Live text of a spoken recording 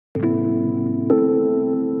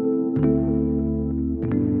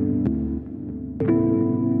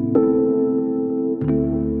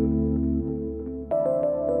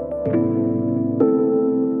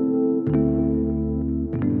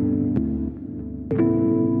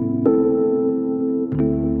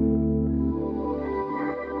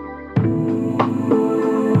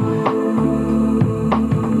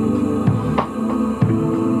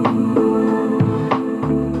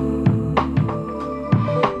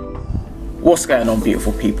What's going on,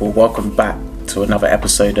 beautiful people? Welcome back to another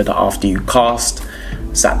episode of the After You Cast.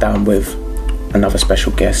 Sat down with another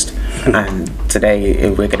special guest, and today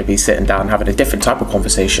we're going to be sitting down having a different type of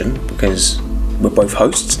conversation because we're both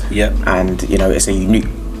hosts. Yep. And you know, it's a unique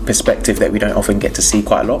perspective that we don't often get to see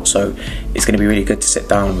quite a lot, so it's going to be really good to sit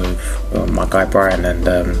down with my guy Brian and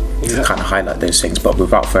kind of highlight those things. But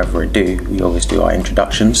without further ado, we always do our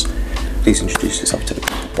introductions. Please introduce yourself to the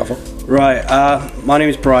brother. Right, my name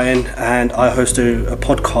is Brian and I host a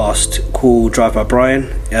podcast called Drive by Brian.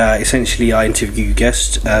 Essentially I interview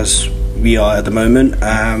guests as we are at the moment,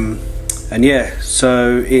 and yeah,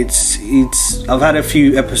 so it's I've had a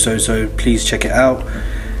few episodes, so please check it out.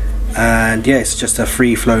 And yeah, it's just a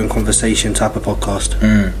free-flowing conversation type of podcast.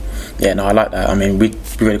 Yeah, no, I like that. I mean, we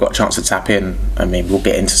really got a chance to tap in. I mean, we'll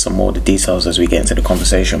get into some more of the details as we get into the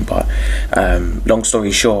conversation, but long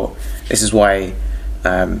story short, this is why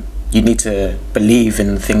you need to believe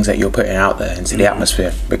in the things that you're putting out there into the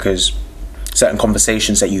atmosphere, because certain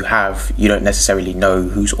conversations that you have, you don't necessarily know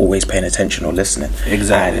who's always paying attention or listening.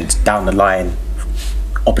 Exactly. And down the line,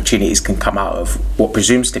 opportunities can come out of what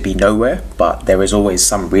presumes to be nowhere, but there is always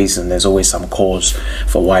some reason, there's always some cause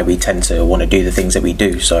for why we tend to want to do the things that we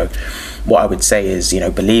do. So what I would say is, you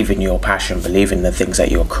know, believe in your passion, believe in the things that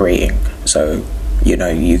you're creating, so you know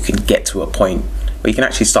you can get to a point where you can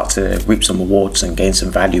actually start to reap some rewards and gain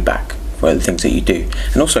some value back for the things that you do,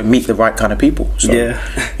 and also meet the right kind of people. So yeah,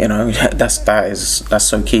 you know, that's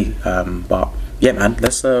so key. But yeah, man,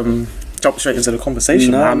 let's jump straight into the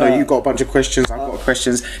conversation. I know you've got a bunch of questions, I've got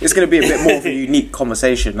questions. It's going to be a bit more of a unique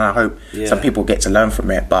conversation, and I hope some people get to learn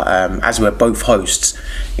from it. But as we're both hosts,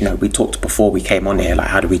 you know, we talked before we came on here, like,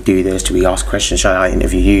 how do we do this? Do we ask questions? Shall I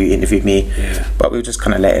interview you, interview me? Yeah. But we'll just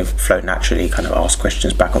kind of let it flow naturally, kind of ask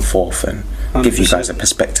questions back and forth and 100%. give you guys a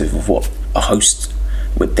perspective of what a host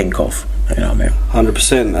would think of. You know what I mean?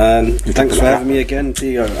 100%. And thanks for having me again,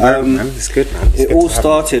 Diego. Man, it's good, man. It all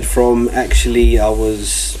started from, actually, I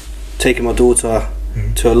was taking my daughter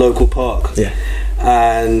to a local park,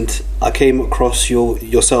 and I came across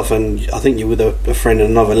yourself, and I think you were with a friend and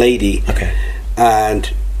another lady. Okay.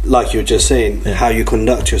 And like you were just saying, how you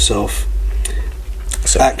conduct yourself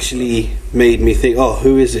actually made me think, oh,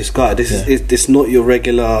 who is this guy? This is not your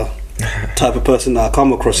regular type of person that I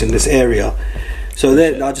come across in this area. So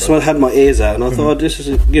then I just had my ears out, and I thought, this is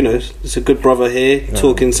it's a good brother here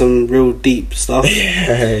talking some real deep stuff.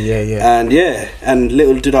 And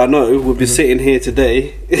little did I know we'll be sitting here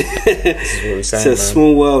today. This is what we're saying, it's a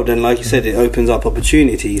small world, and like you said, it opens up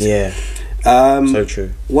opportunities. Yeah. So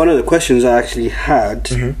true. One of the questions I actually had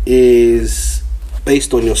is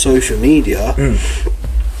based on your social media.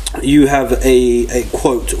 You have a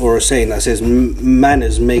quote or a saying that says,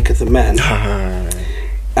 "Manners maketh a man,"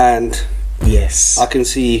 and yes, I can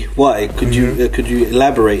see why. Could you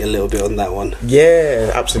elaborate a little bit on that one?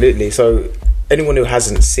 Yeah, absolutely. So anyone who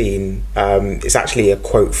hasn't seen, it's actually a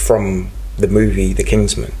quote from the movie The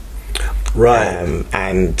Kingsman, right?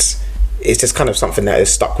 And it's just kind of something that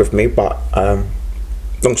has stuck with me. But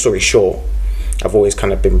long story short, I've always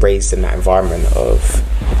kind of been raised in that environment of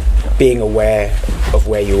being aware of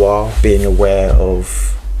where you are, being aware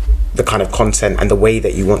of the kind of content and the way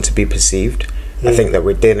that you want to be perceived. I think that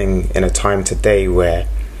we're dealing in a time today where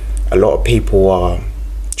a lot of people are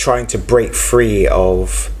trying to break free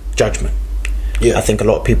of judgment. Yeah. I think a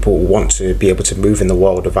lot of people want to be able to move in the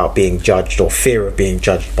world without being judged or fear of being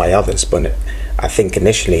judged by others, but I think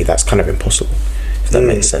initially that's kind of impossible, if that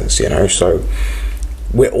makes sense, you know. So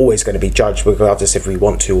we're always going to be judged regardless if we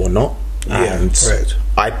want to or not. And correct.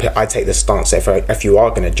 I take the stance that if you are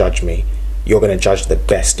going to judge me, you're going to judge the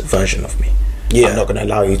best version of me. I'm not going to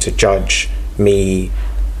allow you to judge me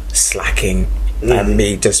slacking and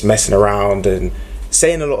me just messing around and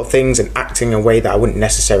saying a lot of things and acting in a way that I wouldn't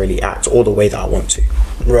necessarily act, or the way that I want to.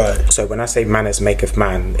 Right. So when I say manners maketh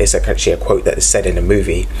man, it's actually a quote that is said in a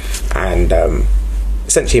movie, and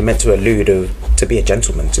essentially meant to allude to be a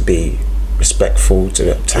gentleman, to be respectful,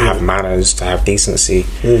 to have manners, to have decency.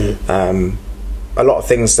 A lot of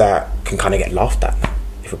things that can kind of get laughed at now,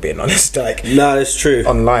 if we're being honest. Like, no, it's true.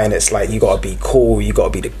 Online, it's like, you gotta be cool, you gotta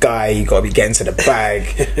be the guy, you gotta be getting to the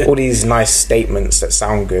bag. All these nice statements that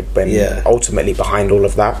sound good, but ultimately behind all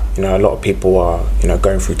of that, you know, a lot of people are, you know,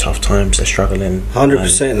 going through tough times. They're struggling.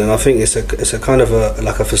 100%, and I think it's a kind of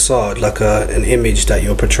like a facade, like an image that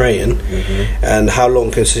you're portraying, and how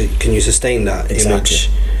long can you sustain that image?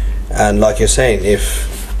 And like you're saying,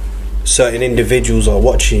 if certain individuals are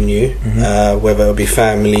watching you, whether it be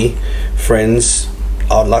family, friends,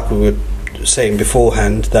 like we were saying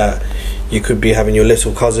beforehand, that you could be having your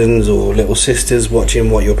little cousins or little sisters watching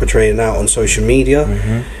what you're portraying out on social media.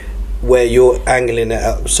 where you're angling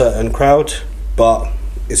at a certain crowd, but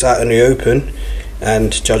it's out in the open,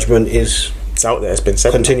 and judgment is it's out there. It's been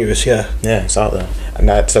said. Continuous, yeah. Yeah, it's out there,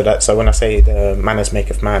 and so when I say the manners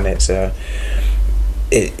maketh man, it's the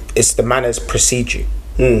manners precede you.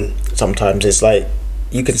 Sometimes it's like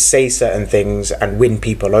you can say certain things and win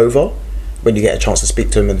people over when you get a chance to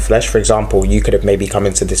speak to them in the flesh. For example, you could have maybe come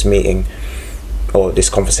into this meeting or this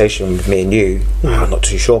conversation with me and you. I'm not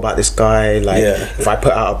too sure about this guy. Like, if I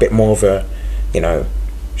put out a bit more of a,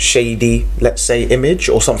 shady, let's say, image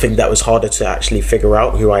or something that was harder to actually figure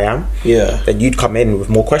out who I am, then you'd come in with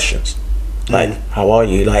more questions. Like, how are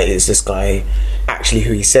you? Like, is this guy actually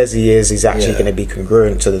who he says he is? He's actually going to be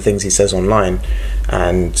congruent to the things he says online?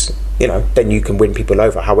 And, then you can win people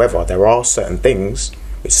over. However, there are certain things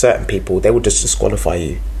with certain people, they will just disqualify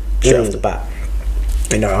you straight off the bat.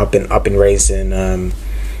 I've been raised in an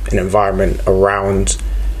environment around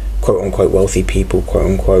quote unquote wealthy people, quote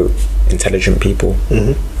unquote intelligent people,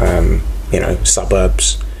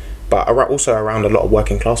 suburbs, but also around a lot of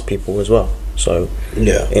working class people as well. So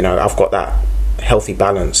I've got that healthy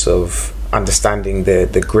balance of understanding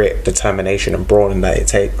the grit, determination and brawn that it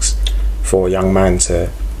takes for a young man to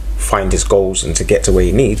find his goals and to get to where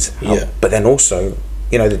he needs. But then also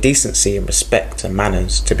the decency and respect and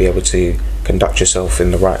manners to be able to conduct yourself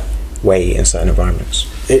in the right way in certain environments.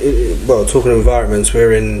 Well, talking of environments,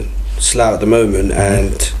 we're in Slough at the moment,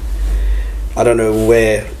 and I don't know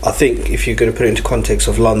where. I think if you're going to put it into context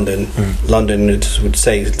of London, London would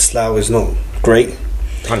say Slough is not great.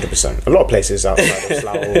 100%. A lot of places outside of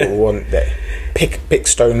Slough will want that pick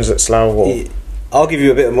stones at Slough. Or I'll give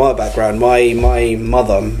you a bit of my background. My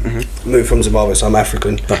mother moved from Zimbabwe, so I'm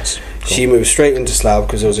African. Nice. Cool. She moved straight into Slough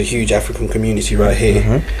because there was a huge African community right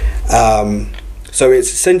here. So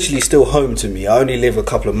it's essentially still home to me. I only live a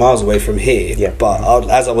couple of miles away from here, but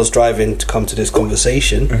as I was driving to come to this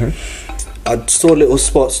conversation, I saw little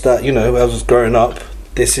spots that, as I was growing up,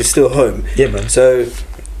 this is still home. Yeah, man. So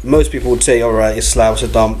most people would say, all right, it's Slough's a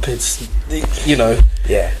dump, it's,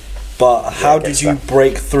 Yeah. But how did you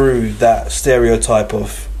break through that stereotype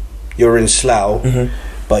of you're in Slough,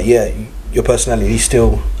 but your personality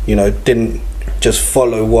still, didn't just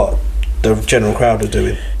follow what the general crowd are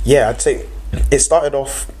doing? Yeah, I'd say it started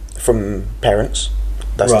off from parents.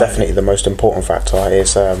 That's definitely the most important factor.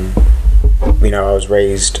 Is I was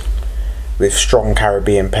raised with strong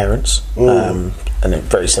Caribbean parents, and then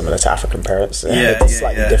very similar to African parents.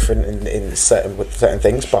 Slightly different in certain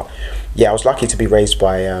things, but I was lucky to be raised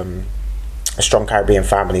by a strong Caribbean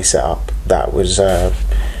family setup that was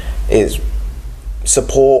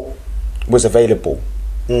support was available.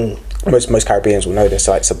 Most Caribbeans will know this.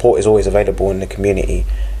 Like, support is always available in the community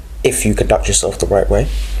if you conduct yourself the right way.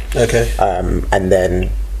 Okay. And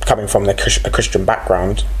then coming from a Christian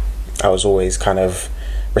background, I was always kind of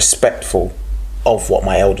respectful of what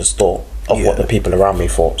my elders thought, of what the people around me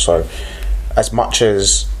thought. So as much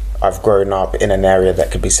as I've grown up in an area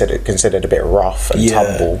that could be considered a bit rough and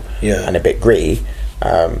tumble and a bit gritty,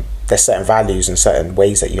 there's certain values and certain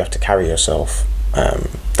ways that you have to carry yourself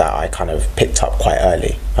that I kind of picked up quite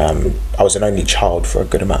early. I was an only child for a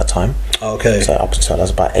good amount of time. Okay. So up until I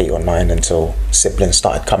was about 8 or 9, until siblings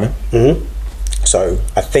started coming. So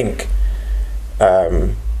I think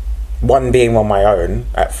one being on my own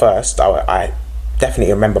at first, I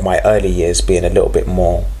definitely remember my early years being a little bit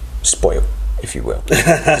more spoiled, if you will,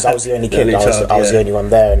 because I was the only kid. I was the only one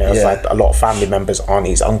there, and there was like a lot of family members,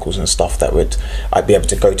 aunties, uncles and stuff that I'd be able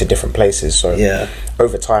to go to different places. So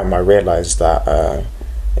over time I realised that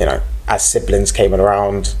as siblings came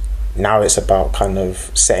around, now it's about kind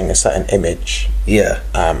of setting a certain image,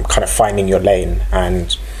 kind of finding your lane.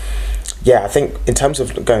 And I think in terms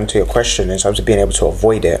of going to your question, in terms of being able to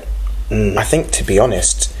avoid it, I think, to be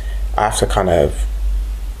honest, I have to kind of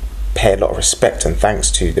pay a lot of respect and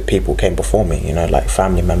thanks to the people who came before me, like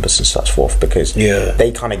family members and such forth, because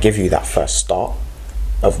they kind of give you that first start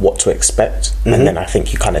of what to expect, and then I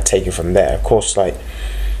think you kind of take it from there. Of course, like,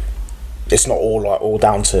 it's not all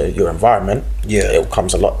down to your environment. It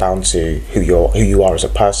comes a lot down to who you are as a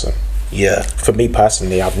person. For me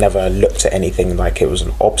personally, I've never looked at anything like it was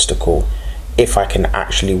an obstacle if I can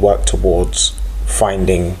actually work towards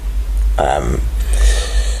finding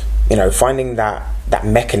finding that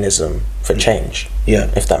mechanism for change,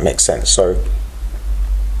 if that makes sense. So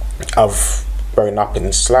I've grown up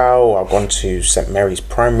in Slough. I've gone to St Mary's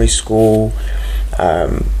Primary School.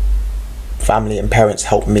 Family and parents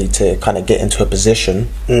helped me to kind of get into a position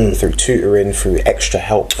through tutoring, through extra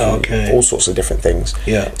help, all sorts of different things,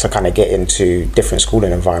 to kind of get into different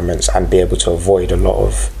schooling environments and be able to avoid a lot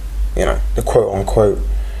of the quote unquote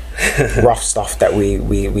rough stuff that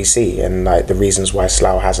we see, and like the reasons why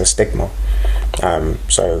Slough has a stigma.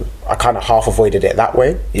 So I kind of half avoided it that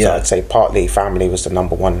way. Yeah. So I'd say partly family was the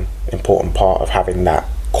number one important part of having that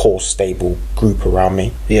core stable group around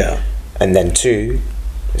me. Yeah. And then two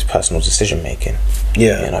is personal decision making.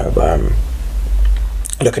 Yeah. You know,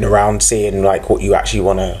 looking around, seeing like what you actually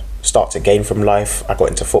want to start to gain from life. I got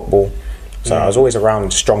into football. So I was always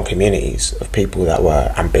around strong communities of people that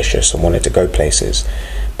were ambitious and wanted to go places.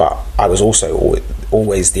 But I was also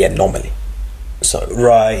always the anomaly. So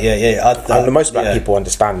right, yeah. And most black people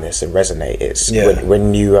understand this and resonate. It's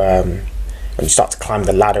when you start to climb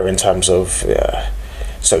the ladder in terms of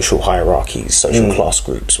social hierarchies, social class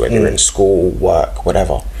groups, whether you're in school, work,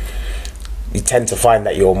 whatever, you tend to find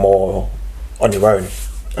that you're more on your own.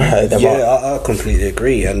 I completely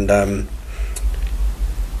agree. And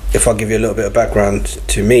if I give you a little bit of background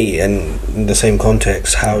to me, and in the same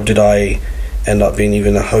context, how did I end up being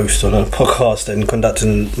even a host on a podcast and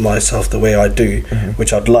conducting myself the way I do,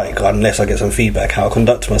 which I'd like, unless I get some feedback how I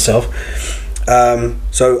conduct myself.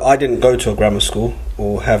 So I didn't go to a grammar school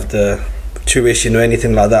or have the tuition or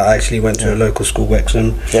anything like that. I actually went to a local school,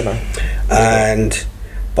 Wexham.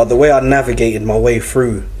 But the way I navigated my way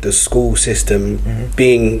through the school system,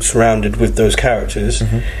 being surrounded with those characters,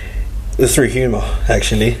 was through humour.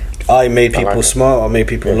 Actually, I made people smile. I made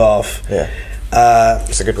people laugh.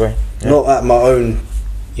 It's a good way. Not at my own,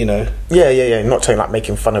 you know. Not saying like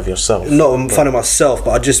making fun of yourself. Not fun of myself,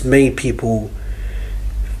 but I just made people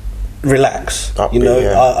relax.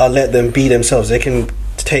 I let them be themselves. They can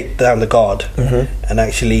take down the guard and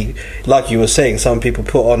actually, like you were saying, some people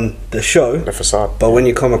put on the show, the facade. But when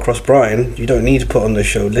you come across Brian, you don't need to put on the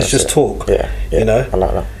show. Let's just talk. You know. I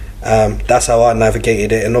like that. That's how I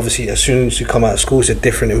navigated it. And obviously, as soon as you come out of school, it's a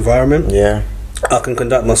different environment. I can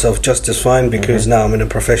conduct myself just as fine because now I'm in a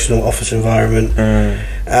professional office environment,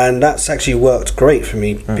 and that's actually worked great for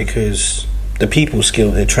me because the people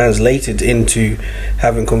skill, it translated into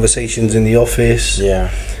having conversations in the office.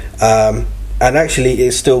 And actually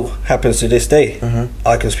it still happens to this day.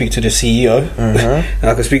 I can speak to the CEO and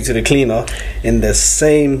I can speak to the cleaner in the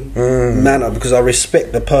same manner because I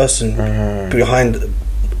respect the person behind.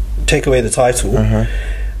 Take away the title,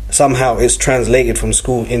 somehow it's translated from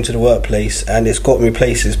school into the workplace, and it's got me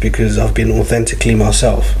places because I've been authentically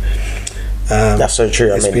myself. That's so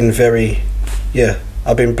true. It's been very,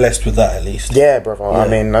 I've been blessed with that at least. Yeah, brother. I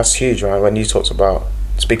mean, that's huge, right? When you talked about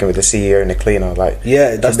speaking with the CEO and the cleaner, like,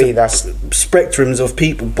 that's spectrums of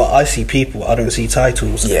people, but I see people, I don't see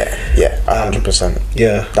titles.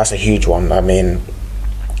 100%. That's a huge one. I mean,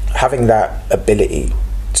 having that ability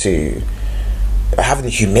to having the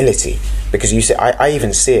humility, because you see, I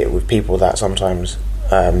even see it with people that sometimes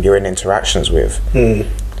you're in interactions with,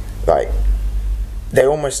 like they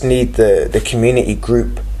almost need the community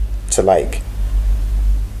group to like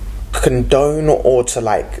condone or to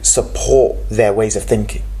like support their ways of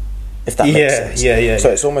thinking, if that makes sense. So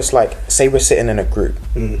it's almost like, say we're sitting in a group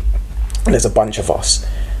and there's a bunch of us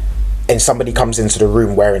and somebody comes into the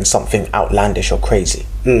room wearing something outlandish or crazy,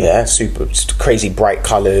 super crazy bright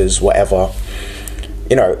colours, whatever.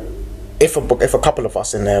 You know, if a couple of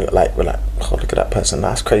us in there, like, we're like, oh, look at that person,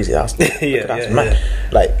 that's crazy, that's mad.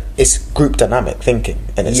 Like, it's group dynamic thinking,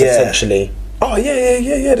 and it's essentially, oh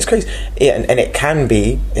that's crazy. And it can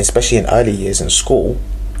be, especially in early years in school,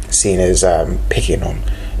 seen as picking on.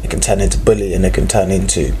 It can turn into bullying. It can turn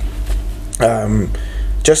into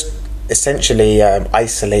just essentially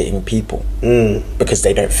isolating people because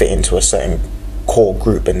they don't fit into a certain core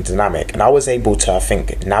group and dynamic. And I was able to, I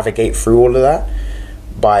think, navigate through all of that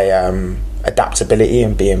by adaptability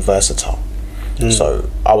and being versatile. So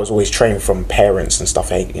I was always trained from parents and stuff,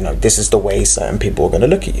 hey, you know, this is the way certain people are going to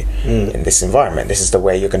look at you in this environment, this is the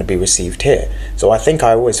way you're going to be received here. So I think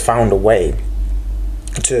I always found a way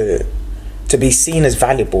to be seen as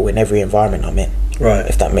valuable in every environment I'm in, right?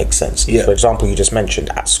 If that makes sense. For example, you just mentioned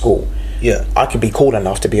at school, I could be cool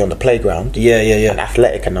enough to be on the playground, and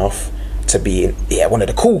athletic enough to be one of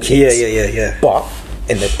the cool kids, but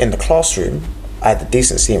in the classroom I had the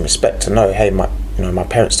decency and respect to know, hey, my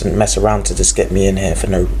parents didn't mess around to just get me in here for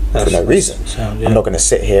no reason. I'm not going to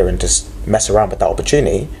sit here and just mess around with that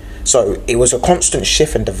opportunity. So it was a constant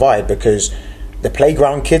shift and divide, because the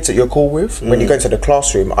playground kids that you're cool with, when you go into the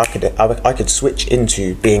classroom, I could switch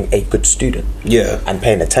into being a good student, and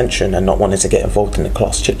paying attention and not wanting to get involved in the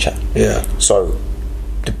class chit chat. So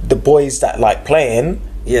the boys that like playing,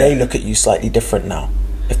 they look at you slightly different now,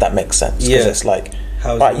 if that makes sense. Because it's like,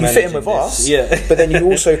 right, you fit in with us, but then you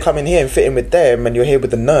also come in here and fit in with them, and you're here with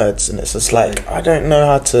the nerds, and it's just like, I don't know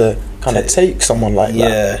how to kind of take someone like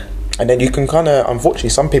that. And then you can kind of, unfortunately,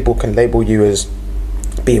 some people can label you as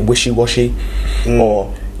being wishy-washy,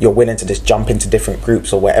 or you're willing to just jump into different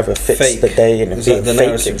groups or whatever fits Fake. the day, and being the fake,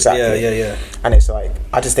 narrative. exactly. Yeah. And it's like,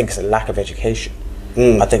 I just think it's a lack of education.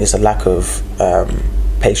 I think it's a lack of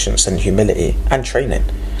patience and humility and training.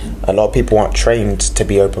 A lot of people aren't trained to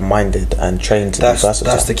be open-minded and trained to be versatile.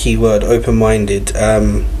 That's the key word, open-minded.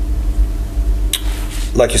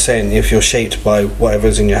 Like you're saying, if you're shaped by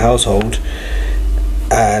whatever's in your household,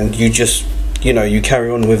 and you just, you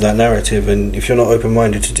carry on with that narrative, and if you're not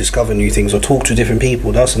open-minded to discover new things or talk to different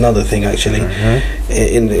people, that's another thing actually.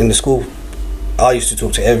 In the school, I used to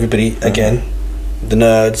talk to everybody, again, the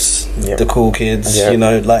nerds, the cool kids,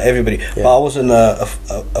 like everybody. But I wasn't a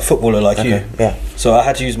footballer like you. Yeah. So I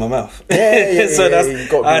had to use my mouth.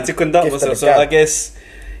 So I had to conduct myself. So I guess,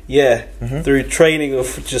 through training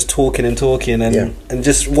of just talking and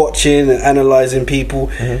just watching and analysing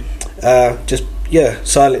people,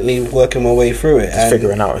 silently working my way through it, just and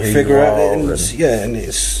figuring out who you are, and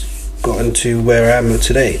it's gotten to where I am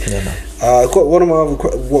today. I've got one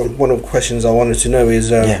of the questions I wanted to know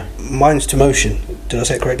is Minds to Motion. Did I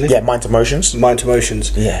say it correctly? Yeah, Mind to Motions. Mind to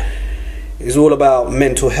Motions. Yeah, it's all about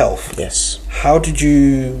mental health. Yes.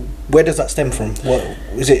 Where does that stem from? What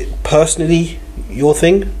is it personally your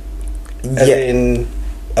thing? As in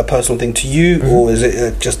a personal thing to you, or is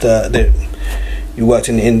it just that you worked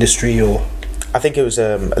in the industry, or? I think it was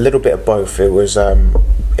a little bit of both. It was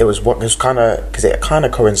kind of, because it kind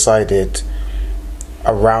of coincided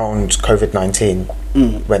around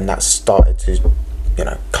COVID-19 when that started to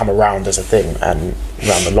come around as a thing, and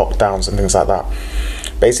around the lockdowns and things like that.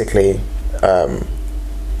 Basically,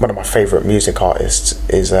 one of my favourite music artists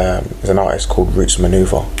is an artist called Roots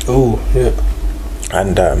Maneuver. Oh, yeah.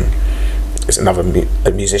 And it's another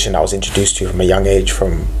a musician I was introduced to from a young age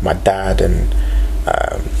from my dad and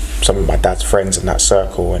some of my dad's friends in that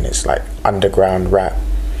circle, and it's like underground rap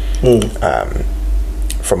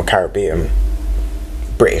from a Caribbean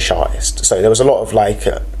British artist. So there was a lot of like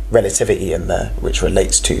relativity in there, which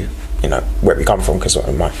relates to where we come from, because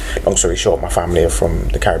long story short, my family are from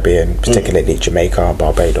the Caribbean, particularly Jamaica,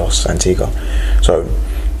 Barbados, Antigua. So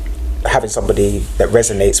having somebody that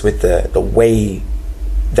resonates with the way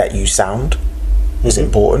that you sound is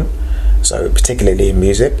important, so particularly in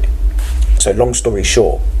music. So long story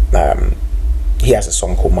short, he has a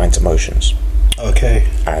song called Mind to Motions. Okay.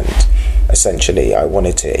 And essentially I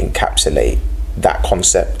wanted to encapsulate that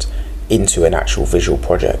concept into an actual visual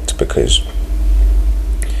project, because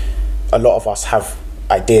a lot of us have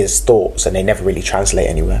ideas, thoughts, and they never really translate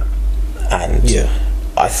anywhere. And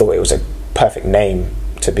I thought it was a perfect name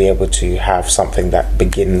to be able to have something that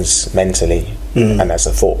begins mentally and as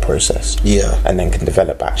a thought process, and then can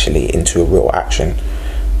develop actually into a real action.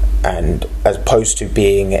 And as opposed to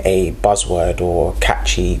being a buzzword or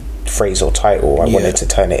catchy phrase or title, I wanted to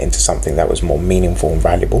turn it into something that was more meaningful and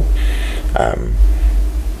valuable,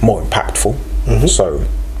 more impactful. So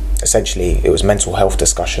essentially it was mental health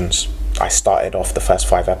discussions. I started off the first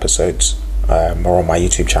 5 episodes are on my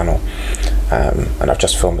YouTube channel, and I've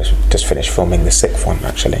just finished filming the 6th one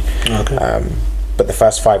actually. But the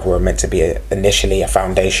first 5 were meant to be initially a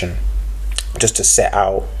foundation, just to set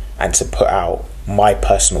out and to put out my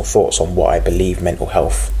personal thoughts on what I believe mental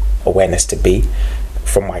health awareness to be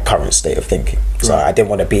from my current state of thinking. So I didn't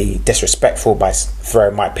want to be disrespectful by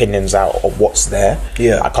throwing my opinions out of what's there.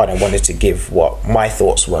 I kind of wanted to give what my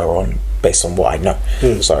thoughts were on based on what I know.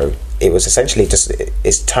 So it was essentially just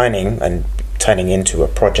it's turning into a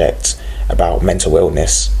project about mental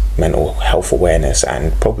illness, mental health awareness,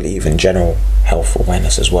 and probably even general health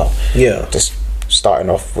awareness as well. Just starting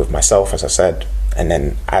off with myself, as I said, and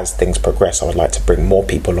then as things progress, I would like to bring more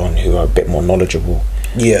people on who are a bit more knowledgeable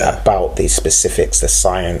about the specifics, the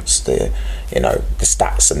science, the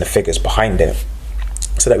stats and the figures behind it,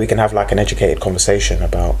 so that we can have like an educated conversation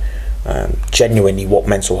about genuinely what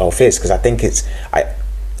mental health is. Because I think it's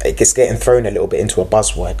getting thrown a little bit into a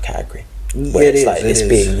buzzword category, where it's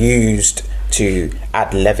being used to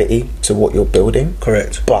add levity to what you're building.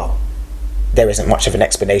 Correct. But there isn't much of an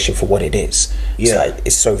explanation for what it is.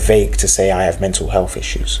 It's so vague to say I have mental health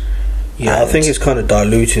issues. I think it's kind of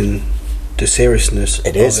diluting the seriousness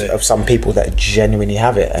of some people that genuinely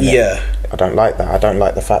have it. And I don't like that. I don't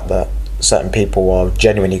like the fact that certain people are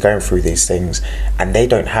genuinely going through these things and they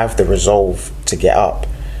don't have the resolve to get up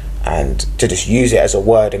and to just use it as a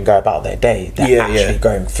word and go about their day. They're actually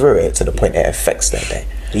going through it to the point it affects their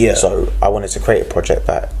day. So I wanted to create a project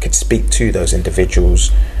that could speak to those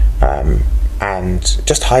individuals, and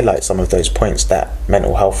just highlight some of those points that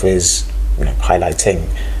mental health is highlighting,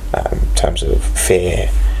 in terms of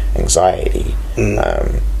fear, anxiety,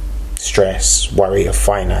 stress, worry of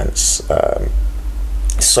finance,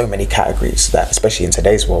 so many categories that, especially in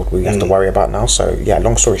today's world, we have to worry about now. So yeah,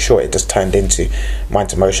 long story short, it just turned into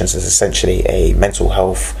Mind Emotions as essentially a mental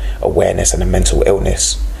health awareness and a mental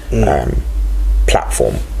illness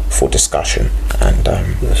platform for discussion. And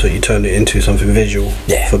that's what you turned it into, something visual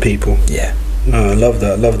for people. Yeah. No, I love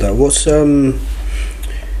that. What's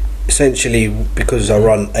essentially, because I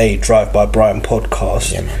run a Drive by Brighton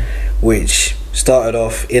podcast, which started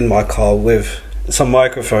off in my car with some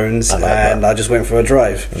microphones, and I just went for a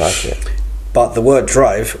drive. I like it. But the word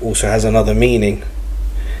drive also has another meaning,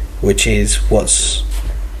 which is what's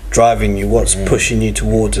driving you, what's pushing you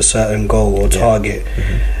towards a certain goal or target.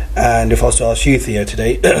 And if I was to ask you, Theo,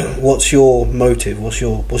 today, what's your motive? What's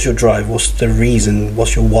your drive? What's the reason?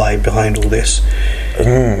 What's your why behind all this?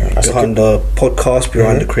 Behind the podcast,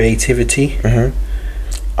 behind the creativity?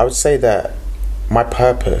 I would say that my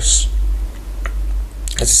purpose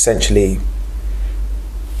is essentially,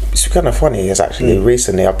 it's kind of funny, is actually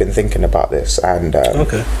recently I've been thinking about this, and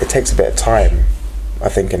it takes a bit of time. I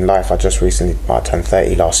think in life, I turned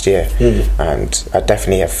 30 last year, and I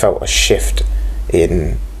definitely have felt a shift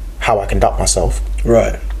in how I conduct myself,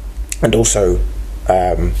 right, and also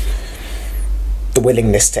the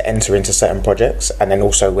willingness to enter into certain projects, and then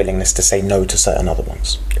also willingness to say no to certain other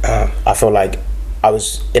ones. I feel like I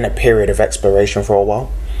was in a period of exploration for a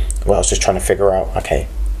while, where I was just trying to figure out, okay,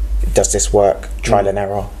 does this work, trial and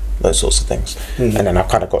error, those sorts of things. And then I've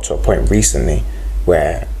kind of got to a point recently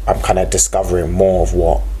where I'm kind of discovering more of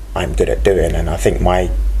what I'm good at doing, and I think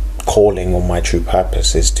my calling or my true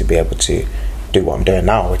purpose is to be able to do what I'm doing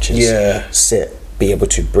now, which is be able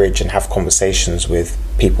to bridge and have conversations with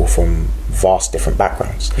people from vast different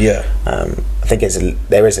backgrounds. I think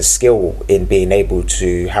there is a skill in being able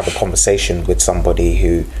to have a conversation with somebody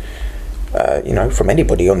who, from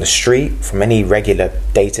anybody on the street, from any regular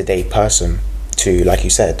day-to-day person to, like you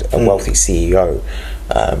said, a wealthy CEO,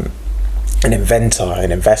 an inventor,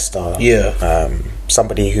 an investor,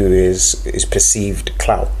 somebody who is perceived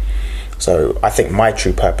clout. So I think my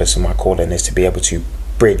true purpose and my calling is to be able to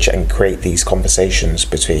bridge and create these conversations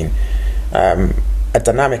between a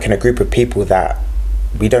dynamic and a group of people that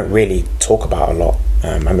we don't really talk about a lot.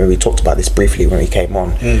 I mean, we talked about this briefly when we came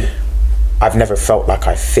on. I've never felt like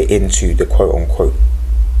I fit into the quote-unquote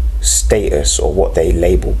status or what they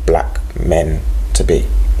label black men to be.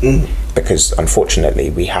 Because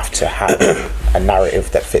unfortunately, we have to have a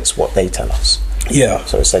narrative that fits what they tell us.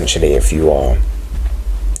 So essentially, if you are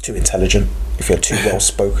too intelligent, if you're too well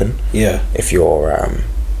spoken, if you're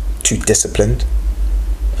too disciplined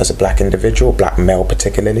as a black individual, black male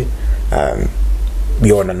particularly,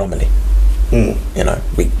 you're an anomaly. We're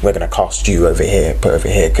going to cast you over here, put over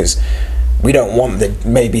here, because we don't want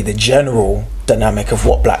the general dynamic of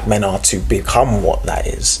what black men are to become what that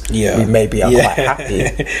is. We maybe are quite happy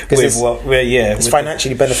because it's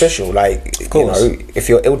financially beneficial. Like, if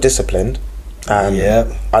you're ill-disciplined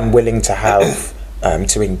and unwilling to have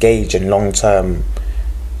to engage in long-term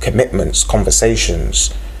commitments,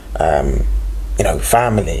 conversations,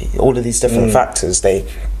 family, all of these different factors,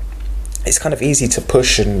 it's kind of easy to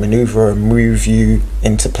push and maneuver and move you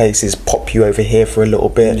into places, pop you over here for a little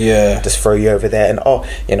bit, just throw you over there,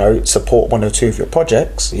 and support one or two of your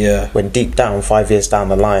projects, when deep down, 5 years down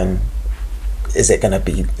the line, is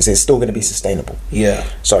it still going to be sustainable?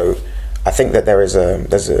 So I think that there's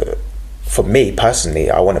a for me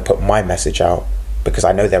personally, I want to put my message out, because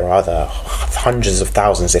I know there are other hundreds of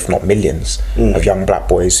thousands, if not millions, of young black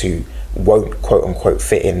boys who won't quote unquote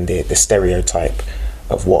fit in the stereotype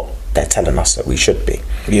of what they're telling us that we should be.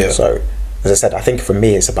 So as I said, I think for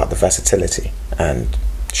me it's about the versatility and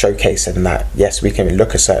showcasing that yes, we can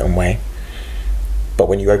look a certain way, but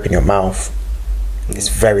when you open your mouth, it's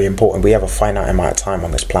very important. We have a finite amount of time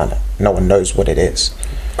on this planet. No one knows what it is.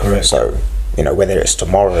 Correct. So whether it's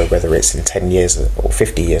tomorrow, whether it's in 10 years or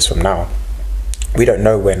 50 years from now, we don't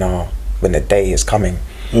know when the day is coming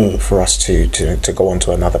for us to go on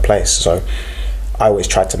to another place. So I always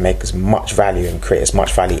try to make as much value and create as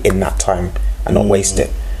much value in that time and not waste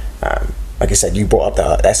it. Like I said, you brought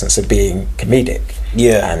up the essence of being comedic.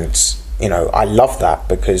 And I love that,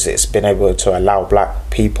 because it's been able to allow black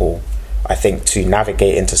people, I think, to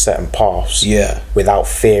navigate into certain paths without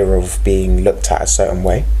fear of being looked at a certain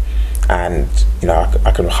way. And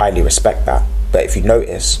I can highly respect that. But if you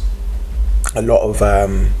notice, a lot of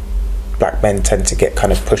black men tend to get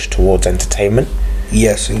kind of pushed towards entertainment.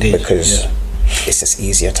 Yes, indeed. Because it's just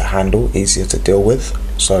easier to handle, easier to deal with.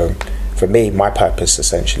 So for me, my purpose,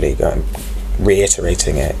 essentially,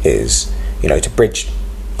 reiterating it, is to bridge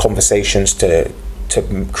conversations, to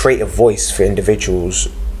create a voice for individuals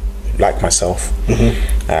like myself,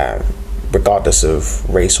 regardless of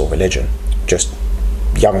race or religion. Just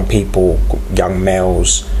young people, young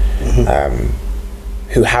males,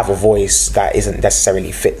 who have a voice that isn't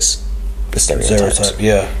necessarily fits the stereotypes.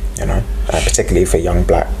 You know, particularly for young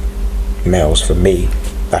black males. For me,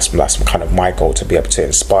 that's kind of my goal, to be able to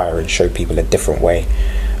inspire and show people a different way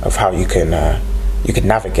of how you can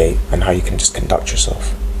navigate and how you can just conduct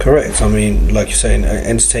yourself. Correct. I mean, like you're saying,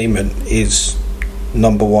 entertainment is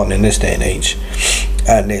number one in this day and age,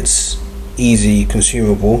 and it's easy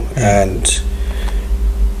consumable. And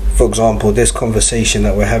for example, this conversation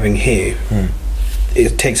that we're having here,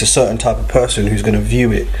 it takes a certain type of person who's going to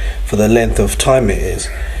view it for the length of time it is,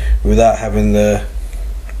 without having the,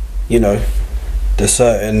 you know, the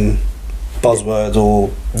certain buzzwords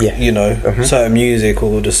or certain music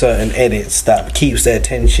or the certain edits that keeps their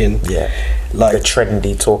attention, like the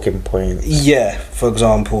trendy talking points, for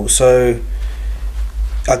example. So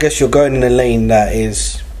I guess you're going in a lane that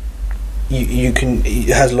is it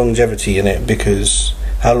has longevity in it, because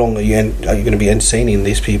how long are you going to be entertaining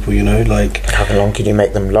these people, you know? Like, how long can you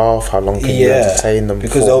make them laugh? How long can you entertain them?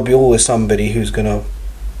 Because there'll be always somebody who's gonna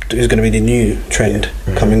be the new trend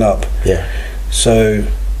coming up. So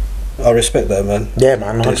I respect that, man. Yeah,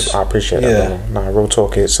 man. I appreciate that. No, real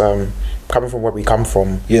talk. It's coming from where we come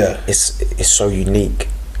from. It's so unique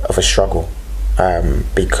of a struggle,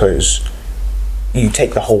 because you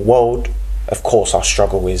take the whole world. Of course, our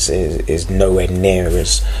struggle is nowhere near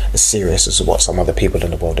as serious as what some other people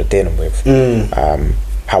in the world are dealing with.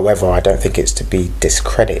 However, I don't think it's to be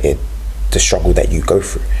discredited, the struggle that you go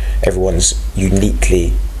through. Everyone's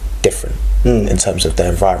uniquely different in terms of their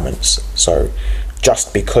environments. So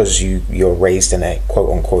just because you're raised in a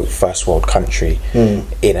quote-unquote first world country,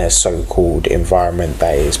 in a so-called environment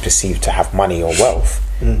that is perceived to have money or wealth,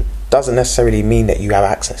 doesn't necessarily mean that you have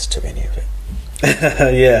access to any of it.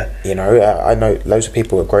 You know, I know loads of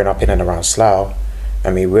people who have grown up in and around Slough. I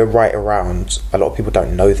mean, we're right around, a lot of people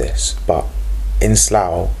don't know this, but in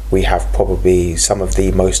Slough we have probably some of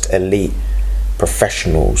the most elite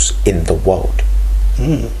professionals in the world.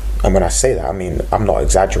 And when I say that, I mean, I'm not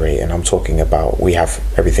exaggerating. I'm talking about, we have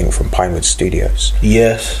everything from Pinewood Studios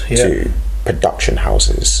to production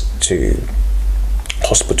houses to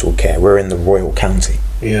hospital care. We're in the Royal County,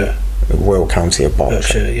 the Royal County of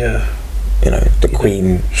Berkshire. You know, the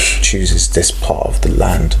Queen chooses this part of the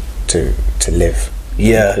land to live,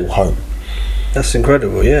 and call home. That's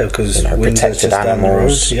incredible, because, you know, protected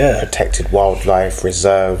animals, protected wildlife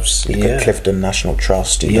reserves. You look at Clifton National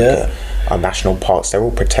Trust. You look at our national parks. They're all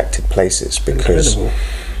protected places, because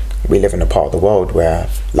we live in a part of the world where,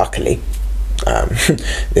 luckily,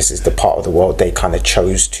 this is the part of the world they kind of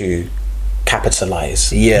chose to capitalize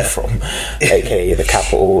from, aka the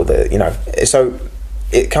capital. So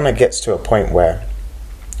it kind of gets to a point where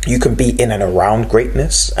you can be in and around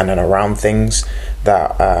greatness and around things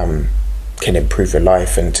that can improve your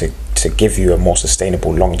life and to give you a more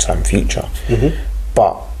sustainable long-term future.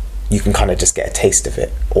 But you can kind of just get a taste of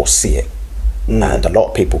it or see it. And a lot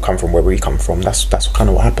of people come from where we come from. That's kind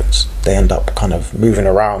of what happens. They end up kind of moving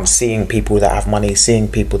around, seeing people that have money, seeing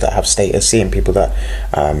people that have status, seeing people that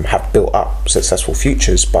have built up successful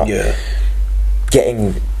futures, but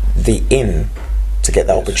getting the in to get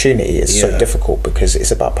that opportunity is so difficult, because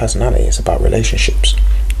it's about personality, it's about relationships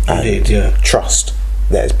and trust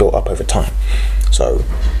that is built up over time. So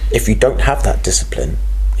if you don't have that discipline,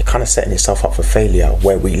 you're kind of setting yourself up for failure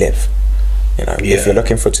where we live. You know, if you're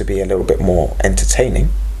looking for it to be a little bit more entertaining,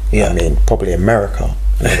 I mean, probably America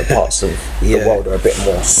and other parts of the world are a bit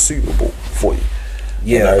more suitable for you.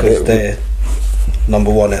 Because they're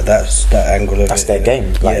number one at that angle of that's their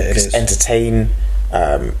game. Like, entertain,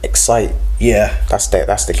 excite. That's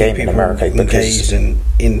the game in America. Engaged and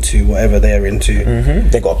into whatever they're into.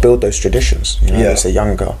 They got to build those traditions. You know, it's a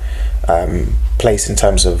younger place in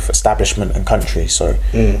terms of establishment and country. So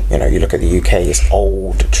you know, you look at the UK, it's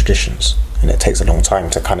old traditions, and it takes a long time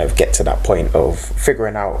to kind of get to that point of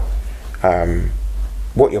figuring out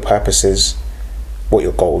what your purpose is, what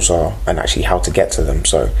your goals are, and actually how to get to them.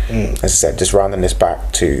 So as I said, just rounding this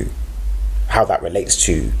back to how that relates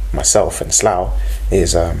to myself and Slough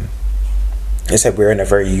is, I said, we're in a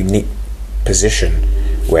very unique position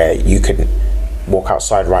where you can walk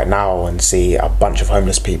outside right now and see a bunch of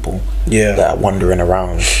homeless people that are wandering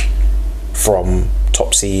around, from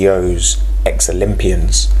top CEOs,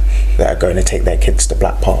 ex-Olympians that are going to take their kids to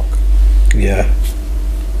Black Park.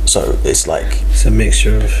 So it's like, it's a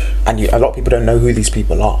mixture of, and a lot of people don't know who these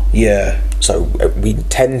people are. So we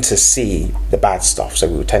tend to see the bad stuff. So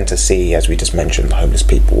we tend to see, as we just mentioned, the homeless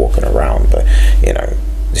people walking around, but you know,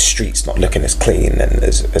 the streets not looking as clean and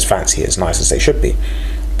as fancy, as nice as they should be.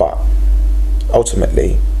 But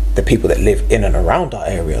ultimately, the people that live in and around our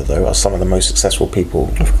area, though, are some of the most successful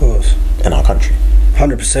people, of course, in our country.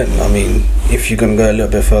 100%. I mean, if you're going to go a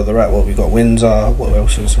little bit further out, well, we've got Windsor. What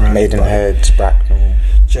else is around? Maidenhead, Bracknell,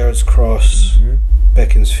 Gerrard's Cross,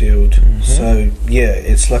 Beaconsfield. So yeah,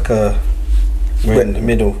 it's like we're in the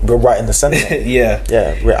middle. We're right in the centre. Yeah.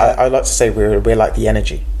 I like to say we're like the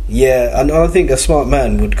energy. Yeah, and I think a smart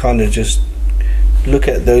man would kind of just look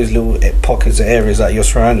at those little pockets of areas that you're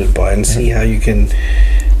surrounded by and see how you can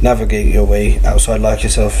navigate your way outside. Like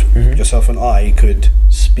yourself and I could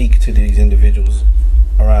speak to these individuals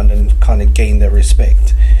around and kind of gain their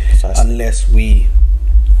respect. Precisely. Unless we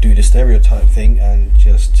do the stereotype thing and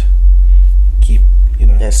just keep,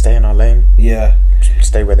 stay in our lane. Yeah,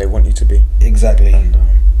 stay where they want you to be. Exactly. And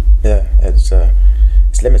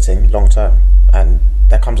it's limiting long term, and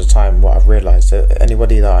there comes a time what I've realised that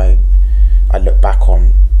anybody that I look back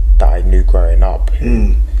on that I knew growing up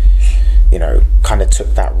who kind of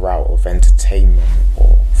took that route of entertainment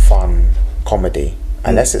or fun comedy,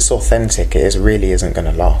 unless it's authentic, it really isn't going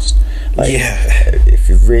to last. Like,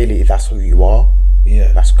 if that's who you are,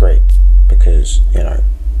 that's great, because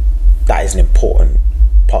that is an important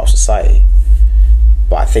part of society.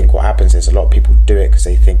 But I think what happens is a lot of people do it because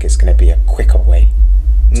they think it's going to be a quicker way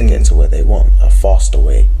to get to where they want, a faster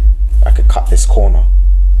way. I could cut this corner,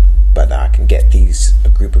 but I can get a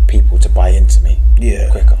group of people to buy into me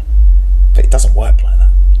quicker. But it doesn't work like that.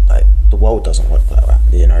 Like, the world doesn't work like that.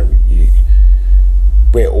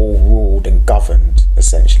 We're all ruled and governed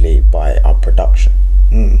essentially by our production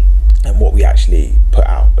and what we actually put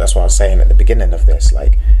out. That's what I was saying at the beginning of this.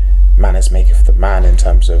 Like, manners maketh the man, in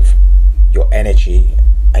terms of your energy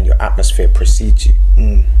and your atmosphere precedes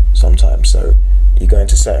you sometimes. So you go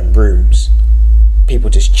into certain rooms, people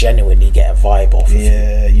just genuinely get a vibe off of you.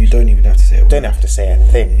 Yeah, you don't even have to say a word. Don't have to say a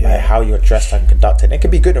thing. Like, how you're dressed and conducted, it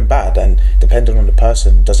can be good and bad, and depending on the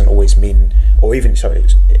person doesn't always mean, or even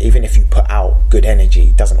if you put out good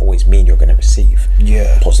energy, doesn't always mean you're going to receive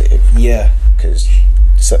positive. Because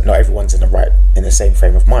not everyone's in the same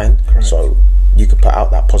frame of mind. Correct. So you could put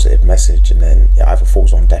out that positive message, and then it either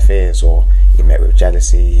falls on deaf ears, or you're met with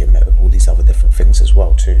jealousy, you're met with all these other different things as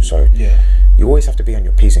well too. So you always have to be on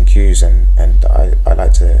your P's and Q's, and I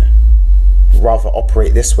like to rather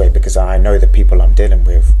operate this way, because I know the people I'm dealing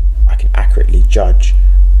with, I can accurately judge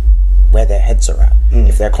where their heads are at.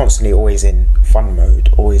 If they're constantly always in fun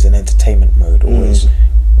mode, always in entertainment mode, always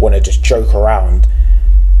want to just joke around,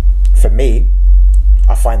 for me,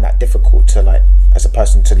 I find that difficult to, like, as a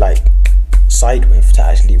person to, like, side with, to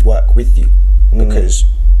actually work with you, because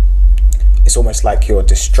it's almost like you're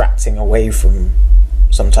distracting away from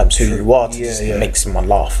sometimes who you are to make someone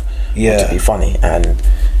laugh, or to be funny. And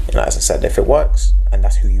as I said, if it works and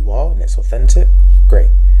that's who you are and it's authentic, great.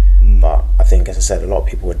 But I think, as I said, a lot of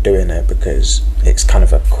people are doing it because it's kind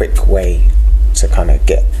of a quick way to kind of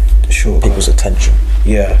get people's attention.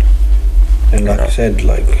 And like I said,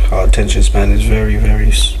 like, our attention span is very,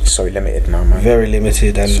 very so limited now, man. Very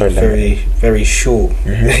limited, and so very, very short.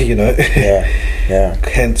 Hence,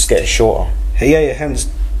 getting shorter. Hence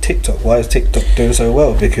TikTok. Why is TikTok doing so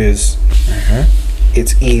well? Because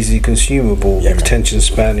it's easy consumable. Attention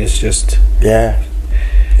span is just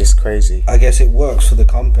it's crazy. I guess it works for the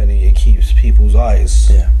company. It keeps people's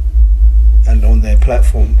eyes and on their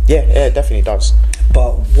platform. It definitely does.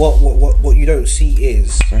 But what you don't see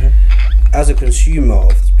is, as a consumer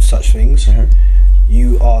of such things,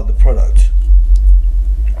 you are the product.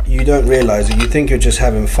 You don't realise it. You think you're just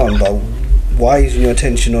having fun, but why is your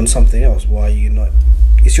attention on something else? Why are you not?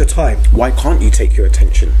 It's your time. Why can't you take your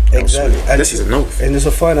attention exactly elsewhere? This is another thing. And there's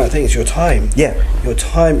a finite thing. It's your time. Your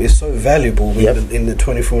time is so valuable in the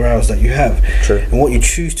 24 hours that you have. True. And what you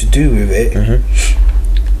choose to do with it,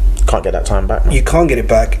 can't get that time back, man. You can't get it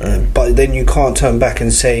back, but then you can't turn back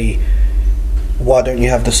and say, why don't you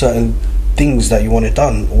have the certain things that you wanted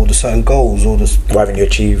done, or the certain goals, or why haven't you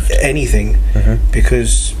achieved anything?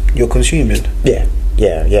 Because you're consuming.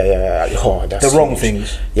 Oh, that's the wrong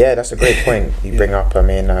things. That's a great point you bring up. I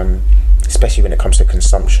mean, especially when it comes to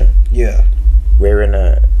consumption. We're in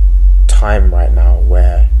a time right now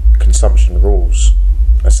where consumption rules.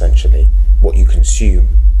 Essentially, what you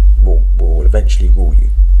consume will eventually rule you,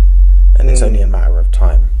 and it's only a matter of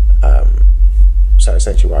time. So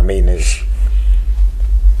essentially, what I mean is,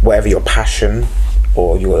 whatever your passion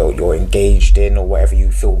or you're engaged in, or whatever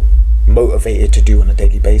you feel motivated to do on a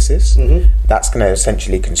daily basis, that's going to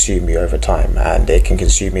essentially consume you over time, and it can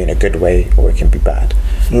consume you in a good way, or it can be bad.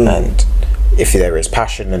 And if there is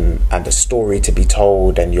passion and a story to be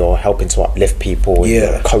told, and you're helping to uplift people, and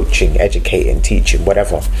you're coaching, educating, teaching,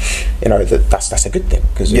 whatever, you know, that's a good thing,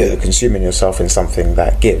 because you're consuming yourself in something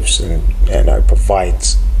that gives and, you know,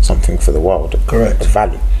 provides something for the world. Correct. Of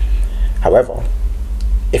value. However,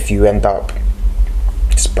 if you end up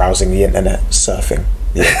just browsing the internet, surfing,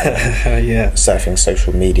 surfing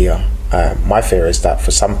social media, my fear is that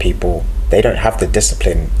for some people, they don't have the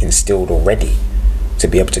discipline instilled already to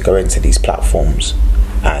be able to go into these platforms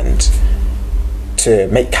and to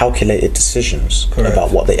make calculated decisions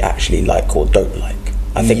about what they actually like or don't like.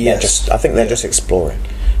 I think they're just exploring,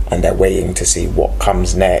 and they're waiting to see what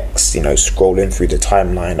comes next, you know, scrolling through the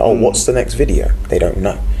timeline. Oh, what's the next video? They don't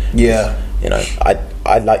know. Yeah. You know,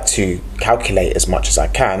 I like to calculate as much as I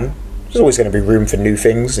can. There's always going to be room for new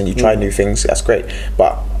things, and you try new things, that's great.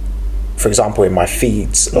 But for example, in my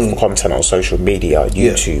feeds of content on social media,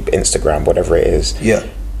 YouTube, Instagram, whatever it is,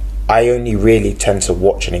 I only really tend to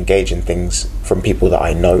watch and engage in things from people that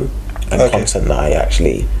I know, and content that I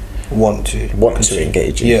actually want to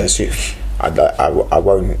engage in. Consume. I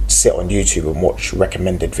won't sit on YouTube and watch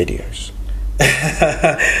recommended videos.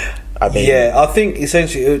 I mean, I think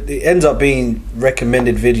essentially it ends up being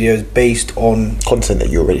recommended videos based on content that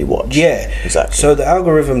you already watch. Yeah, exactly. So the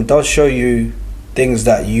algorithm does show you things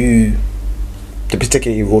that you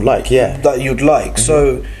particularly you will like, that you'd like.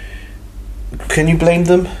 So can you blame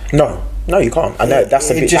them? No, you can't. I know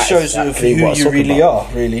it just shows who you really are,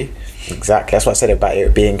 really. Exactly. That's what I said about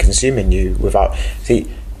it being consuming you without.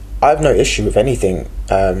 See, I have no issue with anything.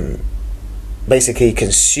 Basically,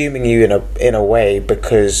 consuming you in a way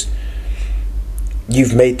because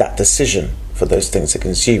you've made that decision for those things to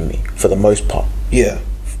consume me for the most part. Yeah.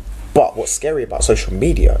 But what's scary about social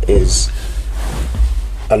media is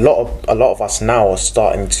a lot of us now are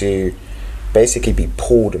starting to basically be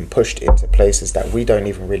pulled and pushed into places that we don't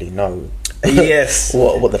even really know. Yes.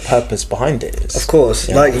 what the purpose behind it is. Of course.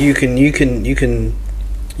 Yeah. Like you could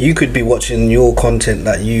be watching your content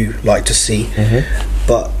that you like to see,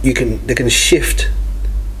 but they can shift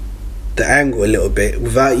the angle a little bit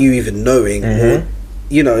without you even knowing, or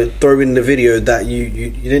you know, throw in the video that you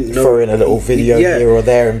didn't know. Throw in a little video here or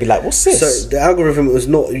there and be like, what's this? So the algorithm was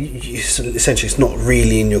not, essentially it's not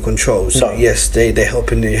really in your control. So yes, they're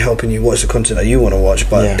helping you watch the content that you want to watch,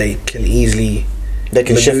 but they can easily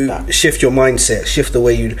shift your mindset, shift the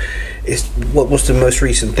way you. It's what's the most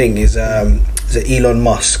recent thing is Elon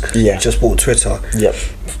Musk just bought Twitter. Yep,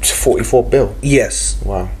 $44 billion. Yes.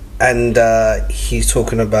 Wow. And he's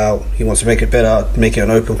talking about he wants to make it better, make it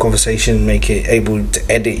an open conversation, make it able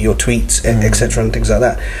to edit your tweets, etc. and things like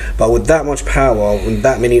that. But with that much power, with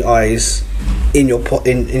that many eyes in your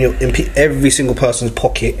every single person's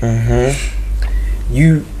pocket,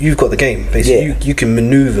 you've got the game. Basically, you can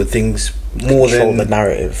maneuver things more control the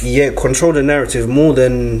narrative. Yeah, control the narrative more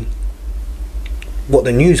than what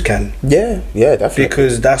the news can. Yeah, definitely.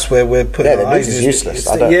 Because that's where we're putting our eyes. The news is useless.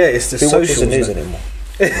 It's the Who watches socials the news anymore?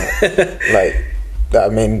 Like, I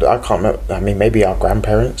mean, I can't remember. I mean, maybe our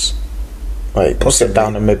grandparents will sit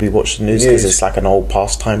down and maybe watch the news because it's like an old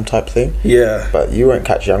pastime type thing. Yeah. But you won't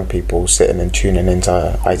catch young people sitting and tuning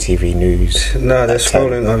into ITV News. No, they're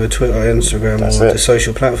scrolling over Twitter, Instagram, or the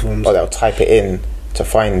social platforms. Or they'll type it in to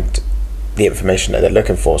find the information that they're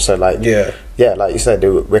looking for. So like, like you said,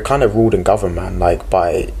 we're kind of ruled and governed, man, like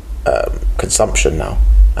by consumption now.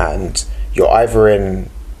 And you're either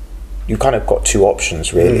in. You kind of got two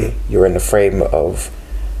options, really. You're in the frame of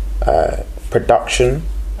production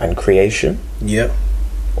and creation,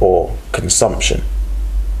 or consumption.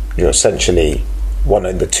 You're essentially one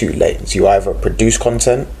of the two lanes. You either produce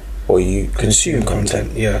content or you consume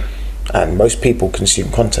content. Yeah, and most people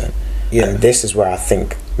consume content. Yeah, and this is where I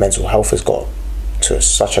think mental health has got to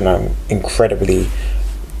such an incredibly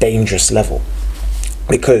dangerous level,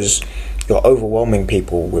 because you're overwhelming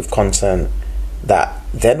people with content that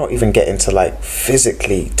they're not even getting to like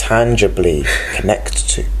physically, tangibly connect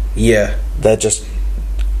to. Yeah. They're just,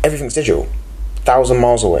 everything's digital. 1,000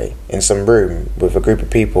 miles away in some room with a group of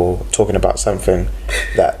people talking about something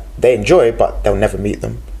that they enjoy, but they'll never meet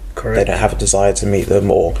them. Correct. They don't have a desire to meet them,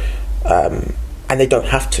 or and they don't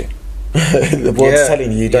have to. The world's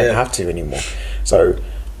telling you don't have to anymore. So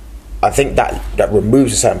I think that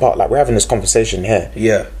removes a certain part. Like, we're having this conversation here.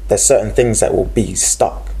 Yeah. There's certain things that will be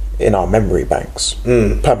stuck in our memory banks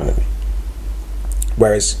permanently.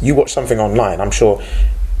 Whereas you watch something online, I'm sure.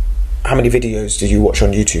 How many videos did you watch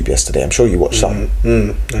on YouTube yesterday? I'm sure you watched some.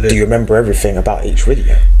 Do you remember everything about each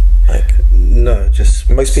video? Like, no, just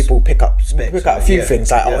most people pick out a few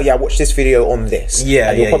things. Like, oh yeah, I watched this video on this. Yeah,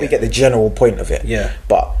 and you'll probably get the general point of it. Yeah,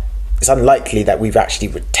 but it's unlikely that we've actually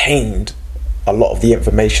retained a lot of the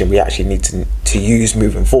information we actually need to use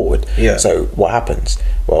moving forward. Yeah. So what happens?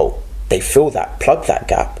 Well, they plug that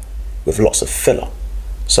gap with lots of filler.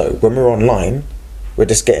 So when we're online, we're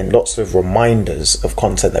just getting lots of reminders of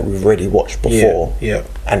content that we've already watched before. Yeah.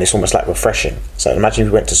 And it's almost like refreshing. So imagine if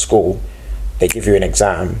you went to school, they give you an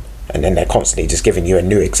exam, and then they're constantly just giving you a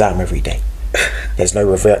new exam every day. There's no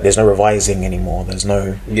revising anymore. There's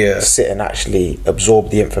no sit and actually absorb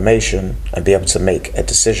the information and be able to make a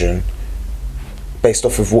decision based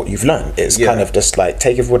off of what you've learned. It's kind of just like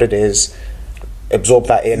take it for what it is, absorb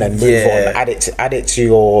that in and move on. Add it to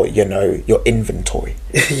your your inventory.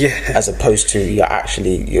 As opposed to your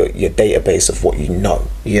database of what you know.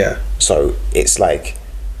 So it's like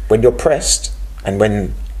when you're pressed and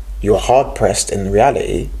when you're hard pressed in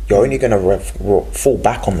reality, you're only going to fall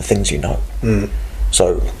back on the things you know.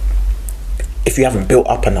 So if you haven't built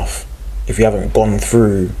up enough, if you haven't gone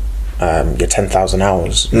through your 10,000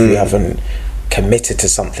 hours, if you haven't committed to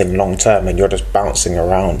something long term and you're just bouncing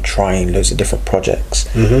around trying loads of different projects,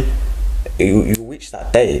 you reach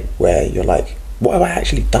that day where you're like, what have I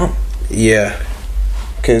actually done?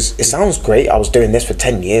 Because it sounds great, I was doing this for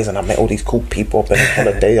 10 years and I've met all these cool people, I've been on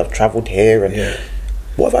holiday, I've travelled here, and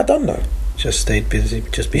what have I done though? Just stayed busy,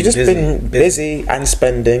 been busy and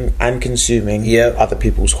spending and consuming other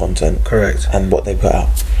people's content. Correct. And what they put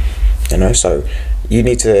out. So you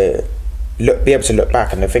need to be able to look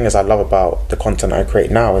back, and the thing is I love about the content I create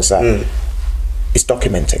now is that it's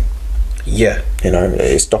documenting.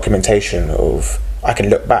 It's documentation of, I can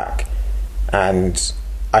look back and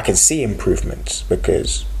I can see improvements,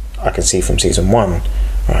 because I can see from season 1,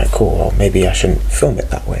 right, cool, well, maybe I shouldn't film it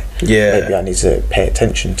that way. Maybe I need to pay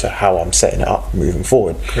attention to how I'm setting it up moving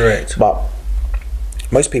forward. Correct. But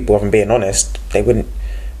most people, if I'm being honest, they don't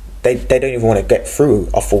even want to get through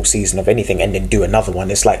a full season of anything and then do another one.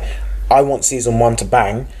 It's like, I want season 1 to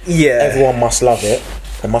bang. Everyone must love it.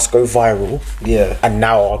 It must go viral. And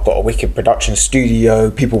now I've got a wicked production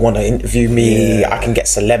studio. People want to interview me. I can get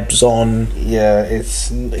celebs on.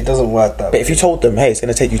 It doesn't work that way. But if you told them, hey, it's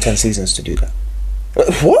going to take you 10 seasons to do that.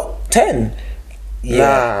 What? 10?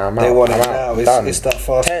 Nah, they want it now. It's that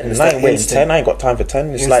fast. 10. I ain't waiting 10. I ain't got time for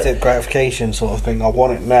 10. It's instant like gratification sort of thing. I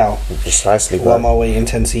want it now. Precisely. What am I waiting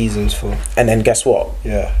 10 seasons for? And then guess what?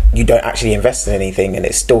 You don't actually invest in anything, and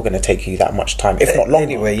it's still going to take you that much time, if not longer.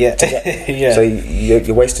 Anyway, So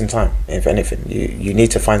you're wasting time. If anything, you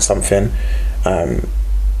need to find something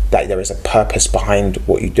that there is a purpose behind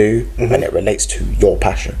what you do, and it relates to your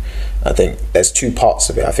passion. I think there's 2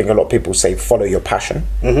 parts of it. I think a lot of people say follow your passion,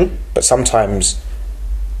 but sometimes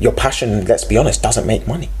your passion, let's be honest, doesn't make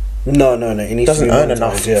money. No. It doesn't earn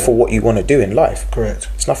enough for what you want to do in life. Correct.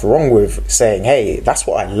 There's nothing wrong with saying, hey, that's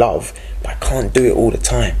what I love, but I can't do it all the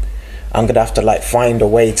time. I'm gonna have to find a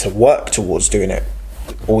way to work towards doing it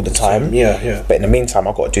all the time. But in the meantime,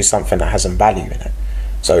 I've got to do something that has some value in it.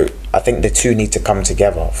 So I think the 2 need to come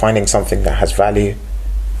together. Finding something that has value,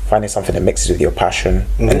 finding something that mixes with your passion,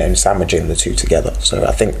 and then sandwiching the 2 together. So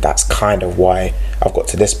I think that's kind of why I've got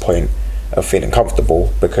to this point of feeling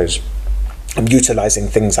comfortable, because I'm utilising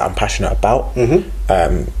things that I'm passionate about.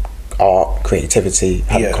 Art, creativity,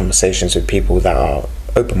 having conversations with people that are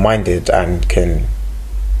open-minded and can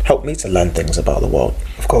help me to learn things about the world.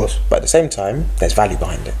 Of course. But at the same time, there's value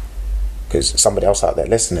behind it. Because somebody else out there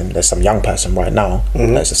listening, there's some young person right now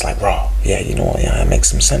that's just like, raw, you know what, it makes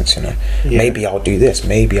some sense, maybe I'll do this,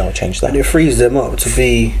 maybe I'll change that. And it frees them up to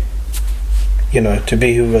be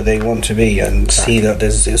who they want to be, and see that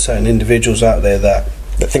there's certain individuals out there that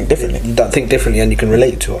think differently, and you can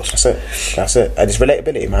relate to us. That's it. And it's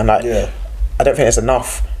relatability, man. I don't think there's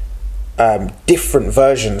enough different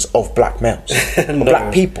versions of black males or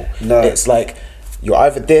black people. It's like, you're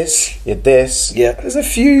either this, you're this. There's a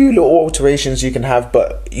few little alterations you can have,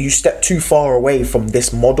 but you step too far away from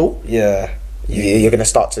this model. You're gonna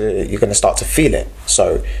start to feel it.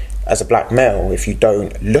 So, as a black male, if you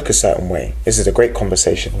don't look a certain way, this is a great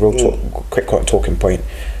conversation. Quick talking point.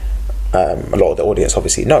 A lot of the audience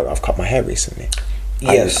obviously know I've cut my hair recently.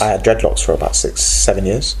 I had dreadlocks for about 6-7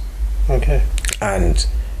 years. Okay. And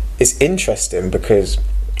it's interesting because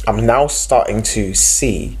I'm now starting to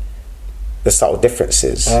see the subtle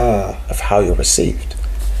differences of how you're received,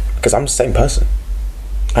 because I'm the same person.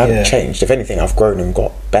 I haven't changed. If anything, I've grown and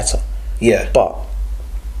got better. But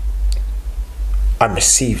I'm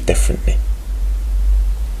received differently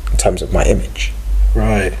in terms of my image.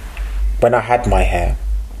 Right. When I had my hair,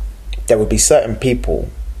 there would be certain people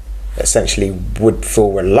that essentially would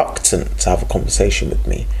feel reluctant to have a conversation with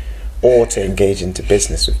me, or to engage into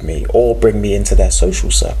business with me, or bring me into their social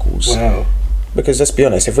circles. Wow. Because let's be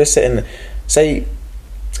honest, if we're sitting, say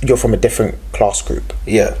you're from a different class group.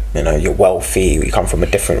 Yeah. You know, you're wealthy, you come from a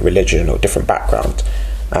different religion or different background,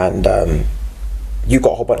 and you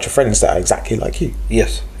got a whole bunch of friends that are exactly like you.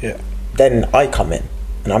 Yes. Yeah. Then I come in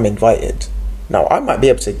and I'm invited. Now I might be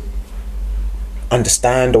able to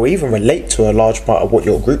understand or even relate to a large part of what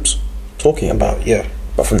your group's talking about. Yeah.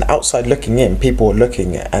 But from the outside looking in, people are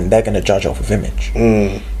looking and they're going to judge off of image.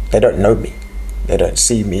 They don't know me. They don't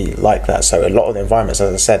see me like that. So a lot of the environments,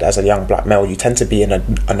 as I said, as a young black male, you tend to be in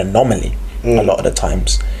an anomaly a lot of the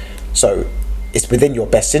times. So it's within your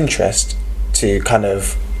best interest to kind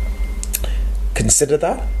of consider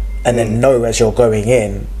that and then know as you're going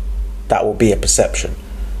in that will be a perception.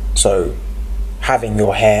 So having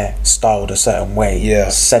your hair styled a certain way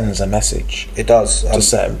sends a message. It does to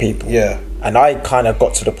certain people. Yeah. And I kind of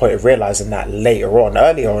got to the point of realizing that later on.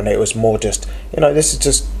 Earlier on, it was more just, you know, this is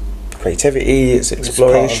just creativity, it's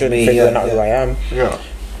exploration, figuring out who I am. Yeah.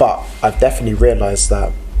 But I've definitely realized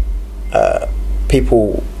that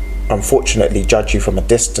people unfortunately judge you from a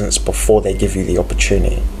distance before they give you the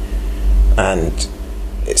opportunity. And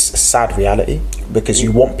it's a sad reality because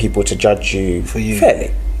you want people to judge you fairly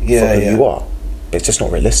for who you are. But it's just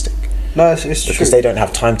not realistic. No, it's true. Because they don't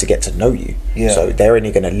have time to get to know you. Yeah. So they're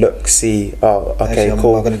only going to look, see, oh, okay, actually,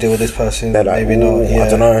 cool. I'm not going to deal with this person. They're like, maybe not. I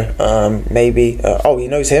don't know. Maybe. Oh, he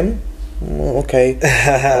knows him? Okay.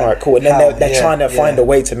 All right, cool. And then they're trying to find a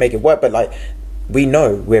way to make it work. But like, we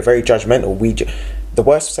know we're very judgmental. The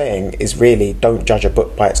worst saying is really don't judge a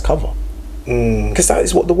book by its cover. Because that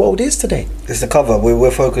is what the world is today. It's the cover.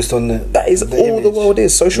 We're focused on that is all image. The world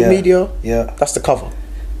is. Social media. Yeah. That's the cover.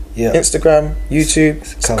 Yeah. Instagram, YouTube,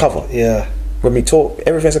 it's a cover. Yeah. When we talk,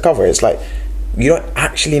 everything's a cover. It's like you don't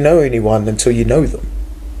actually know anyone until you know them.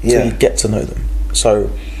 Until you get to know them. So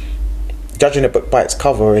judging a book by its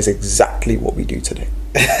cover is exactly what we do today.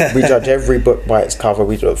 We judge every book by its cover.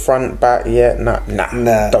 We do it front, back, nah,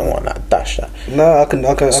 don't want that, dash that. No, I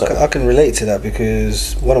can relate to that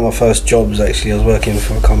because one of my first jobs actually, I was working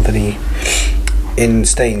for a company in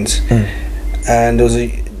Staines, and there was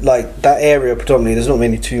like that area predominantly. There's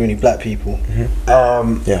not too many black people.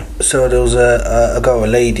 So there was a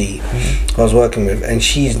lady I was working with, and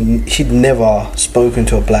she'd never spoken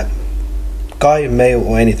to a black guy, male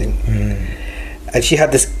or anything, and she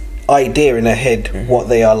had this idea in her head what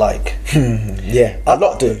they are like. A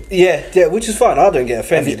lot do. Yeah, which is fine. I don't get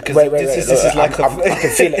offended because this is like I can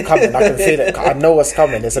feel it coming. I can feel it. I know what's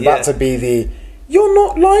coming. It's about to be the you're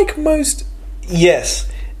not like most. Yes,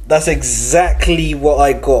 that's exactly what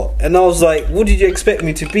I got, and I was like, "What did you expect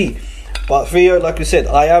me to be?" But Theo, like you said,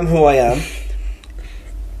 I am who I am,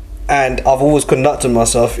 and I've always conducted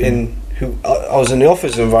myself in. I was in the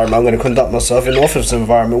office environment. I'm going to conduct myself in the office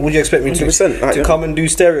environment. Would you expect me to come and do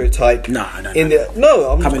stereotype? No.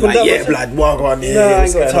 I'm coming like, blood, walk on. No, I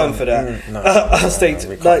ain't got time for that. I'll stay.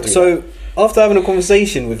 So after having a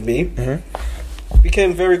conversation with me, we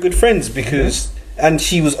became very good friends because, and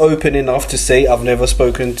she was open enough to say, "I've never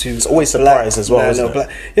spoken to." It's always surprise as well. Isn't it?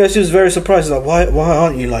 Yeah, she was very surprised. Like, why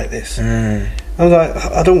aren't you like this? I was like,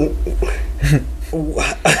 I don't.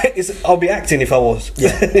 I'll be acting if I was. Do you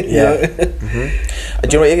know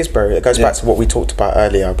what it is, bro? It goes back to what we talked about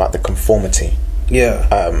earlier about the conformity.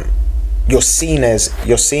 You're seen as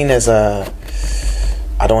a,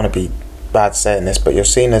 I don't want to be bad saying this, but you're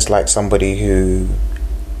seen as like somebody who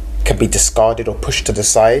can be discarded or pushed to the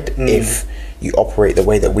side if you operate the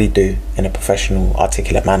way that we do in a professional,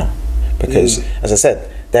 articulate manner. Because as I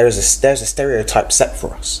said, there's a stereotype set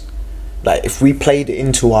for us. Like if we played it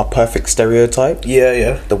into our perfect stereotype,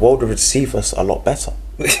 the world would receive us a lot better.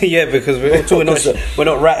 Because we're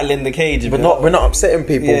not rattling the cage. We're not upsetting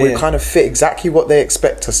people. We kind of fit exactly what they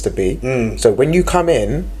expect us to be. So when you come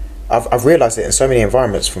in, I've realised it in so many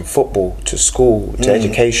environments, from football to school to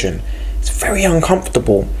education. It's very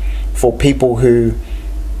uncomfortable for people who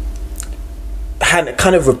kind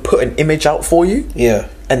of put an image out for you.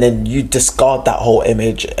 And then you discard that whole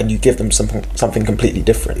image and you give them something completely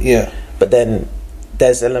different. But then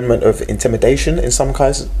there's an element of intimidation in some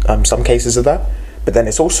cases of that. But then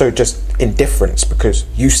it's also just indifference because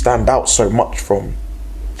you stand out so much from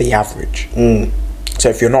the average. So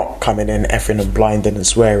if you're not coming in effing and blinding and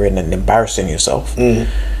swearing and embarrassing yourself,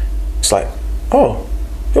 it's like, oh,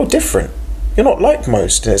 you're different. You're not like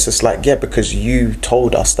most. And it's just like, because you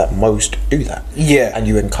told us that most do that. And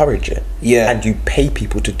you encourage it. And you pay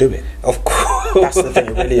people to do it. Of course. That's the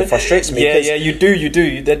thing that really frustrates me. You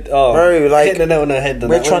do. Bro, like, hit the nail on the head.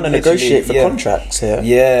 We're trying to negotiate for contracts here.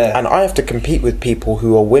 And I have to compete with people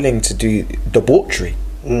who are willing to do debauchery.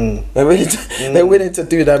 They're willing to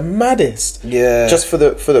do their maddest. Just for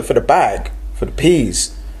the bag, for the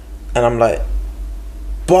peas. And I'm like,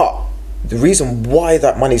 but the reason why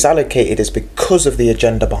that money's allocated is because of the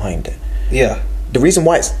agenda behind it. Yeah. The reason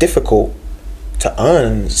why it's difficult to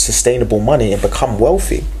earn sustainable money and become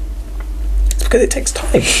wealthy is because it takes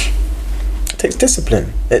time. It takes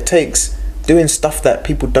discipline. It takes doing stuff that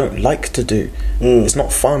people don't like to do. It's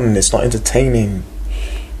not fun. It's not entertaining.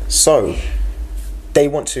 So they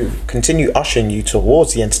want to continue ushering you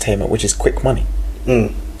towards the entertainment, which is quick money.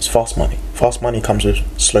 It's fast money. Fast money comes with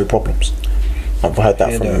slow problems. I've heard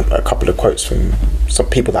that from a couple of quotes from some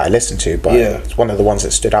people that I listen to, but it's one of the ones that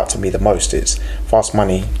stood out to me the most. It's fast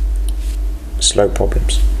money, slow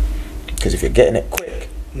problems. Because if you're getting it quick,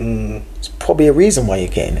 it's probably a reason why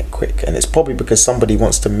you're getting it quick, and it's probably because somebody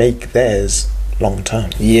wants to make theirs long term.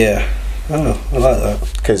 Yeah. Oh, I like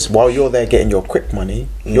that. Because while you're there getting your quick money,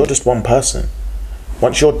 you're just one person.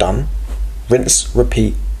 Once you're done, rinse,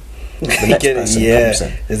 repeat. The next person comes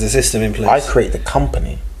in. There's a system in place. I create the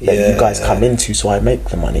company that you guys come into, so I make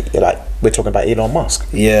the money. You're like, we're talking about Elon Musk.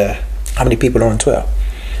 Yeah. How many people are on Twitter?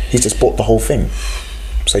 He's just bought the whole thing.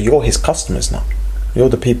 So you're his customers now. You're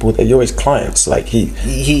the people that you're his clients. Like he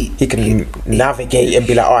can navigate and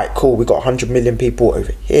be like, all right, cool. We got 100 million people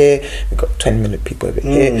over here. We got 10 million people over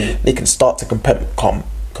here. They can start to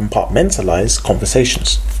compartmentalize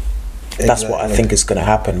conversations. Exactly. That's what I think is going to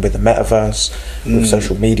happen with the metaverse, with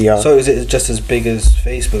social media. So is it just as big as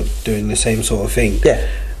Facebook doing the same sort of thing?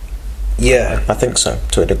 Yeah, I think so,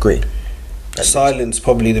 to a degree. Silence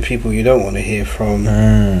probably the people you don't want to hear from,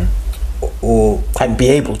 or and be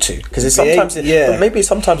able to, because sometimes but maybe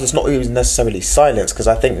sometimes it's not even necessarily silence, because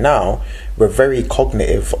I think now we're very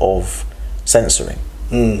cognitive of censoring.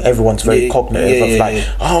 Everyone's very cognitive of like,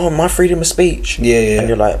 oh, my freedom of speech. And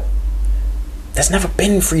you're like, there's never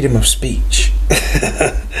been freedom of speech.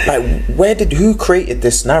 Like, who created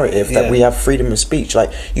this narrative that we have freedom of speech?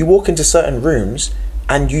 Like, you walk into certain rooms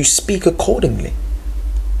and you speak accordingly.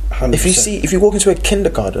 100%. If you walk into a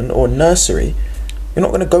kindergarten or a nursery, you're not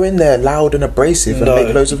going to go in there loud and abrasive and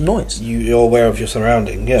make loads of noise. You're aware of your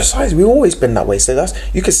surrounding. Besides, we've always been that way. So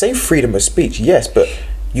you could say freedom of speech, yes, but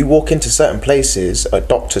you walk into certain places, a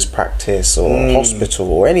doctor's practice or a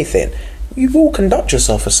hospital or anything, you will conduct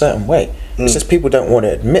yourself a certain way. It's just people don't want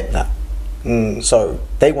to admit that. So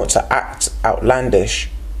they want to act outlandish,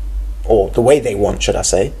 or the way they want, should I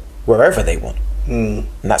say, wherever they want. And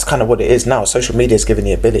that's kind of what it is now. Social media is giving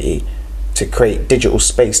the ability to create digital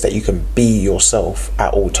space that you can be yourself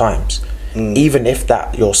at all times, even if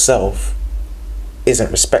that yourself isn't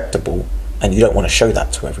respectable and you don't want to show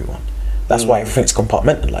that to everyone. That's why everything's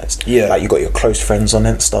compartmentalized. Like, you got your close friends on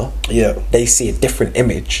Insta. They see a different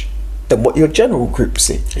image than what your general group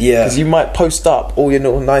see. Because you might post up all your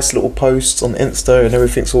little nice little posts on Insta and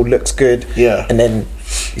everything's all looks good. And then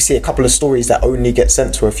you see a couple of stories that only get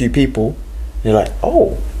sent to a few people. And you're like,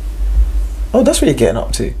 oh, that's what you're getting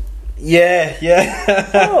up to.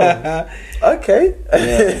 Oh, okay.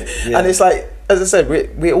 And it's like, as I said,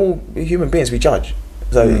 we're all human beings. We judge.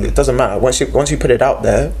 So it doesn't matter. Once you put it out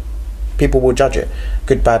there, people will judge it,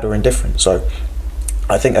 good, bad, or indifferent. So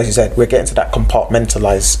I think, as you said, we're getting to that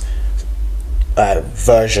compartmentalized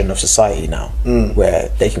version of society now, where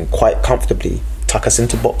they can quite comfortably tuck us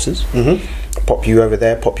into boxes, pop you over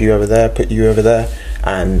there, put you over there,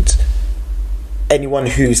 and anyone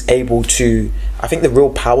who's able to, I think the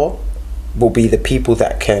real power will be the people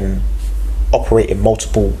that can operate in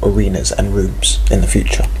multiple arenas and rooms in the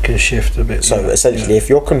future. Can shift a bit. So essentially, if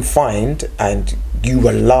you're confined and you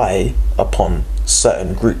rely upon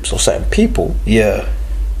certain groups or certain people, you're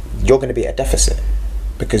going to be at a deficit,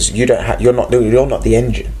 because you're not the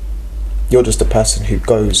engine. You're just the person who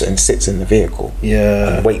goes and sits in the vehicle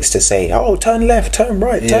and waits to say, oh, turn left, turn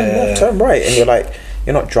right, turn left, turn right, and you're like,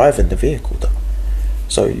 you're not driving the vehicle though.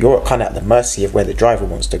 So you're kind of at the mercy of where the driver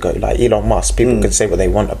wants to go. Like Elon Musk, people can say what they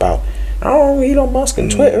want about, oh, Elon Musk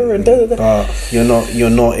and Twitter and da da da. But you're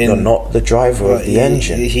not the driver of the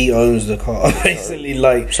engine. He owns the car, basically.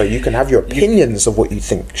 Like, so you can have your opinions of what you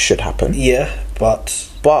think should happen. But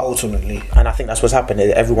ultimately, and I think that's what's happened.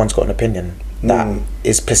 Everyone's got an opinion that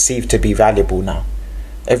is perceived to be valuable now.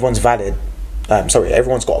 Everyone's got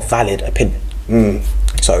a valid opinion.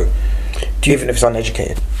 So even if it's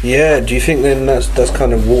uneducated. Do you think then that's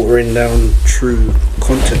kind of watering down true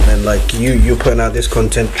content then? Like you're putting out this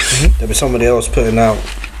content, there'll be somebody else putting out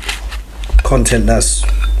content that's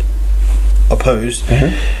opposed.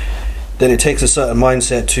 Then it takes a certain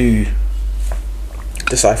mindset to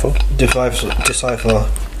decipher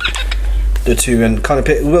the two and kind of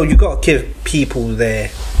pick. Well, you got to give people their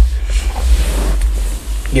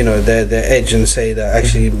edge and say that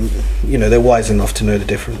actually, they're wise enough to know the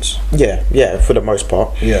difference. Yeah, for the most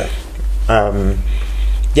part. I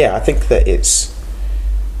think that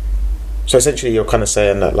So essentially, you're kind of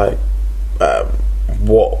saying that, like,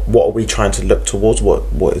 what are we trying to look towards?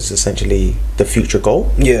 What is essentially the future goal?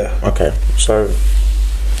 Yeah. Okay. So,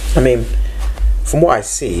 I mean, from what I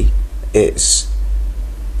see, it's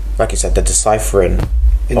like you said, the deciphering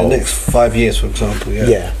in the next 5 years, for example.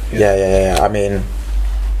 Yeah. I mean,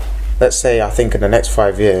 let's say I think in the next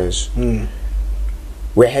 5 years,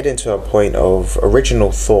 we're heading to a point of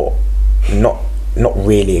original thought not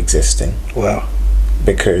really existing. Wow.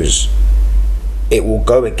 Because it will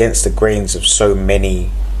go against the grains of so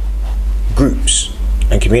many groups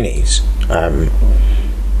and communities.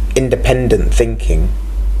 Independent thinking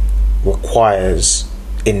requires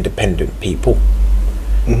independent people.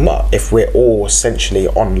 But if we're all essentially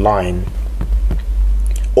online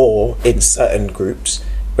or in certain groups,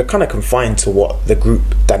 we're kind of confined to what the group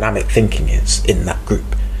dynamic thinking is in that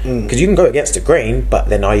group. Because you can go against the grain, but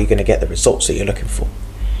then are you going to get the results that you're looking for?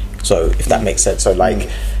 So if that makes sense. So like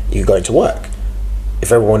you go into work,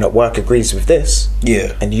 if everyone at work agrees with this,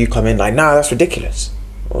 and you come in like, nah, that's ridiculous.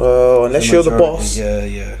 Well, unless you're the boss,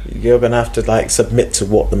 you're gonna have to like submit to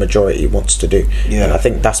what the majority wants to do. And I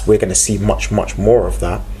think we're gonna see much more of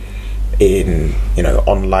that in, you know,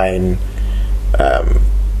 online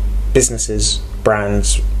businesses,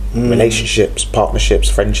 brands, relationships, partnerships,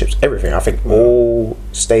 friendships, everything. I think all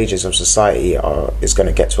stages of society is going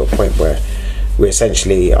to get to a point where we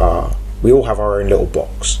essentially we all have our own little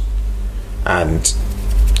box, and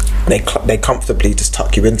they comfortably just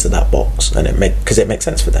tuck you into that box, and because it makes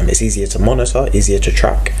sense for them. It's easier to monitor, easier to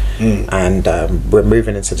track, and we're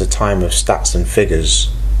moving into the time of stats and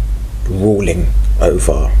figures ruling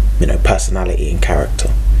over, you know, personality and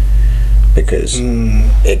character, because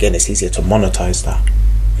again, it's easier to monetize that.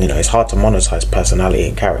 You know, it's hard to monetize personality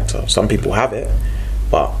and character. Some people have it,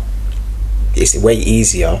 but it's way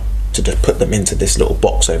easier to just put them into this little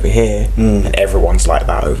box over here, and everyone's like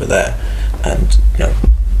that over there, and you know,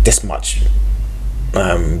 this much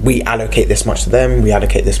we allocate this much to them, we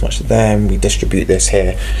allocate this much to them, we distribute this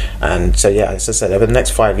here. And so yeah, as I said, over the next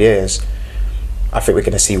 5 years I think we're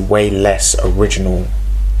going to see way less original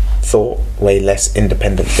thought, way less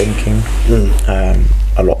independent thinking,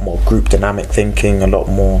 a lot more group dynamic thinking, a lot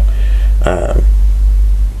more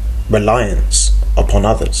reliance upon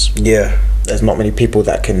others. There's not many people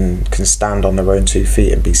that can stand on their own 2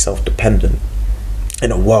 feet and be self-dependent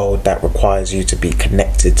in a world that requires you to be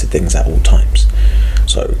connected to things at all times.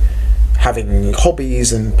 So having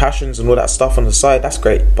hobbies and passions and all that stuff on the side, that's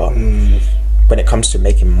great, but when it comes to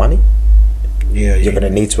making money, you're going to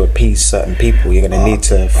need to appease certain people. You're going to need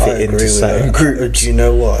to fit into certain groups. Do you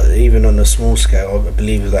know what? Even on a small scale, I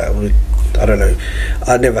believe that I don't know.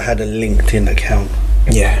 I never had a LinkedIn account.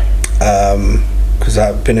 Because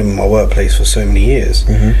I've been in my workplace for so many years,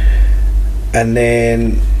 and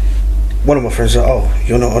then one of my friends said, "Oh,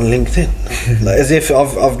 you're not on LinkedIn," like, as if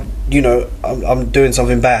I've you know, I'm doing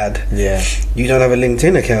something bad. You don't have a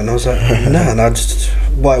LinkedIn account. And I was like, no, and I just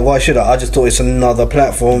why should I? I just thought it's another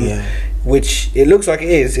platform. Which it looks like it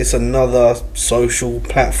is. It's another social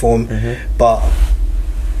platform, but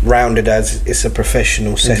rounded as it's a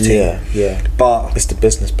professional setting. But it's the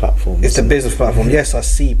business platform. It's the business platform. Yes, I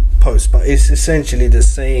see posts, but it's essentially the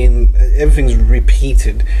same. Everything's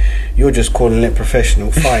repeated. You're just calling it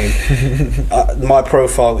professional. Fine. My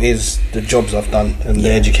profile is the jobs I've done and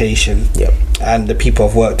the education, and the people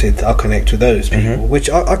I've worked with. I connect with those people,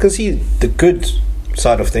 which I can see the good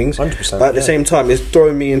side of things, 100%, but at the same time it's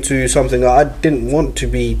throwing me into something that I didn't want to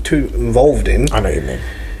be too involved in. I know what you mean.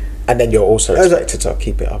 And then you're also expected to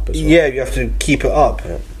keep it up as well. You have to keep it up,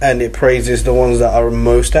 and it praises the ones that are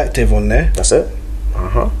most active on there. That's it.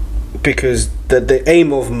 Because the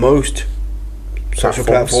aim of most social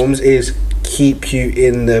platforms is keep you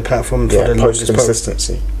in the platform for the longest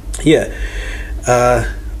consistency. I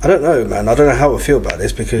don't know, man. I don't know how I feel about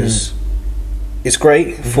this, because it's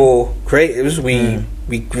great for creatives.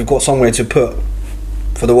 We've got somewhere to put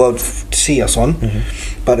for the world to see us on,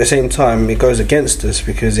 but at the same time it goes against us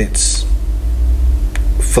because it's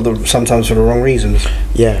sometimes for the wrong reasons.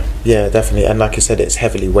 Definitely. And like I said, it's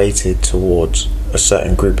heavily weighted towards a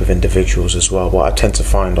certain group of individuals as well. What I tend to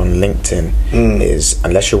find on LinkedIn is,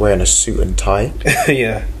 unless you're wearing a suit and tie,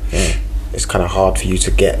 it's kind of hard for you to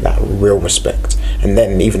get that real respect. And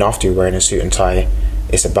then even after you're wearing a suit and tie,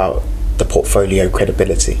 it's about the portfolio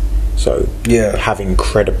credibility. So having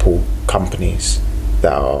credible companies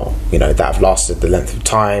that are, you know, that have lasted the length of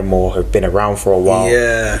time or have been around for a while,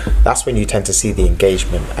 that's when you tend to see the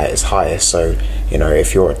engagement at its highest. So, you know,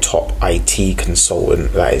 if you're a top IT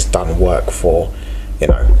consultant that has done work for, you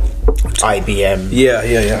know, IBM.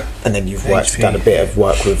 Yeah. And then you've HP. done a bit of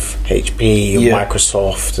work with HP and Yeah.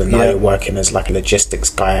 Microsoft, and now Yeah. you're working as like a logistics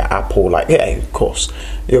guy at Apple. Like, yeah, of course,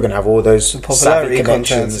 you're gonna have all those popularity savvy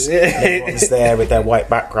connections. contest. And everyone's there with their white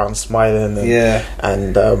background, smiling,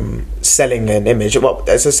 and selling an image. Well,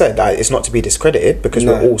 as I said, it's not to be discredited because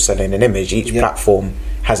No. we're all selling an image. Each platform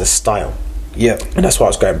has a style. Yeah. And that's what I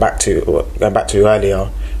was going back to earlier,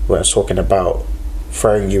 where I was talking about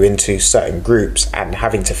throwing you into certain groups and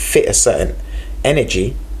having to fit a certain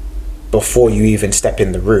energy before you even step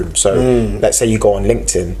in the room. So let's say you go on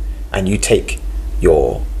LinkedIn and you take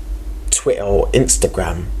your Twitter or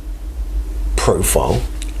Instagram profile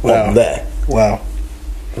on there. Wow.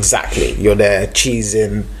 Exactly. You're there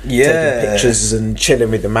cheesing, taking pictures and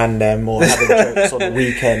chilling with the man them, or having jokes on the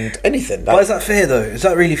weekend. Anything. Why is that fair though? Is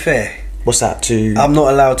that really fair? What's that? I'm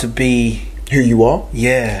not allowed to be who you are?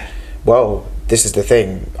 Yeah. Well, this is the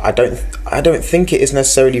thing. I don't think it is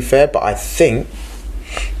necessarily fair, but I think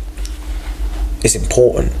it's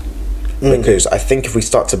important because I think if we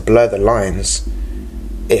start to blur the lines,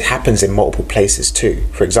 it happens in multiple places too.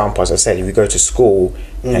 For example, as I said, if you go to school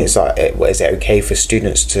and it's like, is it okay for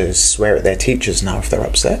students to swear at their teachers now if they're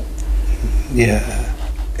upset? Yeah.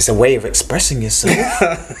 It's a way of expressing yourself.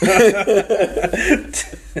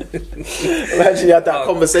 Imagine you had that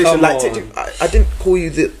conversation like, I didn't call you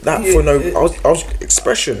that for no. I was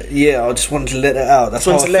expression. Yeah, I just wanted to let it out. That's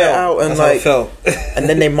how I felt. And that's like, how I felt. And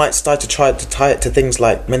then they might start to try to tie it to things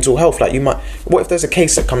like mental health. Like, you might. What if there's a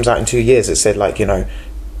case that comes out in 2 years that said, like,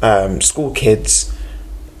 school kids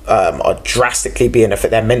are drastically being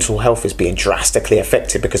affected. Their mental health is being drastically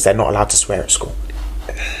affected because they're not allowed to swear at school.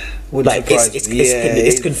 Like,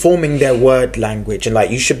 it's conforming their word language, and like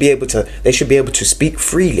they should be able to speak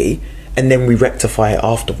freely, and then we rectify it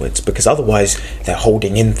afterwards, because otherwise they're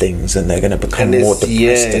holding in things and they're going to become more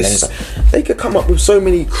depressed. And they could come up with so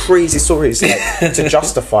many crazy stories like, to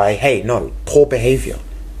justify, hey, no, poor behavior.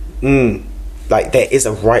 Like, there is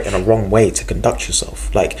a right and a wrong way to conduct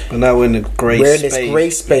yourself. Like, but now we're in this grey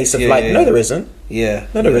space of no, there isn't. Yeah,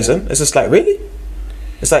 no, there isn't. It's just like, really?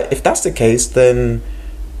 It's like, if that's the case, then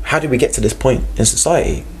how did we get to this point in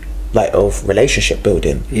society, like, of relationship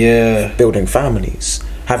building, building families,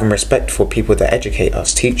 having respect for people that educate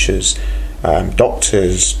us, teachers,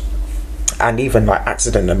 doctors, and even like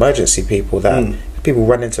accident and emergency people that people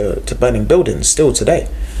run into burning buildings still today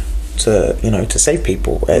to save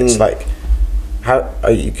people. It's like, how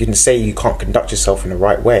you can say you can't conduct yourself in the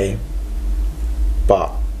right way,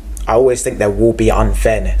 but I always think there will be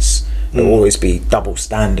unfairness. There will always be double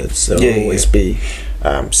standards. There will always be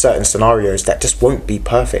certain scenarios that just won't be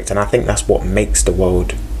perfect, and I think that's what makes the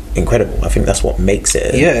world incredible. I think that's what makes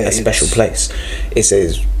it a special place. Each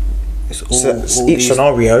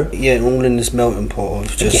scenario, all in this melting pot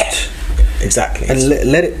of just exactly, and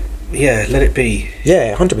let it be.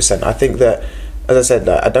 100%. I think that, as I said,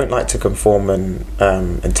 I don't like to conform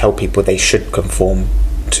and tell people they should conform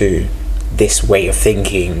to this way of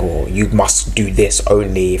thinking, or you must do this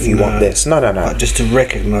only if you want this. No. Just to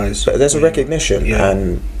recognise. But there's a recognition,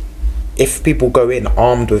 and if people go in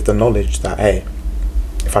armed with the knowledge that, hey,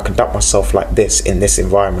 if I conduct myself like this in this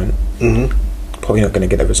environment, probably not going to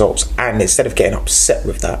get the results. And instead of getting upset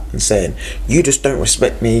with that and saying, you just don't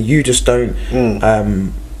respect me, you just don't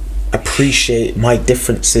appreciate my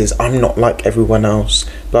differences, I'm not like everyone else,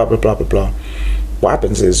 blah blah blah blah blah, what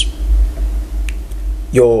happens is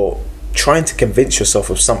you're trying to convince yourself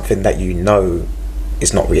of something that you know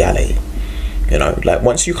is not reality. Like,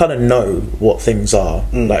 once you kind of know what things are,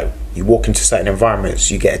 like, you walk into certain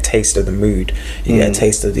environments, you get a taste of the mood, you get a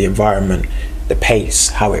taste of the environment, the pace,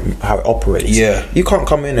 how it operates. You can't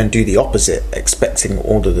come in and do the opposite expecting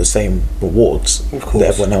all of the same rewards that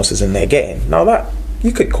everyone else is in there getting. Now, that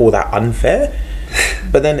you could call that unfair,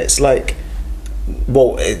 but then it's like,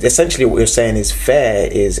 well, essentially what you're saying is fair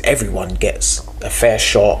is everyone gets a fair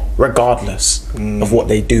shot regardless of what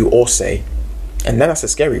they do or say. And then that's a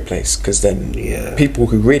scary place, because then people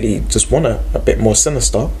who really just want a bit more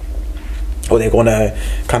sinister, or they want to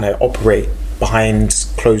kind of operate behind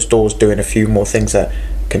closed doors doing a few more things that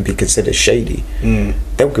can be considered shady, they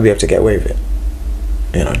could be able to get away with it.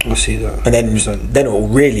 I see that. And then it will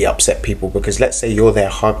really upset people, because let's say you're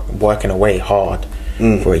there working away hard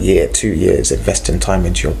for a year, 2 years, investing time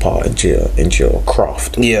into your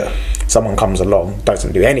craft. Someone comes along,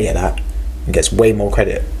 doesn't do any of that, and gets way more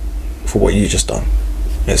credit for what you just done.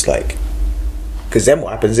 It's like, because then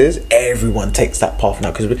what happens is everyone takes that path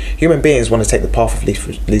now, because human beings want to take the path of least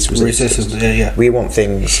resistance. We want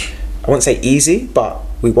things, I won't say easy, but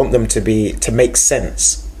we want them to make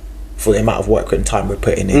sense for the amount of work and time we're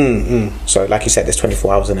putting in. So like you said, there's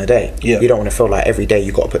 24 hours in a day. You don't want to feel like every day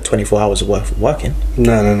you got to put 24 hours of work in.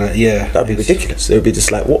 No. Yeah, that'd be ridiculous. It would be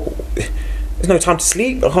just like, what? There's no time to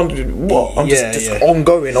sleep. What? I'm just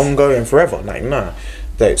ongoing forever. Like, nah.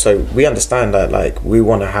 So we understand that, like, we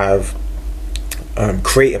want to have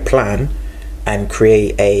create a plan and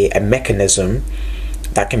create a mechanism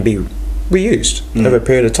that can be reused over a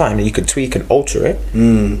period of time, and you can tweak and alter it.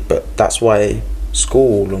 But that's why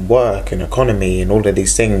school and work and economy and all of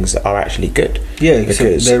these things are actually good. Yeah,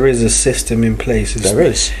 because there is a system in place. There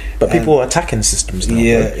is, but people are attacking systems now.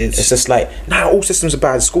 Yeah, it's just like, all systems are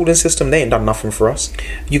bad. Schooling system, they ain't done nothing for us.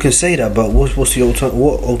 You can say that, but what's the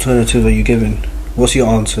what alternative are you giving? What's your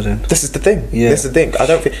answer then? This is the thing. This is the thing. I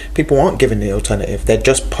don't think people aren't given the alternative. They're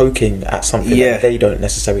just poking at something that they don't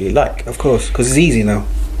necessarily like. Of course, because it's easy now.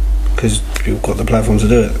 Because you've got the platform to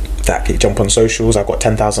do it. Exactly. Jump on socials. I've got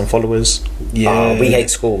 10,000 followers. Yeah. We hate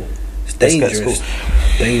school. It's dangerous.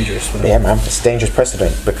 Dangerous, man. Yeah, man. It's a dangerous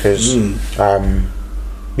precedent because, as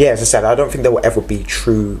I said, I don't think there will ever be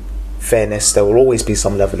true fairness. There will always be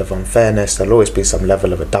some level of unfairness. There'll always be some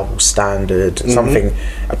level of a double standard. Something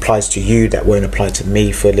applies to you that won't apply to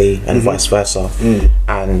me fully, and vice versa.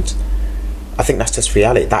 And I think that's just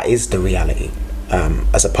reality. That is the reality.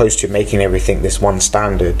 As opposed to making everything this one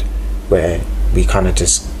standard where we kind of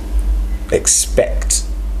just expect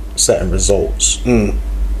certain results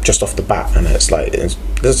just off the bat, and it's like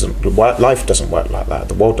life doesn't work like that.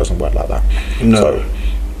 The world doesn't work like that. So,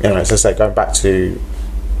 as I say, going back to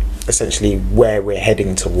essentially where we're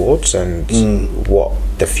heading towards and what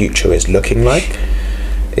the future is looking like,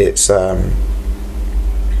 it's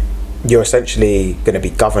you're essentially going to be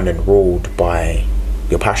governed and ruled by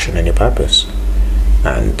your passion and your purpose,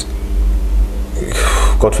 and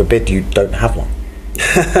God forbid you don't have one.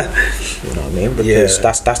 You know what I mean? Because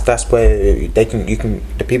that's where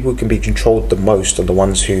the people who can be controlled the most are the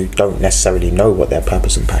ones who don't necessarily know what their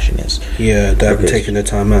purpose and passion is. Yeah, they haven't taken the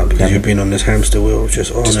time out because you've been on this hamster wheel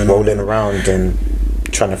just rolling around and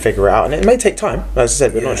trying to figure it out. And it may take time. As I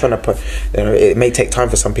said, we're not trying to put, it may take time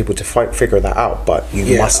for some people to figure that out, but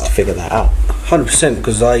you must figure that out. 100%,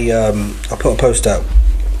 because I put a post out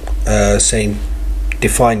saying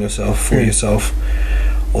define yourself for yourself,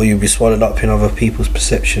 or you'll be swallowed up in other people's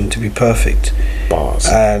perception to be perfect. Bars.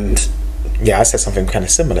 And I said something kind of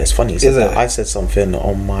similar. It's funny. I said something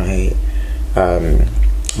on my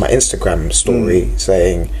my Instagram story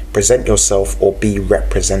saying present yourself or be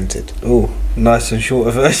represented. Oh, nice and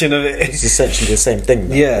shorter version of it. It's essentially the same thing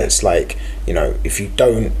though. Yeah, it's like, if you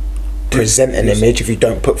don't present an image, if you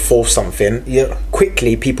don't put forth something,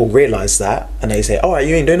 quickly people realise that and they say, alright,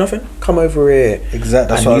 you ain't doing nothing, come over here.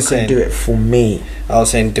 Exactly, that's what I was saying. You can do it for me. I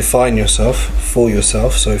was saying define yourself for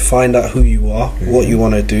yourself, so find out who you are, what you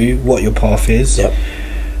want to do, what your path is,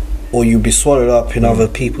 or you'll be swallowed up in other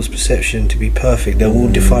people's perception to be perfect. They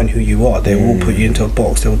will define who you are, they will put you into a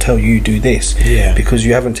box, they will tell you do this, because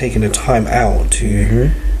you haven't taken the time out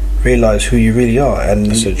to realise who you really are and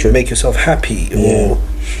make yourself happy or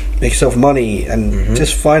make yourself money and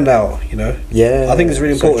just find out, I think it's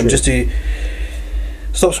really important just to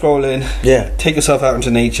stop scrolling, take yourself out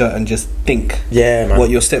into nature and just think what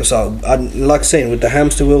your steps are. And like saying with the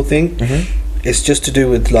hamster wheel thing, it's just to do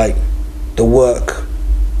with like the work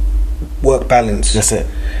balance. That's it.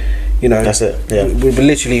 That's it. We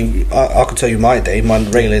literally, I could tell you my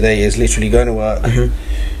regular day is literally going to work,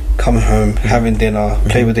 coming home, having dinner,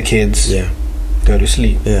 play with the kids, go to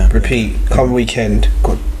sleep, repeat, come weekend,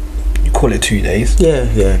 call it 2 days.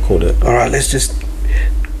 Call it. Alright, let's just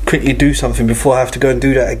quickly do something before I have to go and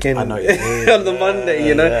do that again. I know on the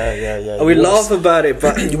Monday, and we laugh about it,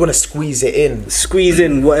 but you want to squeeze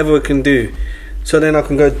in whatever we can do, so then I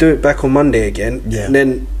can go do it back on Monday again. And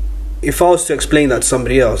then if I was to explain that to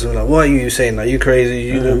somebody else, I'm like, why are you saying that? You crazy?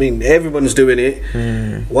 You know what I mean? Everyone's doing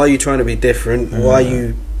it. Why are you trying to be different? Why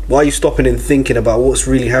are you stopping and thinking about what's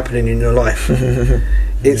really happening in your life?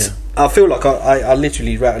 I feel like I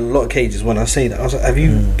literally rattle a lot of cages when I say that. I was like, have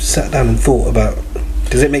you sat down and thought about,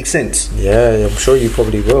 does it make sense? I'm sure you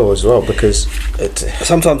probably will as well, because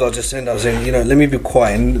sometimes I'll just end up saying, let me be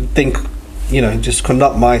quiet and think, just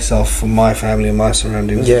conduct myself for my family and my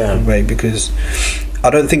surroundings way, because I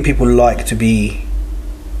don't think people like to be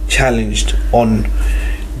challenged on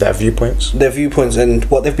their viewpoints and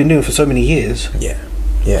what they've been doing for so many years.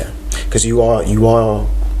 Because you are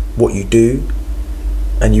what you do,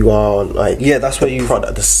 and you are like that's what you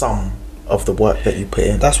product, the sum of the work that you put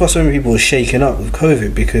in. That's why so many people were shaken up with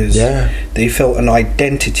COVID, because they felt an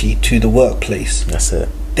identity to the workplace. That's it.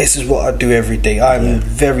 this is what I do every day. I'm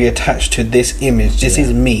very attached to this image. This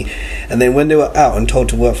is me. And then when they were out and told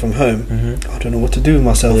to work from home, I don't know what to do with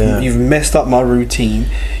myself. You've messed up my routine.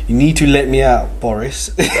 You need to let me out, Boris.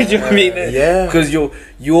 Do you know what I mean? Yeah. Because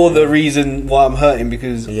you're the reason why I'm hurting,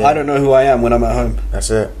 because I don't know who I am when I'm at home. That's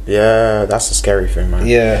it. Yeah, that's a scary thing, man.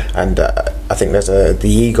 Yeah. And I think there's the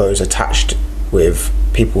ego is attached with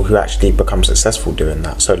people who actually become successful doing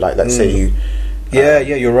that. So like, let's say you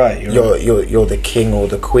you're right. You're the king or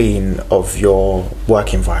the queen of your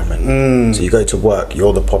work environment. So you go to work,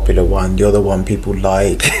 you're the popular one, you're the one people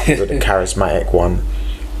like, you're the charismatic one,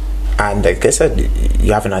 and like I said,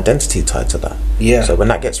 you have an identity tied to that. Yeah. So when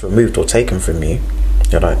that gets removed or taken from you,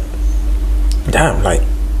 you're like, damn, like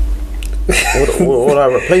what do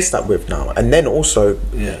I replace that with now? And then also,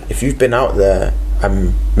 if you've been out there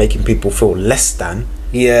and making people feel less than,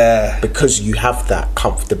 because you have that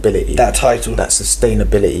comfortability, that title, that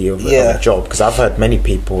sustainability of a job. Because I've heard many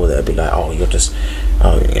people that'll be like, oh, you're just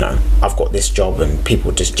I've got this job and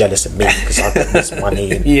people are just jealous of me because I've got this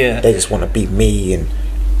money and they just want to be me. And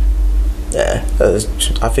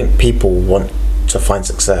I think people want to find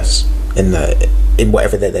success in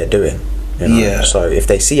whatever they're doing, you know? So if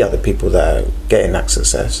they see other people that are getting that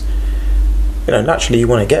success, naturally you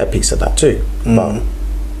want to get a piece of that too. But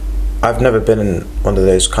I've never been one of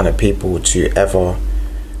those kind of people to ever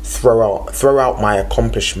throw out my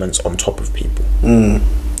accomplishments on top of people,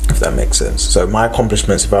 if that makes sense. So my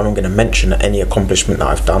accomplishments, if I'm going to mention any accomplishment that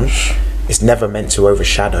I've done, it's never meant to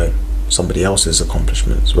overshadow somebody else's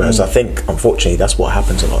accomplishments. Whereas I think, unfortunately, that's what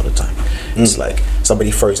happens a lot of the time. It's like somebody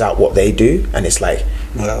throws out what they do, and it's like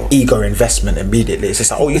ego investment immediately. It's just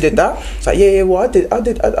like, oh, you did that? It's like, well,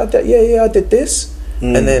 I did this,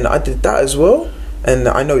 and then I did that as well. And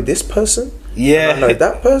I know this person, I know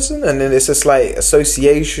that person, and then it's just like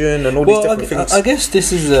association and all these different things. I guess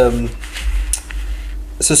this is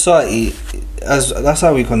society, as that's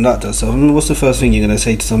how we conduct ourselves. I mean, what's the first thing you're going to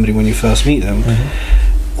say to somebody when you first meet them?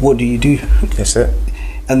 What do you do? That's it.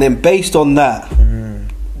 And then based on that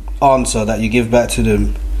answer that you give back to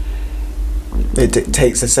them, it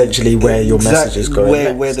dictates essentially where your message is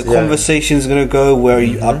going, where the conversation is going to go, where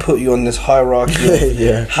I put you on this hierarchy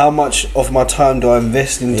of how much of my time do I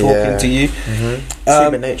invest in talking to you. It's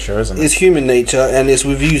human nature, isn't it? It's human nature, and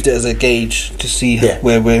we've used it as a gauge to see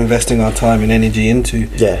where we're investing our time and energy into.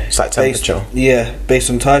 It's like temperature. Based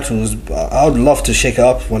on titles. I would love to shake it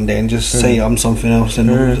up one day and just say I'm something else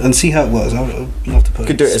and see how it works. I would love to put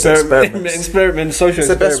could do it as experiment, social. It's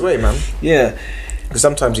the best way, man. Because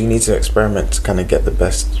sometimes you need to experiment to kind of get the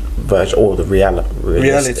best version or the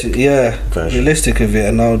realistic version. Realistic of it.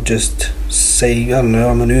 And I'll just say, I don't know,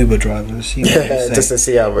 I'm an Uber driver. See what just to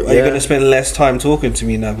see how. Are you going to spend less time talking to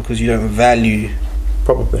me now because you don't value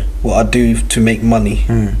probably what I do to make money,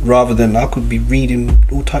 rather than I could be reading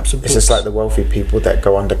all types of books. It's just like the wealthy people that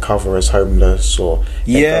go undercover as homeless, or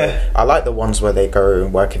I like the ones where they go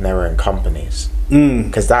and work in their own companies,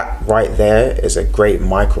 because that right there is a great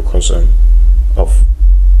microcosm of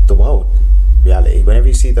the world reality. Whenever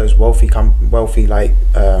you see those wealthy like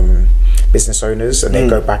business owners, and they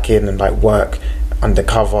go back in and like work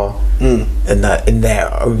undercover in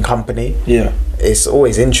their own company, it's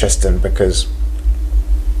always interesting, because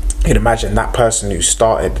you can imagine that person who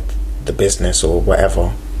started the business or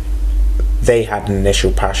whatever, they had an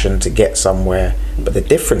initial passion to get somewhere, but the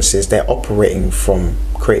difference is they're operating from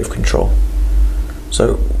creative control.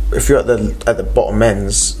 So if you're at the bottom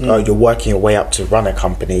ends, you're working your way up to run a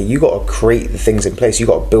company, you got to create the things in place. You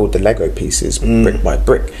got to build the Lego pieces brick by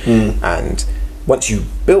brick, and once you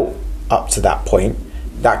built up to that point,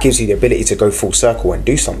 that gives you the ability to go full circle and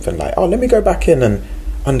do something like, oh, let me go back in and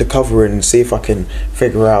undercover and see if I can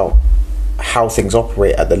figure out how things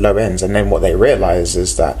operate at the low ends. And then what they realize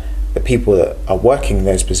is that the people that are working in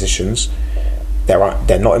those positions, they're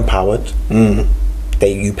not empowered.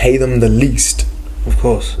 You pay them the least, of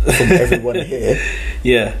course, from everyone here.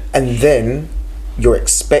 And then your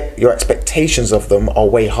expectations of them are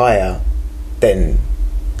way higher than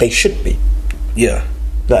they should be.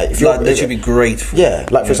 Like they should be great.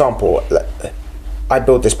 For example, I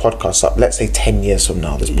build this podcast up, let's say 10 years from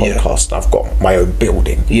now, this podcast, I've got my own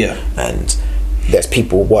building, and there's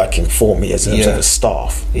people working for me as a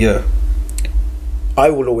staff. I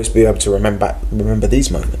will always be able to remember these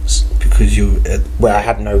moments, because where I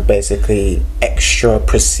had no basically extra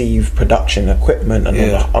perceived production equipment and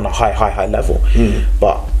on a high level.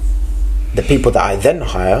 But the people that I then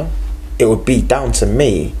hire, it would be down to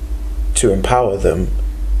me to empower them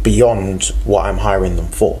beyond what I'm hiring them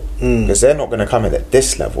for, because they're not going to come in at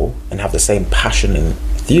this level and have the same passion and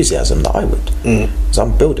enthusiasm that I would, because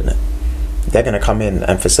I'm building it. They're going to come in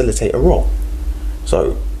and facilitate a role.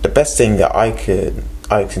 So the best thing that I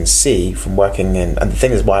can see from working in, and the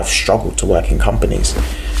thing is why I've struggled to work in companies,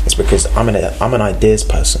 is because I'm an ideas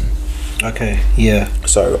person. Okay. Yeah.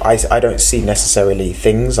 So I don't see necessarily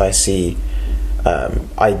things. I see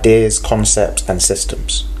ideas, concepts, and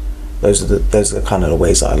systems. Those are the kind of the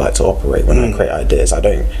ways that I like to operate when I create ideas. I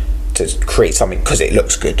don't to create something because it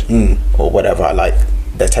looks good or whatever.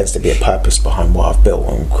 There tends to be a purpose behind what I've built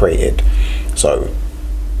and created. So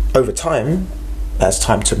over time, as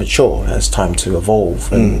time to mature, as time to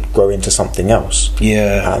evolve and grow into something else.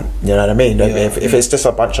 Yeah. You know what I mean? Yeah, if it's just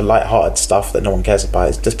a bunch of light-hearted stuff that no one cares about,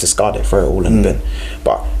 it's just discard it, throw it all in the bin.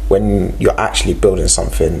 But when you're actually building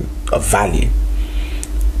something of value,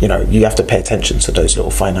 you know, you have to pay attention to those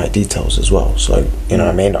little finite details as well. So, you know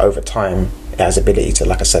what I mean? Over time, it has ability to,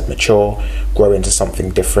 like I said, mature, grow into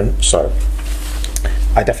something different. So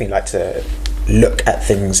I definitely like to look at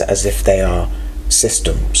things as if they are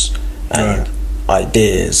systems and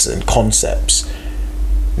ideas and concepts.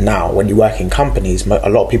 Now, when you work in companies, a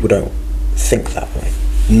lot of people don't think that way.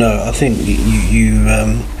 No, I think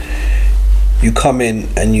you come in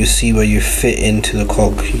and you see where you fit into the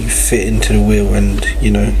cog, you fit into the wheel, and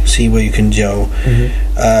you know, see where you can gel.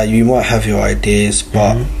 You might have your ideas,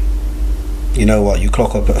 but you know what, you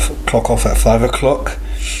clock off at 5 o'clock,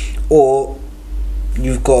 or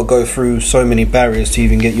you've got to go through so many barriers to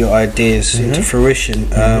even get your ideas into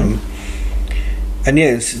fruition. And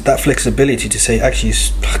yeah, it's that flexibility to say, actually,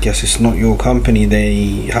 I guess it's not your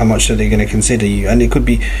company. How much are they going to consider you? And it could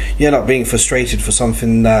be you end up being frustrated for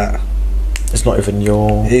something that it's not even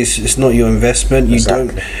your. It's not your investment.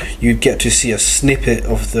 Exactly. You get to see a snippet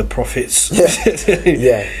of the profits.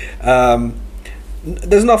 Yeah.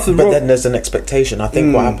 There's nothing wrong. But then there's an expectation. I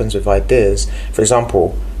think what happens with ideas, for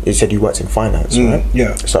example, you said you worked in finance, right?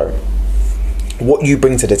 Yeah. So what you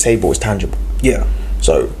bring to the table is tangible. Yeah.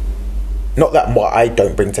 So not that what I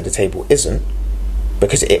don't bring to the table isn't,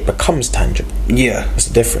 because it becomes tangible. Yeah. That's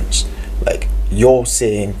the difference. Like, you're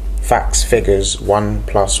seeing facts, figures, 1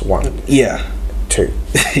 + 1. Yeah. 2.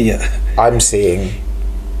 Yeah. I'm seeing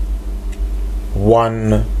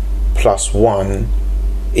 1 + 1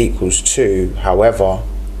 = 2. However,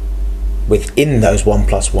 within those 1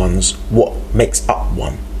 + 1s, what makes up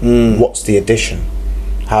 1? What's the addition?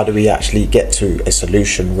 How do we actually get to a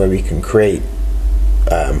solution where we can create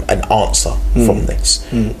an answer from this?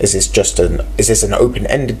 Is this an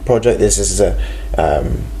open-ended project? Is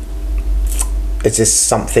this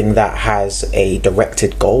something that has a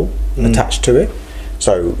directed goal attached to it?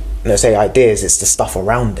 So let's say ideas, it's the stuff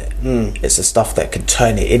around it. It's the stuff that could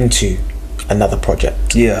turn it into another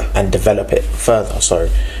project and develop it further. So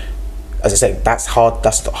as I say, that's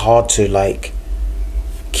hard to like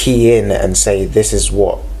key in and say this is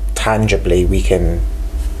what tangibly we can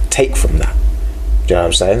take from that. Do you know what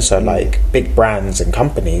I'm saying? So like big brands and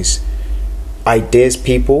companies, ideas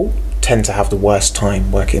people tend to have the worst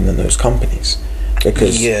time working in those companies,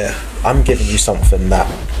 because I'm giving you something that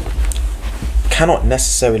cannot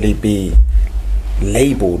necessarily be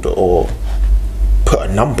labeled or put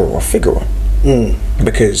a number or figure on,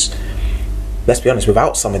 because let's be honest,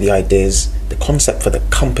 without some of the ideas, the concept for the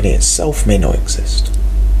company itself may not exist.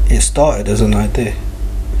 It started as an idea.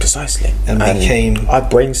 Precisely. And became... I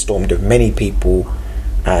brainstormed with many people,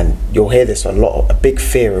 and you'll hear this a lot. A big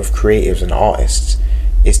fear of creatives and artists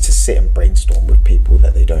is to sit and brainstorm with people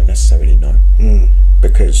that they don't necessarily know.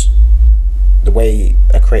 Because the way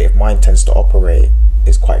a creative mind tends to operate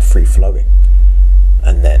is quite free-flowing.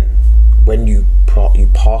 And then when you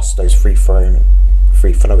pass those free-flowing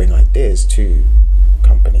ideas to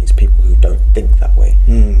companies, people who don't think that way,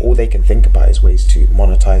 all they can think about is ways to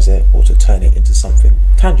monetize it or to turn it into something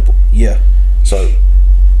tangible. So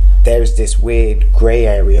there's this weird grey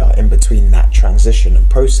area in between that transition and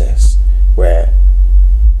process where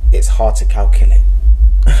it's hard to calculate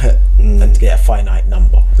and to get a finite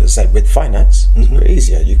number. As I say, with finance, it's pretty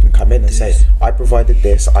easier. You can come in and say, I provided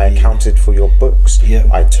this, I accounted for your books,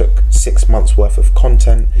 I took 6 months worth of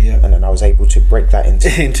content, and then I was able to break that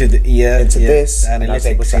into this, and I was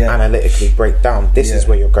able to analytically break down, this is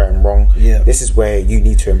where you're going wrong, this is where you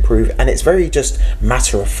need to improve, and it's very just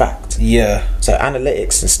matter of fact. So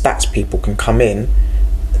analytics and stats people can come in,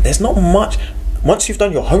 there's not much. Once you've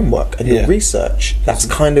done your homework and your research, that's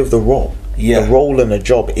kind of the role. The role and the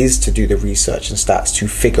job is to do the research and stats to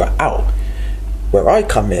figure out. Where I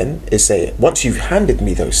come in is say, once you've handed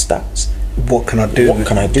me those stats, what can I do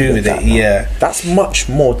with it? That's much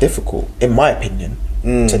more difficult, in my opinion,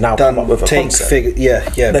 to now come up with a concept.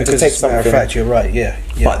 Than to take something. Matter of fact, you're right.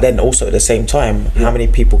 But then also at the same time, how many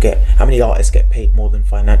artists get paid more than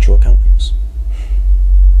financial accountants?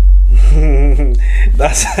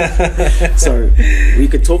 That's So we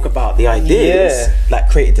could talk about the ideas that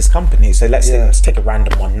created this company. So let's take a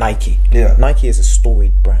random one. Nike. Yeah. Nike is a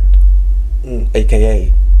storied brand,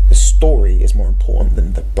 aka the story is more important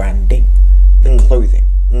than the branding, the clothing.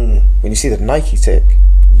 When you see the Nike tick,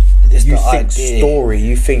 you think story.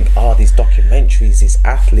 You think, these documentaries, these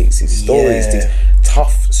athletes, these stories, these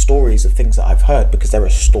tough stories of things that I've heard, because they're a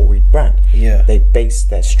storied brand. Yeah. They base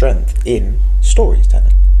their strength in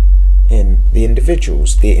storytelling, in the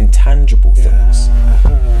individuals, the intangible things.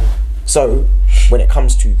 So when it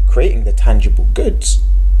comes to creating the tangible goods,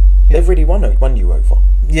 they've really won you over.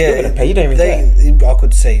 You're gonna pay. You don't even care. I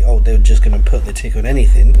could say, they're just gonna put the tick on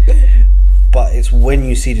anything. But it's when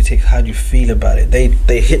you see the tick, how do you feel about it? They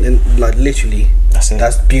hit like literally. That's it.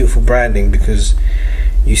 That's beautiful branding, because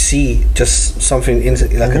you see just something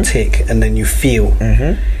like a tick, and then you feel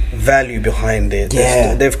value behind it.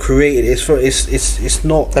 They've created it's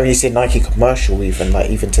not. I mean, you see a Nike commercial,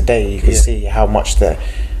 even today, you can see how much they're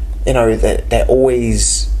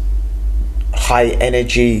always high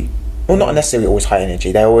energy. Well, not necessarily always high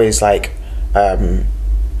energy. They're always like high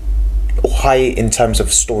in terms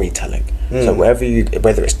of storytelling. So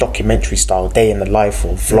whether it's documentary style, day in the life,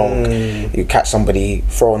 or vlog, you catch somebody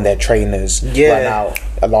throwing their trainers, run out,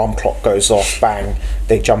 alarm clock goes off, bang,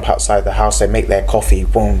 they jump outside the house, they make their coffee,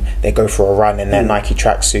 boom, they go for a run in their Nike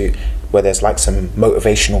tracksuit, where there's like some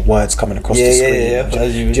motivational words coming across the screen.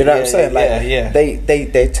 Do you know what I'm saying?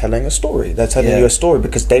 They're telling a story. They're telling you a story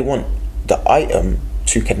because they want the item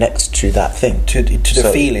to connect to that thing, to the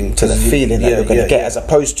feeling, that you're going to get, as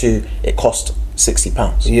opposed to it cost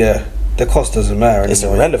 £60. Yeah, the cost doesn't matter. It's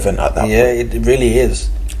irrelevant at that point. Yeah, it really is.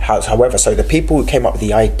 However, so the people who came up with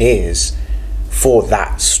the ideas for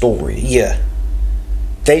that story,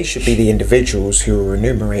 they should be the individuals who are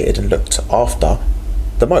remunerated and looked after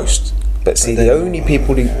the most. But see, the only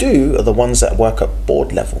people who do are the ones that work at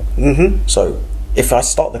board level. So if I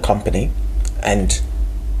start the company, and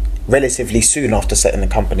relatively soon after setting the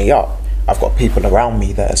company up, I've got people around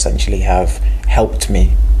me that essentially have helped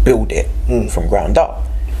me build it from ground up,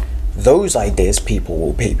 those ideas people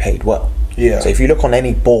will be paid well. So if you look on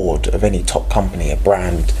any board of any top company, a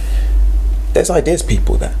brand, there's ideas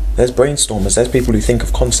people there, there's brainstormers, there's people who think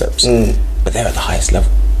of concepts, but they're at the highest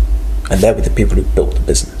level, and they're with the people who built the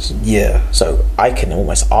business. So I can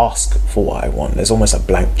almost ask for what I want. There's almost a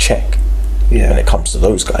blank check when it comes to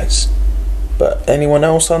those guys. But anyone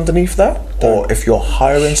else underneath that, or if you're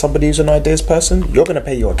hiring somebody who's an ideas person, you're going to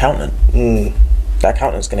pay your accountant. That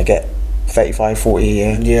accountant's going to get 35, 40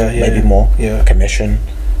 a year, maybe more, commission,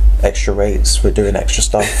 extra rates for doing extra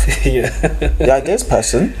stuff. The ideas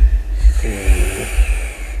person,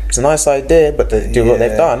 it's a nice idea, but what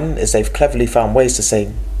they've done is they've cleverly found ways to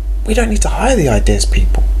say, we don't need to hire the ideas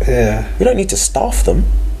people. We don't need to staff them.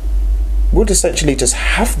 We'll essentially just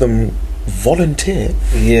have them volunteer,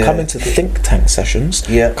 come into the think tank sessions,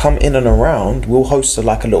 come in and around. We'll host a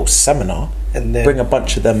little seminar and then bring a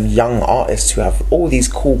bunch of them young artists who have all these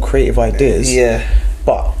cool creative ideas,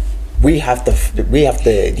 but we have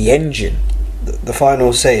the engine, the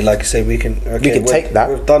final say. Like I say, we can take that.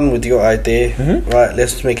 We're done with your idea, right?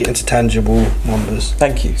 Let's make it into tangible numbers.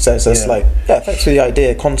 Thank you. So it's thanks for the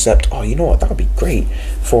idea, concept. Oh, you know what, that would be great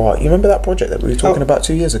for you remember that project that we were talking about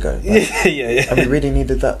 2 years ago? And we really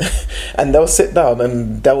needed that. And they'll sit down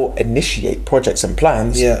and they'll initiate projects and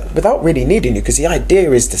plans without really needing you, because the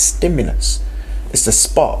idea is the stimulus, it's the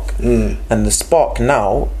spark, and the spark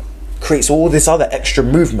now creates all this other extra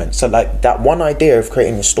movement. So like that one idea of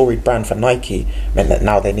creating a storied brand for Nike meant that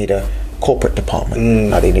now they need a corporate department,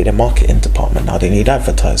 now they need a marketing department, now they need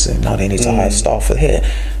advertising, now they need to hire staff for here.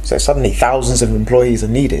 So suddenly thousands of employees are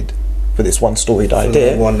needed for this one storied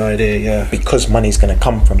idea. Because money's going to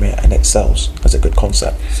come from it, and it sells as a good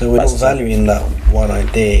concept. So we're not valuing that one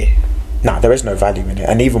idea. Nah, there is no value in it,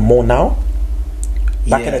 and even more now.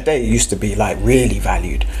 Back in the day, it used to be like really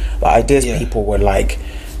valued. Like ideas people were like,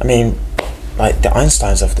 I mean, like the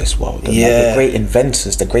Einsteins of this world, the great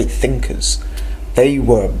inventors, the great thinkers, they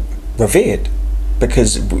were revered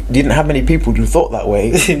because we didn't have many people who thought that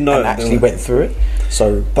way and actually went through it.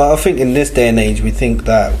 So, but I think in this day and age, we think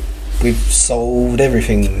that we've solved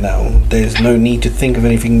everything now. There's no need to think of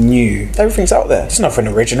anything new. Everything's out there. There's nothing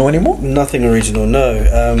original anymore. Nothing original, no.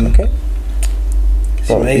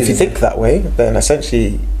 Well, if you think that way, then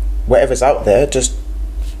essentially whatever's out there, just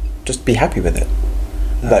be happy with it.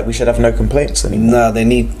 Like we should have no complaints anymore. No, they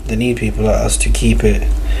need people like us to keep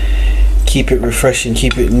it refreshing,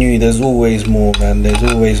 keep it new. There's always more, man. There's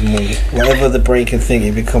always more. Whatever the brain can think,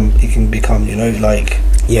 it can become. You know, like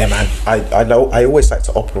man. I know. I always like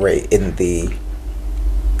to operate in the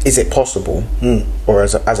is it possible, or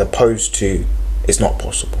as opposed to it's not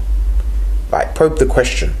possible. Like, probe the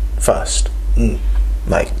question first.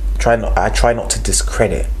 Like, I try not to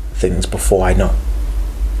discredit things before I know.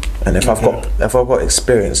 And if I've got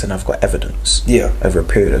experience and I've got evidence over a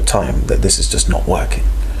period of time that this is just not working,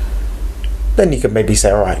 then you can maybe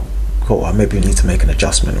say, all right, cool, maybe we need to make an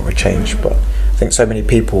adjustment or a change. But I think so many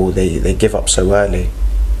people, they give up so early,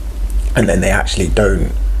 and then they actually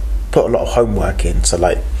don't put a lot of homework into,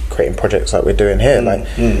 like, creating projects like we're doing here.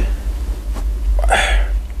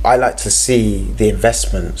 I like to see the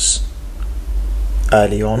investments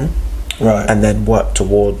early on, right, and then work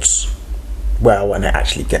towards where I want to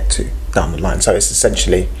actually get to down the line. So it's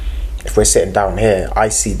essentially, if we're sitting down here, I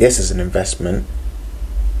see this as an investment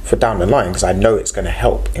for down the line, because I know it's going to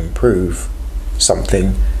help improve some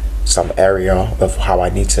area of how I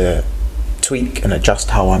need to tweak and adjust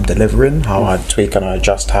how I'm delivering, how I tweak and I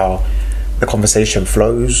adjust how the conversation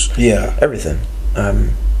flows, everything.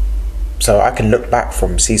 So I can look back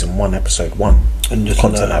from season 1, episode 1, and the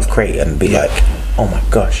content I've created, and be like, oh my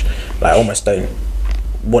gosh, like, I almost don't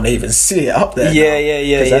want to even see it up there.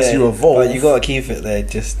 Because as you evolve, but you gotta keep it there.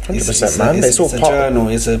 Just 100%, man. It's all a part journal.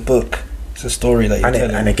 It's a book. It's a story that you're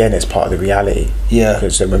telling. And again, it's part of the reality.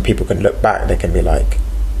 Because when people can look back, they can be like,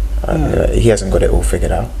 he hasn't got it all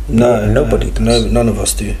figured out. Nobody does. No, none of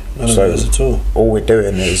us do. None of us at all. All we're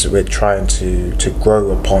doing is we're trying to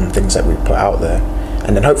grow upon things that we put out there,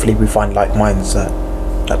 and then hopefully we find like minds that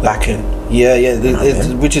back in.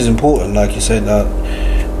 Which is important. Like you said,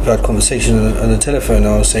 we've had conversation on the telephone, and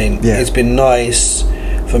I was saying it's been nice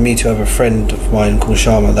for me to have a friend of mine called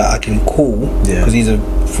Sharma that I can call, because he's a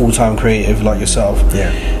full-time creative like yourself,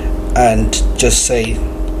 and just say,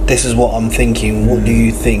 this is what I'm thinking, what do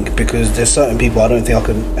you think? Because there's certain people I don't think I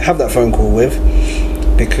can have that phone call with,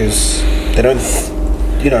 because they don't,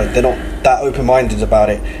 they're not that open-minded about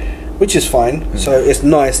it, which is fine. So it's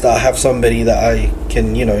nice that I have somebody that I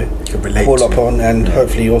can, call up on, and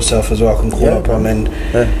hopefully yourself as well can call up on, and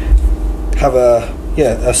have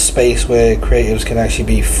a space where creatives can actually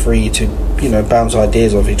be free to, bounce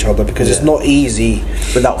ideas off each other, because it's not easy.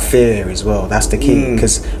 Without fear as well, that's the key,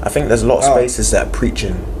 because I think there's a lot of spaces that are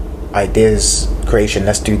preaching ideas creation,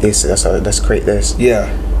 let's do this, let's create this,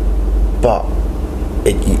 but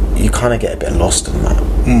you kind of get a bit lost in that,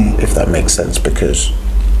 if that makes sense, because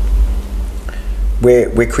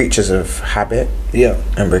we're creatures of habit,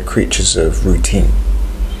 and we're creatures of routine,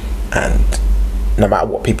 and no matter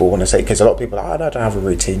what people want to say, because a lot of people are like, I don't have a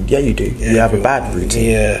routine. You do. You have a bad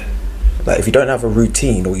routine. Like, if you don't have a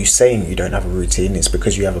routine, or you're saying you don't have a routine, it's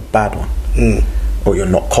because you have a bad one, or you're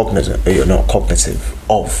not cognizant, or you're not cognitive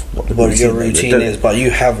of what the routine is. But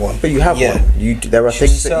you have one. But you have one. There are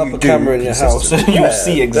things that you do. Set up a camera in your house, so you'll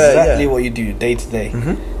see exactly what you do day to day.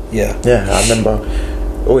 I remember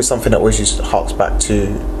always something that always just harks back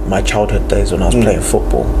to my childhood days when I was playing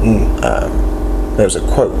football. There was a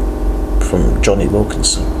quote from Johnny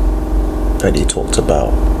Wilkinson that he talked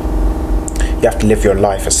about, you have to live your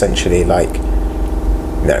life essentially like,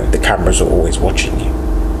 the cameras are always watching you.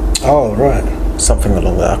 Oh, right. Something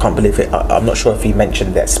along that. I can't believe it. I'm not sure if he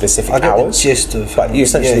mentioned that specific hours. The gist of, but you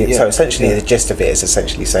essentially, the gist of it is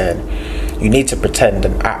essentially saying you need to pretend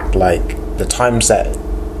and act like the times that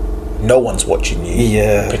no one's watching you,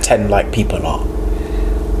 pretend like people are,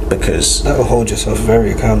 because that will hold yourself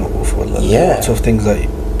very accountable for lots of things that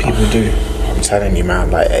people do. I'm telling you, man,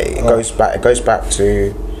 like it goes back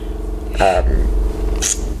to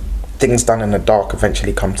things done in the dark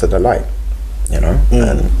eventually come to the light,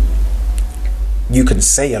 and you can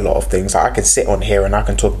say a lot of things. Like, I can sit on here and I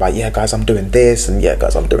can talk about, guys, I'm doing this, and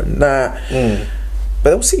guys, I'm doing that, but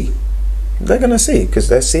they'll see, they're gonna see, because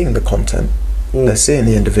they're seeing the content, they're seeing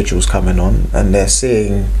the individuals coming on, and they're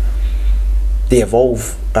seeing the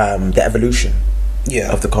evolution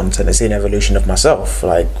of the content. They're seeing evolution of myself,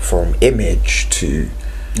 like from image to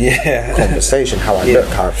conversation, how I look,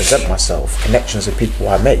 how I present myself, connections with people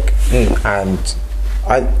I make. And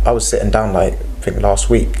I was sitting down, like, I think last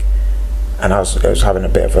week, and I was having a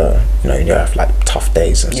bit of a, you have like tough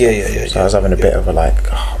days and stuff. So I was having a bit of a like,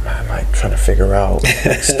 oh man, like trying to figure out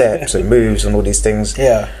steps and moves and all these things.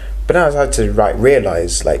 But then I had to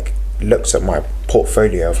realize, like, looked at my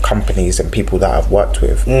portfolio of companies and people that I've worked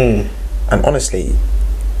with, and honestly,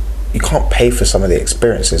 you can't pay for some of the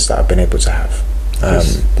experiences that I've been able to have.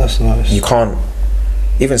 That's nice. You can't,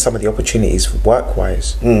 even some of the opportunities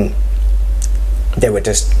work-wise, they were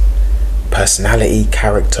just personality,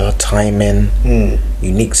 character, timing,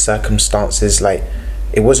 unique circumstances. Like,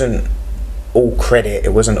 it wasn't all credit,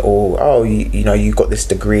 it wasn't all, you got this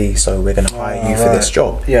degree, so we're going to hire you for this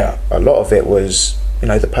job. A lot of it was you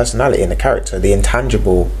know, the personality and the character, the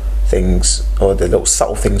intangible things or the little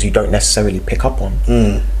subtle things you don't necessarily pick up on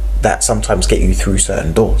that sometimes get you through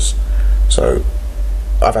certain doors. So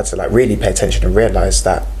I've had to like really pay attention and realize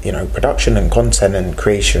that, you know, production and content and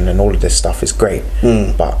creation and all of this stuff is great,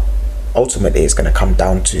 but ultimately it's going to come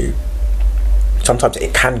down to, sometimes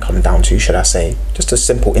it can come down to, should I say, just a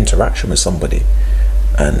simple interaction with somebody.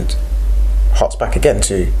 And harks back again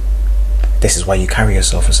to, this is why you carry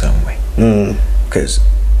yourself a certain way. Because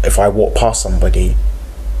if I walk past somebody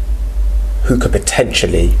who could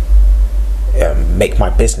potentially make my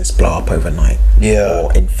business blow up overnight,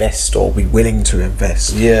 or invest, or be willing to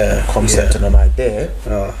invest in a concept and an idea,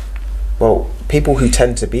 well, people who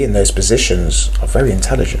tend to be in those positions are very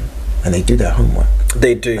intelligent and they do their homework.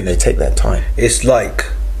 They do, and they take their time. It's like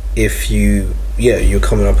if you're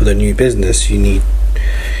coming up with a new business, you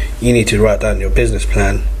need to write down your business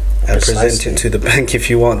plan and present it to the bank if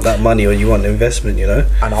you want that money or you want investment, you know.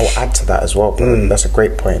 And I'll add to that as well, bro. That's a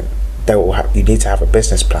great point. You need to have a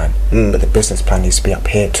business plan, but the business plan needs to be up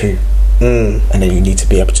here too, and then you need to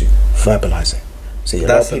be able to verbalize it. So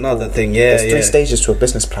that's another thing. There's 3 stages to a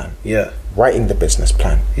business plan. Writing the business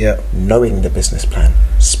plan, knowing the business plan,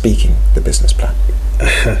 speaking the business plan.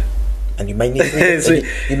 And you may need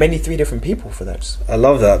 3 different people for those. I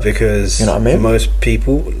love that, because you know what I mean? Most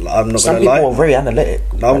people, some people are very analytic.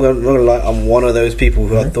 I'm not gonna lie, I'm one of those people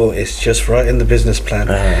who I thought it's just writing the business plan,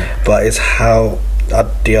 but it's how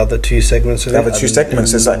the other 2 segments of the other 2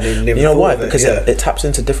 segments is like, you know why? Because it taps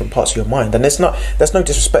into different parts of your mind, and there's no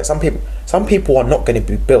disrespect. Some people are not going to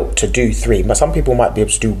be built to do 3, but some people might be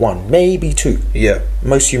able to do 1, maybe 2.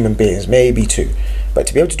 Most human beings maybe 2, but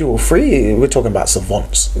to be able to do all 3, we're talking about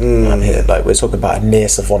savants around here. Like, we're talking about a near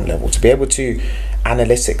savant level. To be able to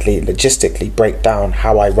analytically, logistically break down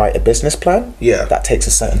how I write a business plan, that takes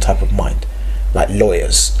a certain type of mind. Like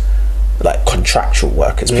lawyers, like contractual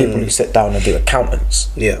workers, people who sit down and do accountants,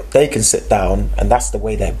 they can sit down, and that's the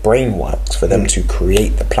way their brain works for them to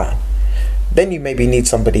create the plan. Then you maybe need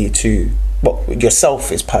somebody to, well,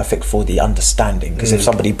 yourself is perfect for the understanding, because if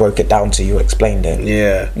somebody broke it down to you, explained it,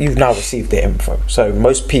 you've now received the info. So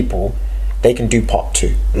most people, they can do part 2,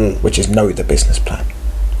 which is know the business plan,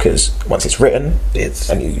 because once it's written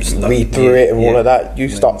and you read through it and all of that, you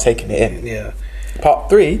start taking it in. Part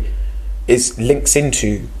 3 is links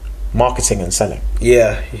into marketing and selling.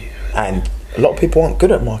 And a lot of people aren't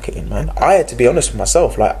good at marketing, man. I had to be honest with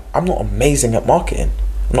myself. Like, I'm not amazing at marketing.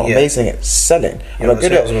 I'm not amazing at selling. I'm not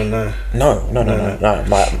good at no.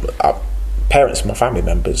 My parents and my family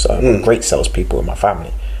members are great salespeople in my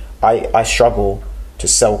family. I struggle to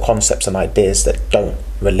sell concepts and ideas that don't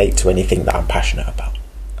relate to anything that I'm passionate about.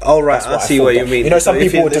 Oh, right, I see what you mean. You know, some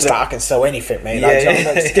people are just like, I can sell anything, mate.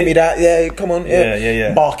 Just give me that. Come on,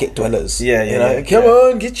 market dwellers. Come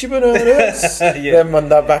on, get your bananas. Them and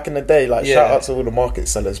that back in the day, like shout out to all the market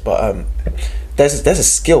sellers. But there's a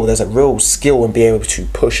skill, there's a real skill in being able to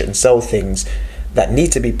push and sell things that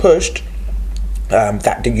need to be pushed,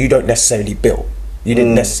 that you don't necessarily build, you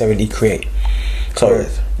didn't necessarily create. So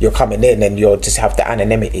you're coming in and you'll just have the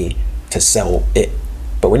anonymity to sell it.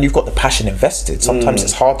 But when you've got the passion invested, sometimes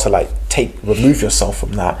it's hard to like remove yourself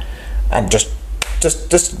from that and just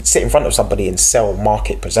sit in front of somebody and sell,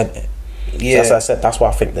 market, present it. So as I said, that's why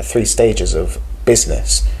I think the 3 stages of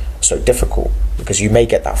business are so difficult, because you may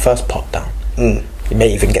get that first part down. You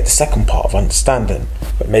may even get the second part of understanding,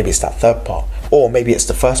 but maybe it's that third part, or maybe it's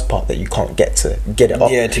the first part that you can't get it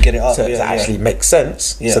up. To actually make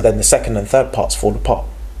sense. So then the second and third parts fall apart.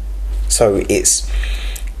 So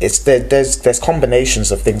there's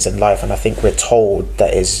combinations of things in life, and I think we're told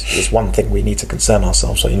that is one thing we need to concern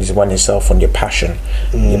ourselves on. You need to run yourself on your passion,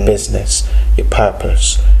 your business, your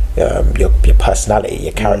purpose, your personality,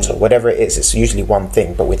 your character, whatever it is. It's usually one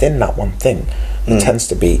thing, but within that one thing, there tends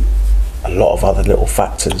to be a lot of other little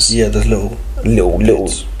factors. There's little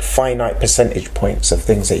finite percentage points of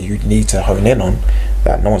things that you need to hone in on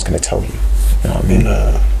that no one's going to tell you. You know what I mean?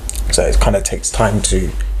 So it kind of takes time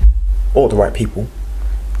or the right people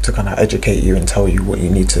to kind of educate you and tell you what you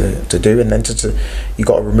need to do, and then you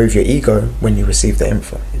got to remove your ego when you receive the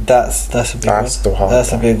info. That's a big one.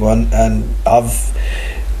 That's a big one. And on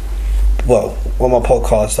my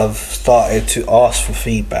podcast, I've started to ask for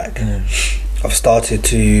feedback. I've started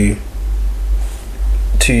to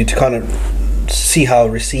kind of see how I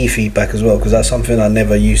receive feedback as well, because that's something I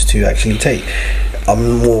never used to actually take.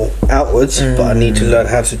 I'm more outwards, but I need to learn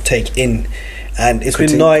how to take in, and it's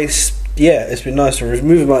been nice. It's been nice to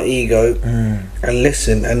remove my ego and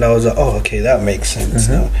listen, and I was like, oh, okay, that makes sense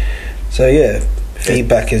now. So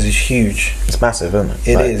feedback is huge. It's massive, isn't it?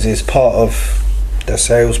 It is. It's part of the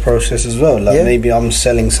sales process as well. Like maybe I'm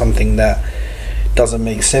selling something that doesn't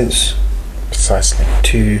make sense Precisely.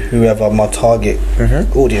 to whoever my target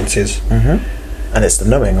audience is. And it's the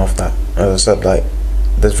knowing of that. As I said, like,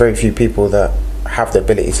 there's very few people that have the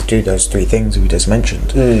ability to do those three things we just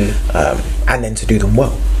mentioned, and then to do them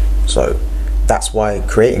well. So that's why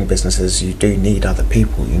creating businesses, you do need other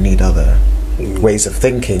people, you need other ways of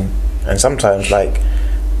thinking, and sometimes, like,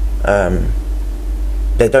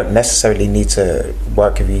 they don't necessarily need to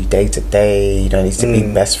work with you day to day, you don't need to be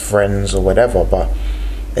best friends or whatever, but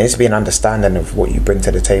there needs to be an understanding of what you bring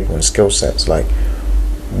to the table and skill sets. Like,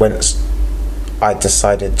 once I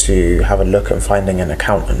decided to have a look at finding an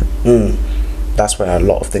accountant, that's where a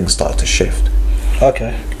lot of things started to shift.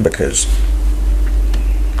 Okay. Because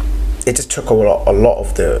it just took a lot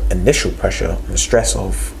of the initial pressure and stress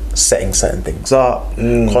of setting certain things up,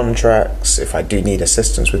 contracts. If I do need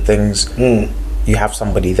assistance with things, you have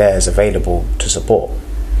somebody there is available to support,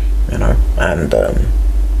 you know. And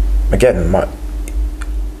again,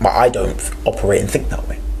 I don't operate and think that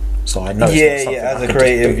way, so I know. As a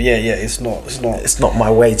creative, it's not my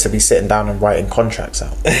way to be sitting down and writing contracts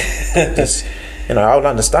out. Just, you know, I would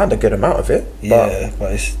understand a good amount of it, but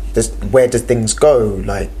it's just, where do things go?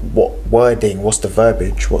 Like, what wording? What's the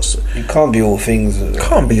verbiage? It can't be all things.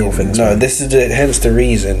 Can't be all things. No, man. this is hence the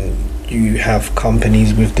reason you have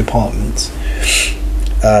companies with departments,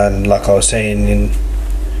 and like I was saying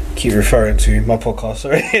keep referring to my podcast,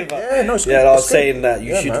 sorry. But I was saying that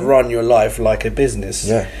you should run your life like a business.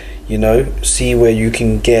 Yeah. You know, see where you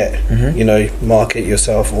can get, you know, market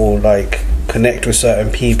yourself or like connect with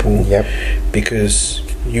certain people. Yep. Because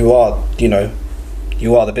you are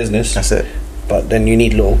the business. That's it. But then you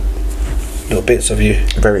need little bits of you.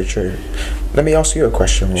 Very true. Let me ask you a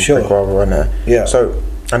question real quick while we're on there. Yeah. So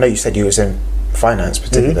I know you said you was in finance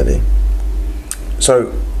particularly.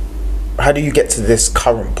 So how do you get to this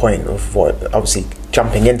current point of obviously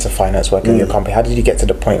jumping into finance, working in your company? How did you get to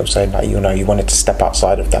the point of saying that, you know, you wanted to step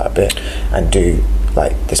outside of that a bit and do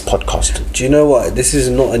like this podcast? Do you know what? This is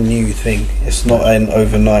not a new thing. It's not an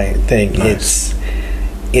overnight thing. Nice.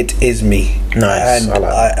 It is me. Nice. And I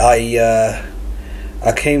like that.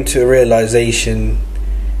 I came to a realization.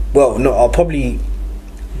 Well, no, I'll probably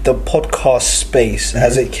the podcast space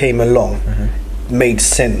as it came along made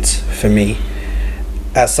sense for me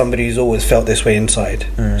as somebody who's always felt this way inside.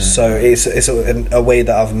 So it's a way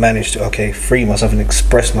that I've managed to free myself and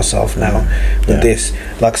express myself now with this.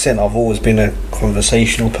 Like I said, I've always been a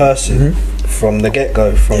conversational person from the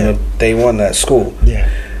get-go, from the day one at school.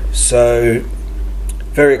 So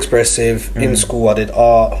very expressive. In school I did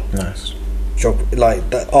art. Nice. Like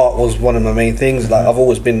that art was one of my main things. Like I've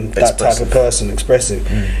always been that type of person, expressive.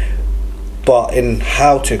 But in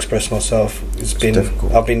how to express myself, it's been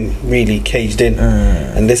difficult. I've been really caged in,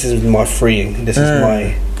 and this is my freeing. This is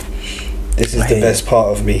the best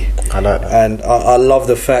part of me. I like that, and I love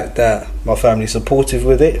the fact that my family's supportive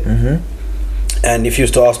with it. And if you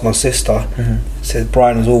was to ask my sister, said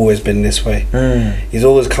Brian has always been this way. He's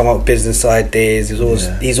always come up with business ideas.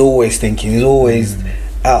 He's always thinking. He's always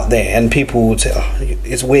out there, and people would say, "Oh,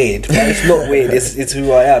 it's weird," but it's not weird. It's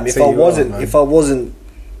who I am. If I wasn't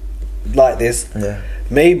like this,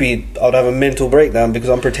 maybe I'd have a mental breakdown because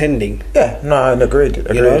I'm pretending. Agreed.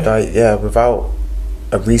 You know? Like, without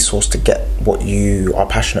a resource to get what you are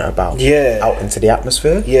passionate about out into the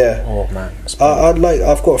atmosphere. Oh man,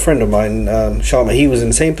 I've got a friend of mine, Sharma. He was in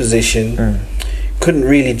the same position, couldn't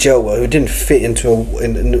really gel well. He didn't fit into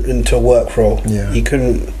a work role. He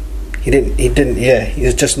couldn't. He didn't. He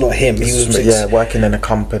was just not him. He was working in a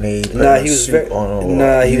company. He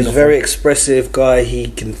was very expressive guy. He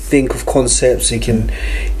can think of concepts. He can,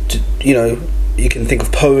 you can think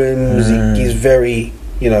of poems. He's very,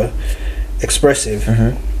 expressive.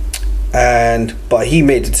 But he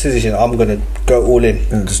made the decision. I'm gonna go all in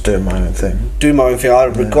and just do my own thing.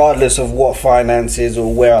 Regardless of what finances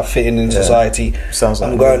or where I fit in society. Sounds like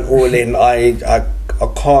I'm going all in. I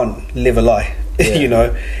can't live a lie.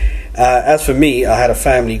 As for me, I had a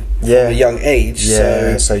family from a young age,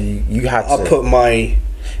 so you had to. I put my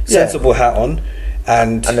sensible hat on,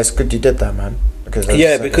 and it's good you did that, man. Because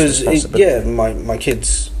my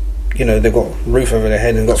kids, they've got a roof over their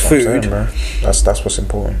head and got food. That's what's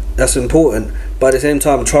important. That's important, but at the same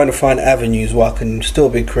time, I'm trying to find avenues where I can still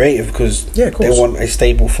be creative because they want a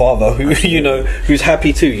stable father who who's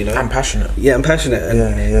happy too, and passionate. I'm passionate,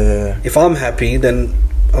 and if I'm happy, then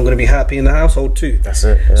I'm going to be happy in the household too. That's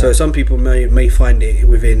it. So some people may find it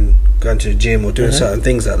within going to the gym or doing certain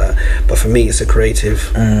things like that, but for me it's a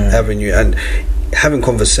creative avenue, and having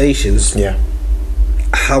conversations.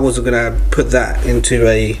 How was I going to put that into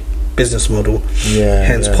a business model. Yeah.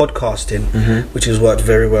 Hence yeah. podcasting, Mm-hmm. which has worked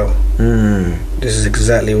very well. This is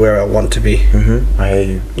exactly where I want to be. Mm-hmm. I hear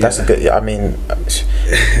you. That's a good. I mean,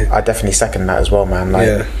 I definitely second that as well, man.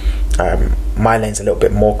 Like, my lane's a little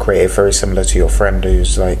bit more creative, very similar to your friend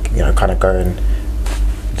who's like, you know, kind of going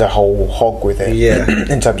the whole hog with it. Yeah.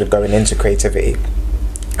 In terms of going into creativity,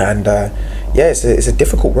 and it's a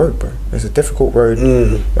difficult road, bro. It's a difficult road.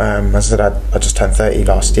 As I said, I just turned 30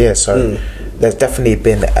 last year, so there's definitely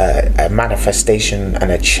been a manifestation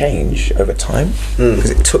and a change over time, because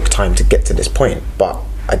it took time to get to this point. But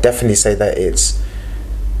I definitely say that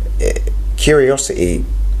curiosity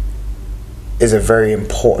is a very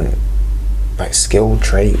important, like, skill,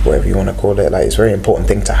 trait, whatever you want to call it. Like, it's a very important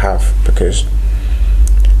thing to have, because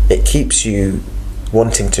it keeps you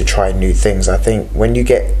wanting to try new things. I think when you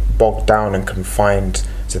get bogged down and confined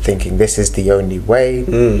to thinking this is the only way,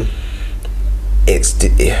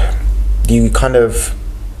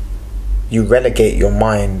 you relegate your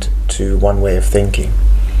mind to one way of thinking.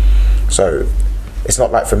 So it's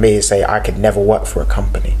not like, for me, say I could never work for a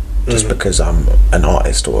company just because I'm an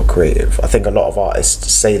artist or a creative. I think a lot of artists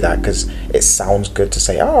say that because it sounds good to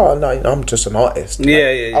say, oh no, I'm just an artist. Like,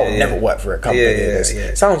 I'll never work for a company.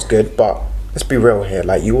 Sounds good, but let's be real here.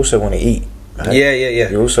 Like, you also want to eat, right?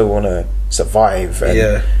 You also want to survive,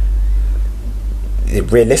 and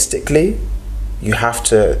realistically, you have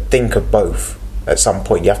to think of both. At some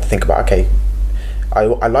point, you have to think about, okay,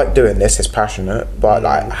 I like doing this, it's passionate, but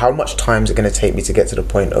like, how much time is it going to take me to get to the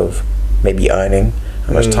point of maybe earning?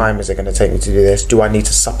 How much time is it going to take me to do this? Do I need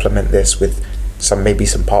to supplement this with some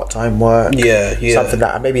part-time work? Something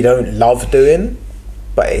that I maybe don't love doing,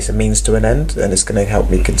 but it's a means to an end, and it's going to help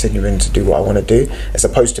me continuing to do what I want to do, as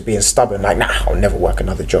opposed to being stubborn, like, nah, I'll never work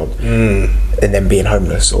another job, and then being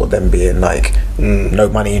homeless, or then being like no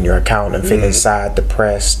money in your account and feeling sad,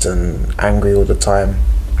 depressed and angry all the time.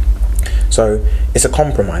 So it's a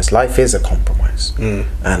compromise. Life is a compromise,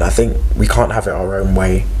 and I think we can't have it our own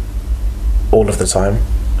way all of the time.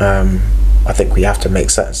 I think we have to make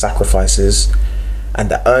certain sacrifices, and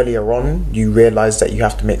the earlier on you realise that you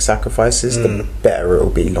have to make sacrifices, the better it will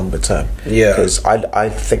be longer term. Because I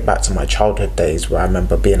think back to my childhood days where I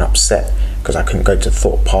remember being upset because I couldn't go to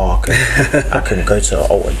Thorpe Park, and I couldn't go to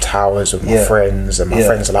Alton Towers with my friends, and my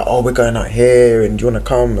friends are like, oh, we're going out here and do you want to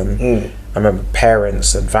come? And I remember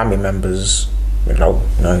parents and family members, no,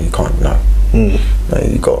 you can't, no,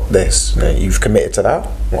 you got this, you've committed to that,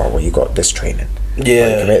 well, you got this training, you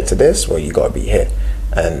committed to this, well, you got to be here.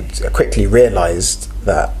 And I quickly realised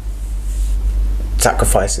that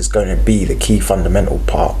sacrifice is going to be the key fundamental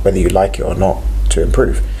part, whether you like it or not, to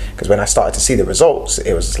improve. Because when I started to see the results,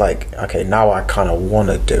 it was like, okay, now I kind of want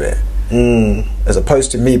to do it. As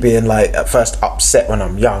opposed to me being like, at first, upset when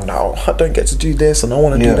I'm young, like, oh, I don't get to do this and I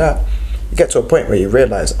want to do that. You get to a point where you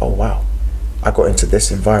realise, oh wow, I got into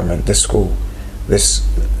this environment, this school, this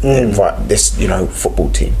football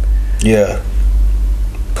team.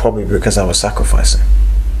 Probably because I was sacrificing.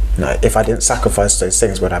 If I didn't sacrifice those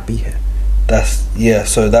things, would I be here?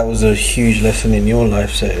 So that was a huge lesson in your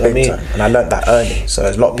life. So and I learned that early. So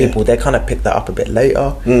a lot of people, they kind of pick that up a bit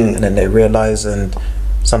later, and then they realise, and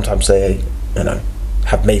sometimes they,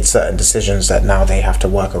 have made certain decisions that now they have to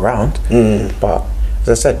work around. But as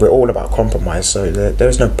I said, we're all about compromise. So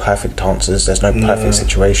there's no perfect answers. There's no perfect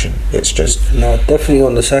situation. It's just definitely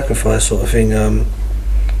on the sacrifice sort of thing.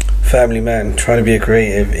 Family man, trying to be a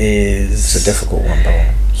creative is a difficult one,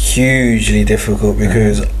 though. Hugely difficult,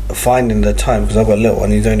 because finding the time, because I've got a little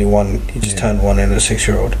one, he's only one, he just turned 1 and a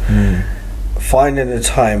 6-year-old. Finding the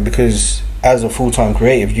time, because as a full-time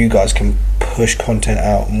creative, you guys can push content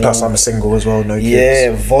out more. Plus I'm single as well, no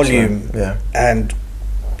kids. Volume, and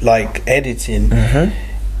like editing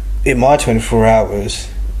in my 24 hours.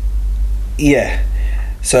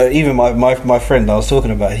 So even my friend I was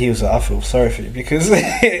talking about, he was like, I feel sorry for you, because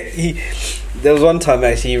there was one time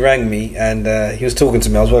actually he rang me, and he was talking to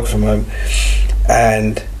me. I was working from home,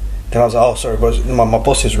 and then I was like, oh sorry boss, my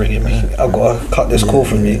boss is ringing me, I've got to cut this call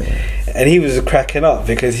from you. And he was cracking up,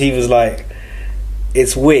 because he was like,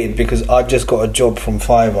 it's weird because I've just got a job from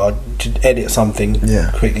Fiverr to edit something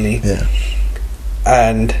quickly,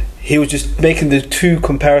 and he was just making the two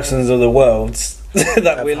comparisons of the worlds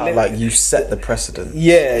that we're like, you set the precedent.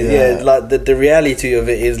 Like the reality of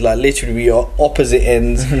it is, like, literally we are opposite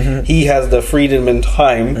ends. He has the freedom and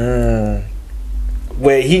time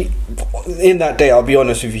where he, in that day, I'll be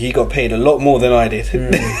honest with you, he got paid a lot more than I did.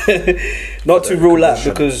 Not to rule out,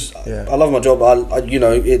 because I love my job. I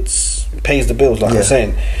it pays the bills, like I was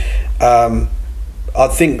saying. I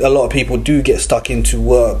think a lot of people do get stuck into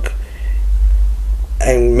work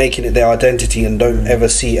and making it their identity, and don't ever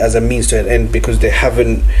see it as a means to an end, because they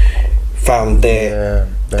haven't found their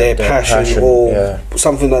passion or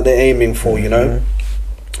something that they're aiming for, you know.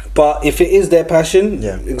 But if it is their passion,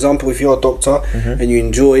 example, if you're a doctor and you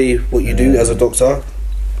enjoy what you do as a doctor,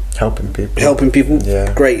 helping people,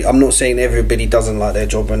 great. I'm not saying everybody doesn't like their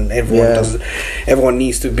job and everyone doesn't. Everyone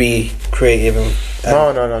needs to be creative. No.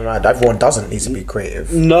 Everyone doesn't need to be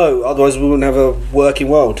creative. No, otherwise we wouldn't have a working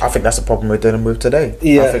world. I think that's the problem we're dealing with today.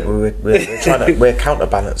 I think we're trying to we're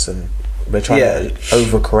counterbalancing. We're trying to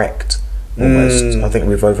overcorrect. Almost, I think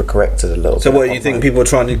we've overcorrected a little. So, what do you think? People are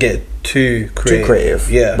trying to get too creative,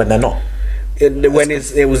 when they're not.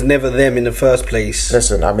 It was never them in the first place.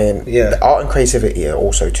 Listen, I mean, art and creativity are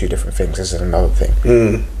also two different things. This is another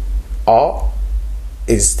thing. Art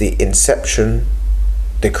is the inception,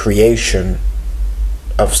 the creation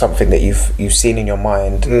of something that you've seen in your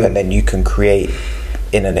mind, and then you can create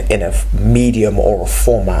in a medium or a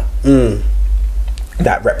format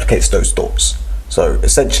that replicates those thoughts. So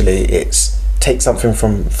essentially, it's take something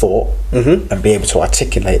from thought and be able to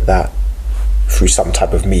articulate that through some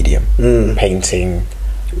type of medium, painting,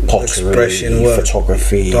 pottery, expression,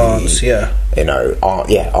 photography, dance,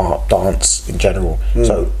 art, dance in general.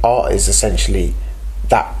 So art is essentially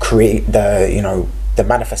that the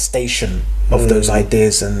manifestation of those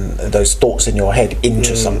ideas and those thoughts in your head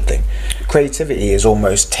into something. Creativity is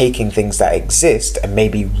almost taking things that exist and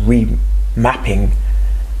maybe remapping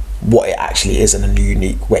what it actually is in a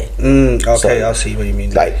unique way. Okay, I see what you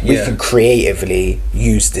mean. Like we can creatively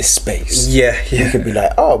use this space. You could be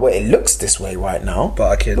like, oh, well, it looks this way right now,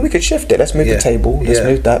 but we could shift it. Let's move the table. Let's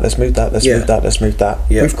move that. Let's move that. Let's move that. Let's move that.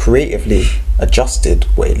 We've creatively adjusted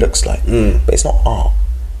what it looks like, but it's not art.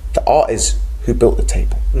 The art is who built the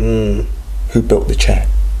table, who built the chair.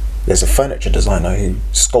 There's a furniture designer who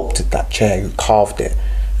sculpted that chair, who carved it,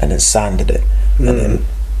 and then sanded it, and then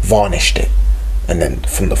varnished it. And then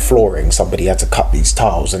from the flooring, somebody had to cut these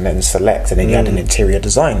tiles and then select, and then you had an interior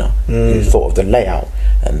designer who thought of the layout.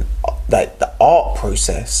 And like the art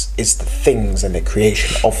process is the things and the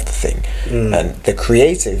creation of the thing, and the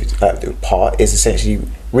creative part is essentially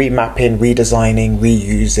remapping, redesigning,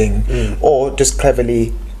 reusing, or just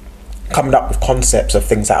cleverly coming up with concepts of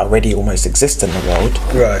things that already almost exist in the world,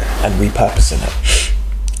 and repurposing it.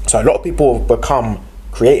 So a lot of people have become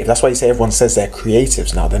creative. That's why you say everyone says they're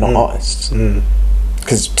creatives now. They're not artists.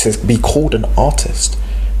 Because to be called an artist,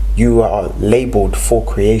 you are labelled for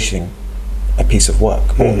creating a piece of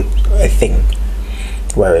work or a thing.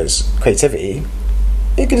 Whereas creativity,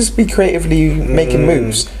 you can just be creatively making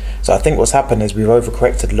moves. So I think what's happened is we've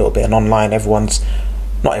overcorrected a little bit, and online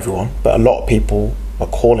not everyone, but a lot of people are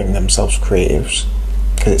calling themselves creatives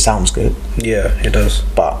because it sounds good. Yeah, it does.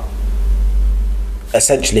 But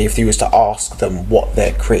essentially, if you was to ask them what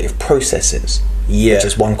their creative process is, which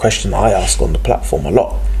is one question that I ask on the platform a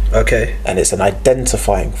lot. Okay. And it's an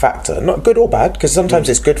identifying factor, not good or bad, because sometimes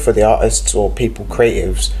it's good for the artists or people,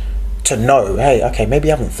 creatives, to know, hey, okay,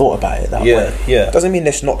 maybe I haven't thought about it that way. Doesn't mean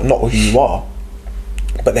it's not who you are,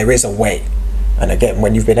 but there is a way. And again,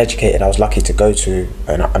 when you've been educated, I was lucky to go to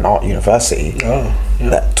an art university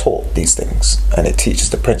that taught these things, and it teaches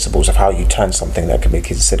the principles of how you turn something that can be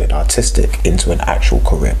considered artistic into an actual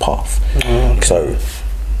career path. So,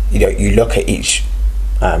 you look at each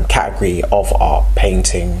category of art: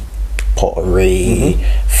 painting, pottery,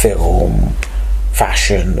 film,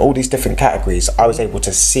 fashion, all these different categories. I was able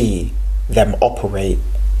to see them operate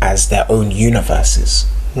as their own universes.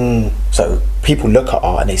 So people look at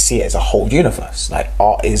art and they see it as a whole universe. Like,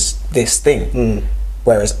 art is this thing.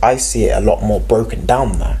 Whereas I see it a lot more broken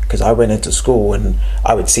down there, because I went into school and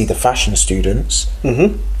I would see the fashion students.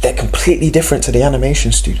 They're completely different to the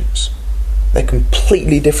animation students. They're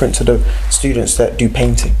completely different to the students that do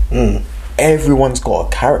painting. Everyone's got a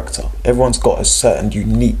character. Everyone's got a certain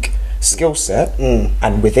unique skill set,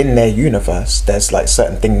 and within their universe there's like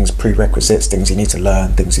certain things, prerequisites, things you need to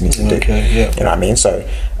learn, things you need to do. You know what I mean? So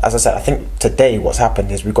as I said, I think today what's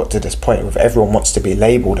happened is we've got to this point where everyone wants to be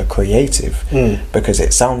labelled a creative because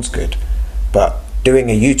it sounds good, but doing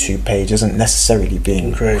a YouTube page isn't necessarily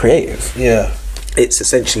being creative. It's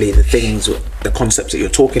essentially the things, the concepts that you're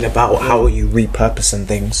talking about, how are you repurposing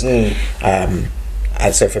things. And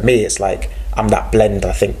so for me, it's like I'm that blend,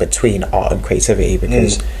 I think, between art and creativity,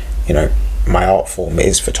 because my art form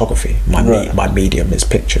is photography, my medium is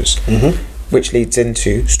pictures, which leads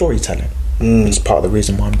into storytelling. It's part of the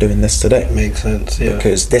reason why I'm doing this today. Makes sense,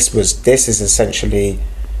 because this is essentially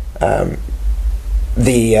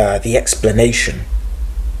the explanation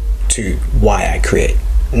to why I create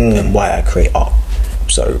and why I create art.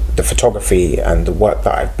 So the photography and the work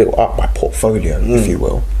that I've built up, my portfolio, if you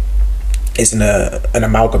will, is an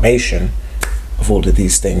amalgamation of all of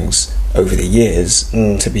these things over the years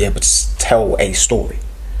to be able to tell a story,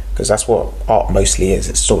 because that's what art mostly is.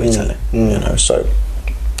 It's storytelling, you know. So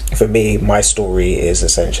for me, my story is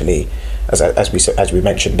essentially, as we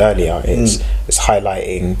mentioned earlier, it's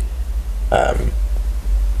highlighting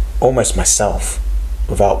almost myself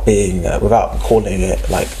without being without calling it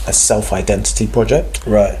like a self-identity project.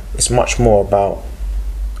 Right. It's much more about,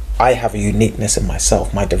 I have a uniqueness in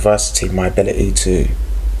myself, my diversity, my ability to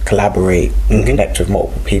collaborate and connect with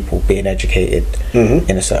multiple people, being educated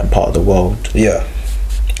in a certain part of the world,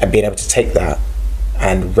 and being able to take that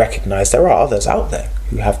and recognize there are others out there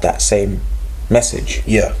who have that same message,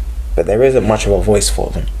 but there isn't much of a voice for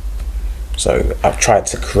them. So I've tried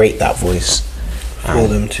to create that voice for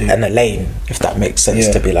them too, and a lane, if that makes sense,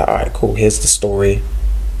 to be like, all right, cool, here's the story,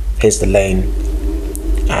 here's the lane,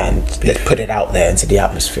 and let's put it out there into the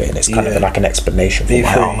atmosphere, and it's kind of like an explanation for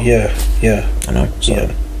my art. You know, so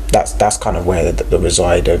that's kind of where the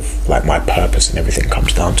reside of like my purpose and everything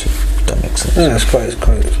comes down to, if that makes sense. Yeah, it's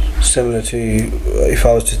quite similar to, if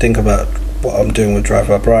I was to think about what I'm doing with Drive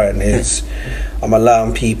by Brian, is I'm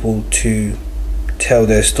allowing people to tell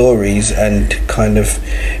their stories and kind of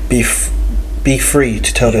be free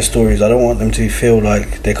to tell their stories. I don't want them to feel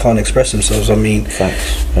like they can't express themselves. I mean,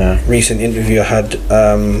 recent interview I had,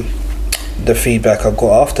 the feedback I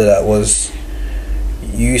got after that was,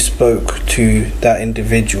 you spoke to that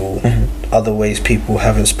individual other ways people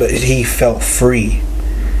haven't spoken. He felt free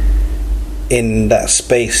in that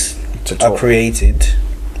space I created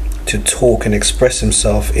to talk and express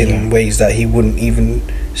himself in ways that he wouldn't even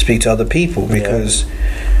speak to other people, because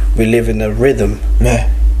we live in a rhythm.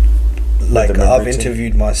 Like, I've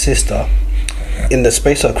interviewed my sister in the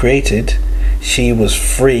space I created. She was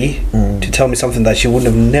free to tell me something that she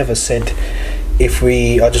wouldn't have never said if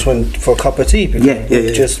I just went for a cup of tea,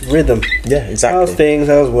 because just rhythm. Exactly. How's things,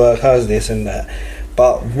 how's work, how's this and that.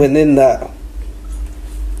 But within that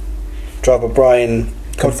Driver Brian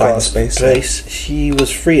confined space, she was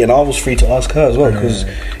free, and I was free to ask her as well, because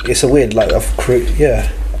it's a weird, like,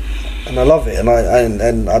 and I love it,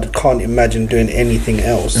 and I can't imagine doing anything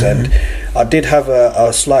else. And I did have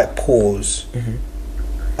a slight pause,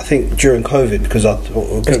 I think during COVID, because I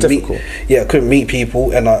couldn't meet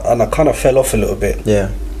people, and I kind of fell off a little bit,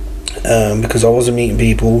 because I wasn't meeting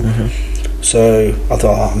people. So I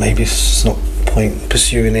thought, maybe it's not point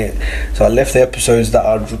pursuing it. So I left the episodes that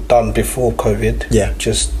I'd done before COVID,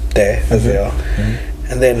 just there as they are,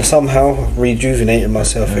 and then somehow rejuvenated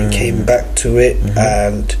myself and came back to it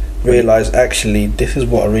and realised, actually, this is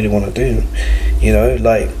what I really want to do. You know,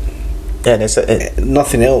 like,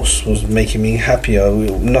 nothing else was making me happier.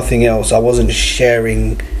 Nothing else. I wasn't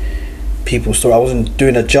sharing people's story. I wasn't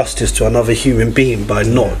doing a justice to another human being by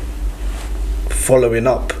not following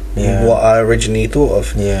up what I originally thought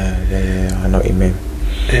of. I know what you mean.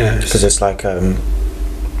 Because it's like,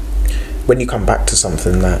 when you come back to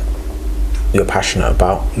something that you're passionate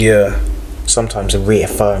about, sometimes it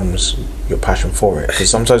reaffirms your passion for it, because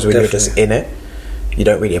sometimes when you're just in it, you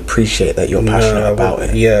don't really appreciate that you're passionate about it,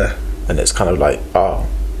 and it's kind of like,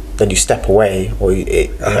 then you step away, or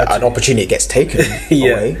an opportunity gets taken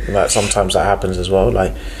away. Like, sometimes that happens as well,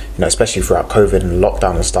 like, you know, especially throughout COVID and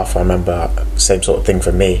lockdown and stuff. I remember same sort of thing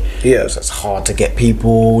for me. It's hard to get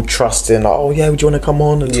people trusting, like, would you want to come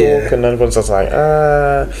on and talk? And then everyone's just like,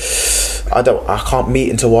 I can't meet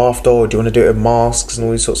until after, or do you want to do it with masks and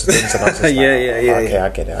all these sorts of things? And I was just okay, I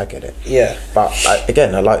get it. But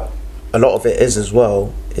again, I like, a lot of it is as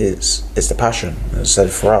well is the passion. As I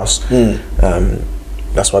said, for us,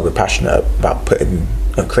 that's why we're passionate about putting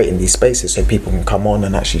and creating these spaces so people can come on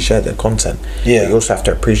and actually share their content. But you also have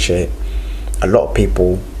to appreciate, a lot of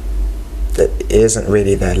people, that it isn't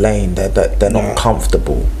really their lane. They're not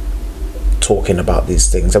comfortable talking about these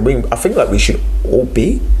things, and I think like we should all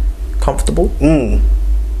be comfortable.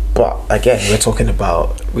 But again, we're talking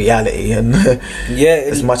about reality, and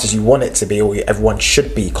as much as you want it to be, or everyone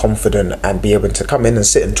should be confident and be able to come in and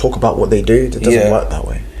sit and talk about what they do, it doesn't work that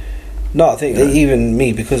way. No, I think even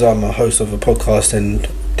me, because I'm a host of a podcast, and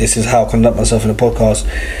this is how I conduct myself in a podcast,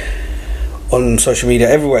 on social media,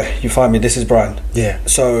 everywhere you find me, this is Brian.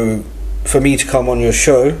 So for me to come on your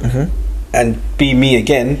show and be me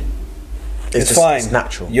again, it's fine. It's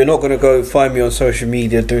natural. You're not going to go find me on social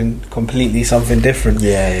media doing completely something different.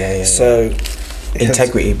 So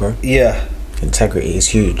integrity, bro. Integrity is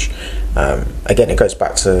huge. Again, it goes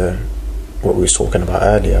back to what we was talking about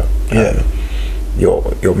earlier.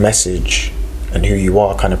 Your message and who you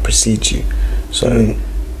are kind of precedes you. So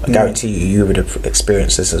I guarantee you would have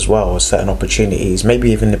experienced this as well. Certain opportunities,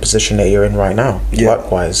 maybe even the position that you're in right now,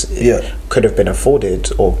 work-wise, could have been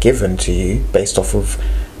afforded or given to you based off of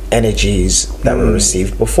energies that were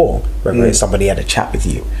received before, whether it's somebody had a chat with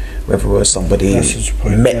you, whether it was somebody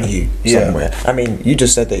met you somewhere. I mean, you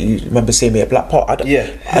just said that you remember seeing me at Black Pot. We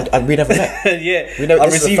never met. We never, I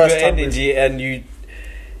received your energy, and you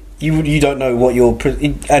don't know what you're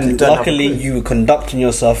and luckily you were conducting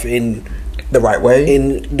yourself in the right way,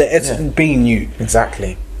 in the essence being you,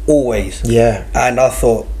 exactly, always. And I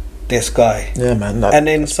thought, this guy, man, and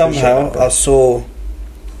then somehow I saw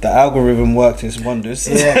the algorithm worked its wonders.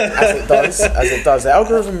 As it does. The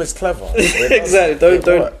algorithm is clever. Exactly.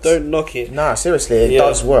 Don't knock it. Nah, seriously, it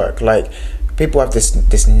does work. Like, people have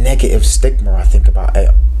this negative stigma, I think, about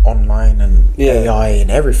online and AI and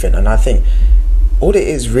everything, and I think all it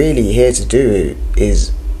is really here to do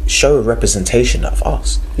is show a representation of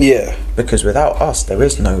us. Because without us, there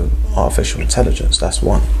is no artificial intelligence. That's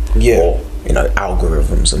one. Or,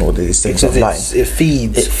 algorithms and all these things online. It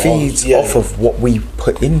feeds off of what we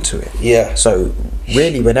put into it. So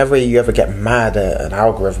really, whenever you ever get mad at an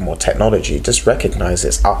algorithm or technology, just recognize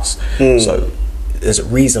it's us. So there's a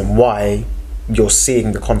reason why you're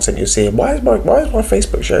seeing the content you're seeing. Why is my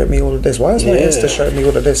Facebook showing me all of this? Why is my Insta showing me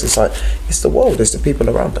all of this? It's like, it's the world, it's the people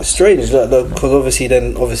around us. It's strange, because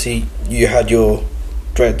obviously you had your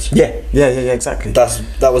dreads. Yeah, exactly.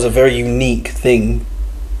 That was a very unique thing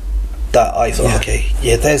that I thought,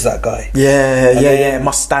 there's that guy. It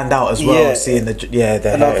must stand out as well. Seeing the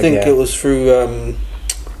and I think it was through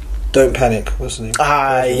Don't Panic. What's the name?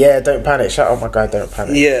 Don't Panic. Shout out my guy, Don't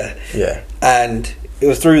Panic. And it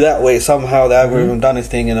was through that way somehow the algorithm done its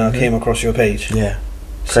thing, and I came across your page.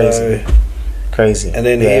 Crazy. And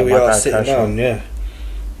then here we are sitting down.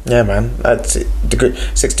 Man, that's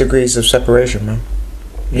 6 degrees of separation, man.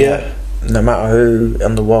 No matter who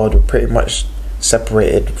in the world, we're pretty much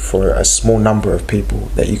separated for a small number of people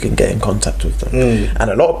that you can get in contact with them. And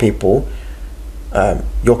a lot of people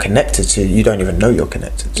you're connected to, you don't even know you're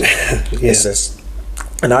connected to. It's just,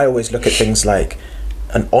 and I always look at things like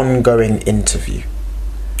an ongoing interview.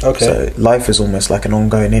 So life is almost like an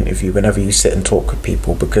ongoing interview whenever you sit and talk with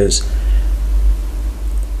people, because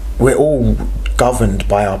we're all governed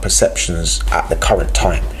by our perceptions at the current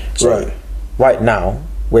time. So right now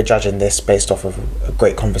we're judging this based off of a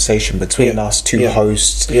great conversation between us, two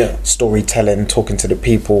hosts, storytelling, talking to the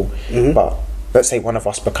people. But let's say one of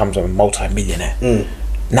us becomes a multi-millionaire.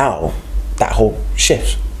 Now that whole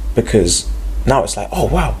shifts, because now it's like, oh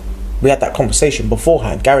wow, we had that conversation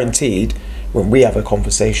beforehand. Guaranteed, when we have a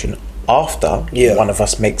conversation after one of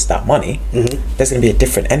us makes that money, there's going to be a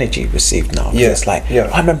different energy received now. It's like,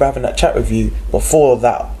 I remember having that chat with you before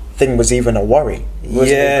that thing was even a worry.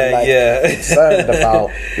 Concerned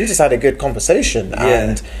about. We just had a good conversation,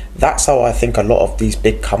 and that's how I think a lot of these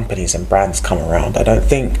big companies and brands come around. I don't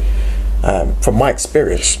think, from my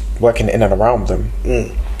experience working in and around them,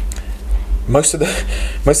 most of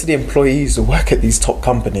the employees who work at these top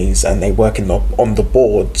companies and they work on the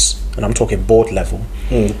boards, and I'm talking board level,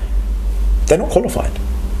 they're not qualified.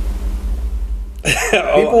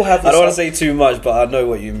 People have. I don't want to say too much, but I know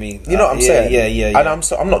what you mean. You know what I'm saying? And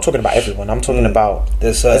I'm not talking about everyone. I'm talking about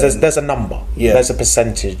there's a number. There's a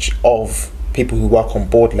percentage of people who work on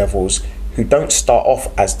board levels who don't start off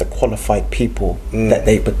as the qualified people that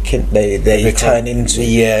they turn into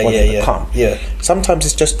when they become. Sometimes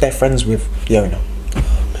it's just they're friends with the owner.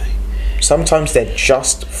 Sometimes they're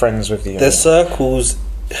just friends with the owner. Their circles.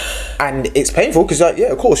 And it's painful because,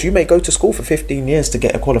 of course, you may go to school for 15 years to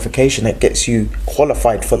get a qualification that gets you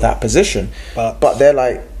qualified for that position. But they're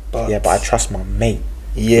like, but I trust my mate.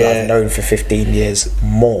 Who I've known for 15 years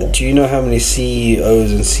more. Do you know how many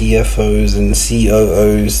CEOs and CFOs and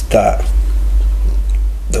COOs that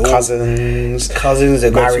cousins they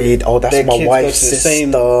married? That's my wife's sister.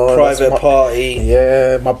 Same private party.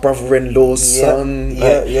 My brother-in-law's son.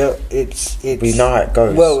 It's we know how it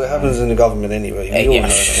goes. Well, it happens in the government anyway. We all know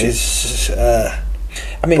that. It's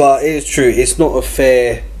I mean, but it's true. It's not a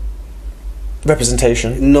fair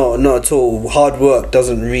representation. No, not at all. Hard work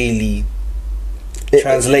doesn't really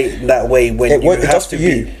translate that way when it does for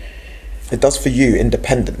you. It does for you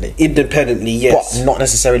independently. Yes. But not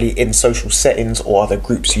necessarily in social settings or other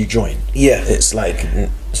groups you join. It's like,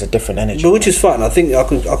 it's a different energy. But which is fine. I think I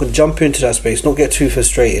could jump into that space, not get too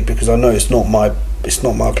frustrated, because I know it's not my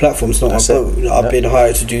platform, it's not my boat. I've been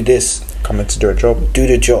hired to do this. Coming to do a job. Do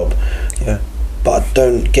the job. Yeah. But I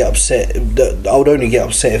don't get upset. I would only get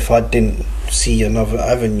upset if I didn't see another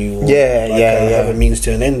avenue or have a means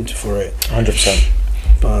to an end for it. 100%.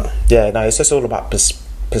 But it's just all about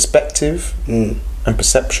perspective and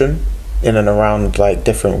perception in and around like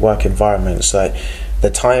different work environments. Like the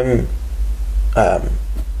time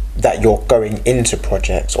that you're going into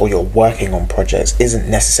projects or you're working on projects isn't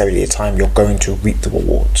necessarily a time you're going to reap the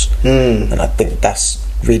rewards. And I think that's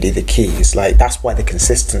really the key. It's like, that's why the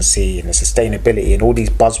consistency and the sustainability and all these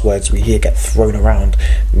buzzwords we hear get thrown around.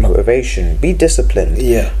 Motivation, be disciplined,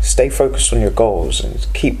 stay focused on your goals and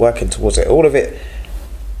keep working towards it. All of it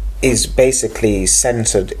is basically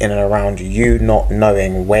centered in and around you not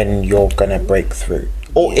knowing when you're gonna break through,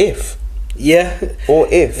 or if you're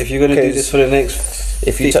gonna do this for the next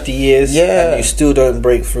 50 years and you still don't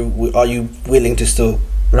break through, are you willing to still?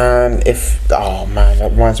 Man, that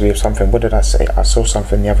reminds me of something. What did I say? I saw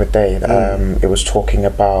something the other day. It was talking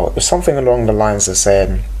about, it was something along the lines of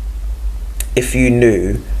saying, if you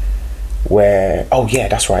knew where,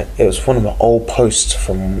 that's right, it was one of my old posts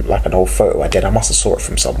from like an old photo I did. I must have saw it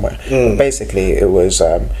from somewhere. But basically it was,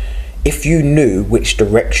 if you knew which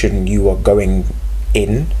direction you were going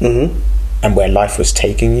in and where life was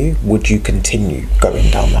taking you, would you continue going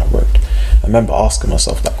down that road? I remember asking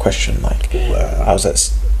myself that question. Like, I was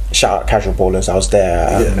at, shout out Casual Ballers, I was there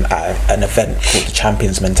at an event called the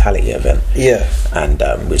Champions Mentality event. And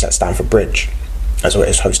we was at Stamford Bridge. That's where it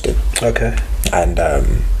was hosted. And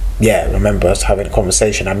I remember us having a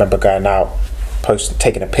conversation. I remember going out,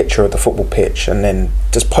 taking a picture of the football pitch and then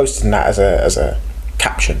just posting that as a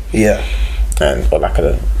caption. And or like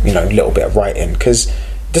a little bit of writing, because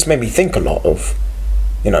it just made me think a lot of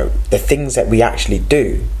the things that we actually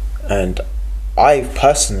do. And I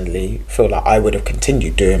personally feel like I would have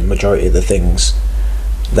continued doing majority of the things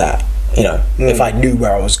that if I knew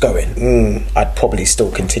where I was going, I'd probably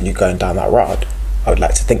still continue going down that road. I would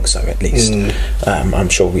like to think so, at least. I'm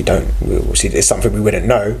sure we will see. It's something we wouldn't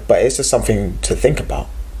know, but it's just something to think about,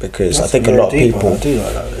 because I think a lot of people do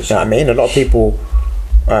like that. You know what I mean? A lot of people,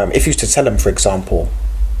 if you used to tell them, for example,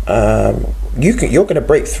 you're going to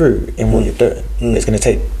break through in what you're doing. It's going to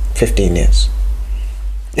take 15 years.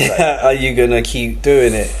 Are you going to keep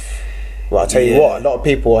doing it? Well, I'll tell you what, a lot of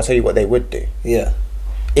people, I'll tell you what they would do.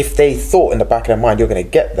 If they thought in the back of their mind you're going to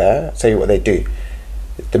get there, I'll tell you what they do.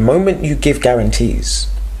 The moment you give guarantees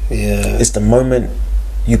is the moment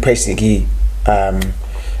you basically, I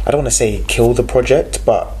don't want to say kill the project,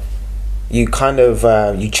 but you kind of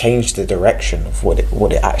you change the direction of what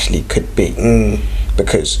it actually could be.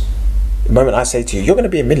 Because the moment I say to you, you're going to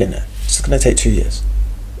be a millionaire, it's going to take 2 years.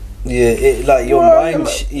 Like your mind.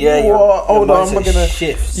 Your mindset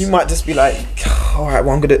shifts. You might just be like, all right,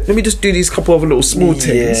 well, let me just do these couple of little small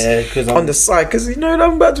things on the side, because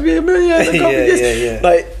I'm about to be a millionaire in a couple of years.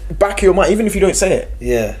 Like, back of your mind, even if you don't say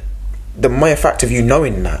it, the mere fact of you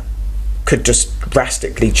knowing that could just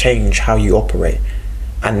drastically change how you operate.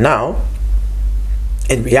 And now,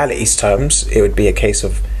 in reality's terms, it would be a case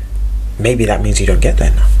of maybe that means you don't get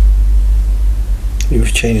there now.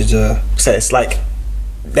 You've changed so it's like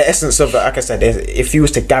the essence of it, like I said, is if you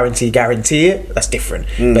was to guarantee it, that's different.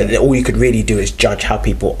 But all you could really do is judge how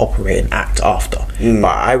people operate and act after. But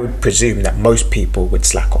I would presume that most people would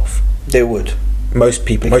slack off. They would. Most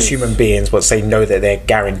people, most human beings, once they know that they're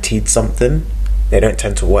guaranteed something, they don't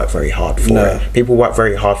tend to work very hard for it. People work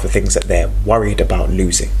very hard for things that they're worried about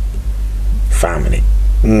losing. Family,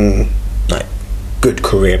 like good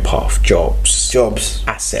career path, jobs,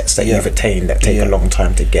 assets that you've attained that take a long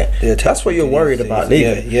time to get. That's what you're worried about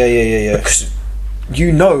leaving. Because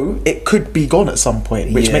it could be gone at some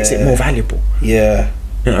point, which makes it more valuable.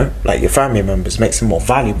 Like your family members makes it more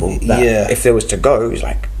valuable. If they was to go, it's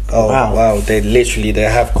like, wow, they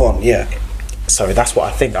have gone. So that's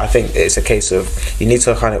what I think. I think it's a case of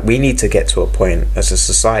we need to get to a point as a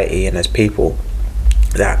society and as people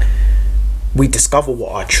that we discover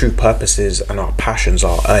what our true purposes and our passions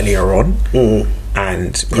are earlier on,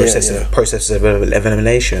 and processes of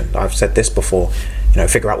elimination. I've said this before.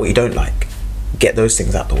 Figure out what you don't like, get those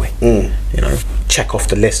things out the way. Check off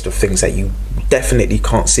the list of things that you definitely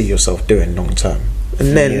can't see yourself doing long term,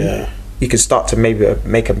 and then you can start to maybe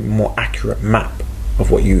make a more accurate map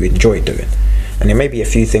of what you enjoy doing. And there may be a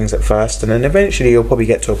few things at first, and then eventually you'll probably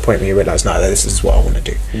get to a point where you realise, no, this is what I want to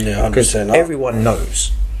do. Because everyone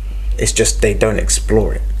knows. It's just they don't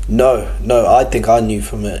explore it. No, I think I knew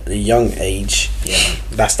from a young age.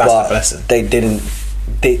 That's the blessing. It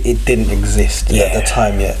didn't exist at the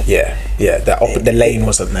time yet. The lane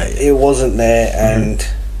wasn't there yet. It wasn't there, and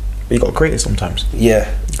but you got to create it sometimes. You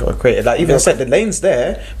got to create it. Like even I said, the lane's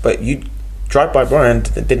there, but you drive by Brian,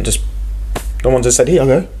 it didn't just. No one just said, "Here, I'll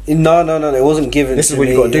go." No, it wasn't given. This is what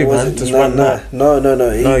you got to do, man. Just run that. No.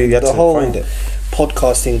 You had to find it.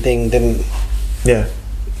 Podcasting thing didn't.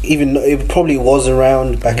 Even though it probably was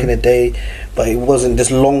around back in the day, but it wasn't this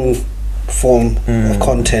long form of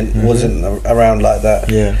content wasn't around like that.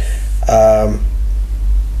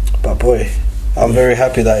 But boy, I'm very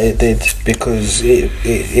happy that it did, because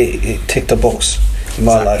it ticked a box in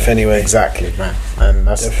my life anyway. Exactly, man. And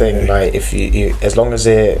that's Definitely. the thing. Like, if you as long as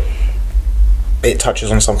it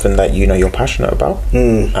touches on something that you know you're passionate about,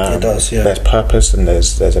 It does. Yeah. there's purpose and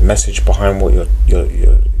there's a message behind what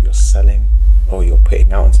you're selling or you're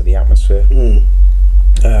putting out into the atmosphere.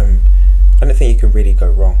 I don't think you can really go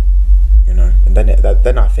wrong, you know. And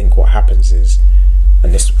then I think what happens is,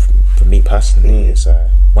 and this for me personally is,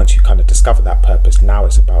 once you kind of discover that purpose, now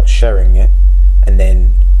it's about sharing it and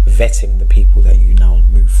then vetting the people that you now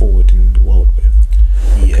move forward in the world with,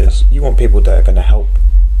 because you want people that are going to help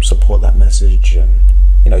support that message and,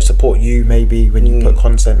 you know, support you maybe when you put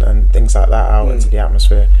content and things like that out into the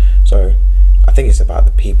atmosphere. So I think it's about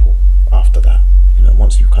the people after that, you know.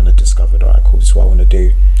 Once you've kind of discovered, alright, cool, this is what I want to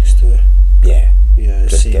do, just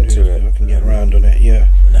get to it. I can get around on it. Yeah.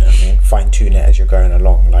 You know what I mean? Fine tune it as you're going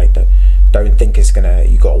along. Like, don't think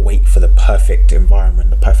you got to wait for the perfect environment,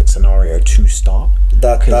 the perfect scenario to start.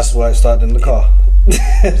 That's why I started in the car.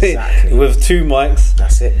 Exactly. With 2 mics.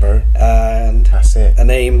 That's it, bro. And that's it. A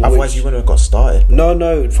name. Otherwise, you wouldn't have got started.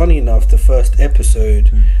 No. Funny enough, the first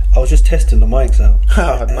episode, I was just testing the mics out.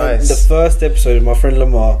 Oh, nice. The first episode, my friend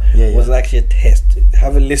Lamar, was actually a test.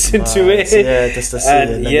 Have a listen to it. Yeah, just to see it.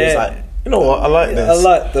 And it was like, you know what? I like this. I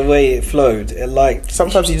like the way it flowed.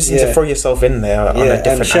 Sometimes you just need to throw yourself in there on a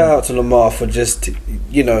different and shout out to Lamar for just,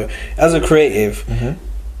 you know, as a creative,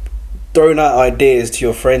 throwing out ideas to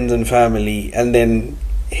your friends and family, and then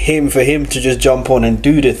for him to just jump on and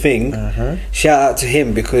do the thing. Shout out to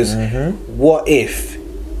him, because what if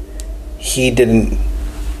he didn't?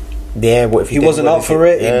 Yeah, what if he wasn't up for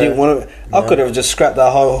it? He didn't want to. I could have just scrapped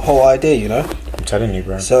that whole idea, you know. I'm telling you,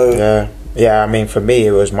 bro. So yeah. I mean, for me,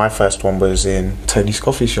 it was my first one was in Tony's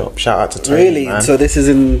coffee shop. Shout out to Tony. Really? Man. So this is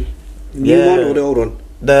in new one or the old one?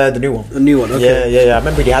 The new one. The new one. Okay. Yeah. I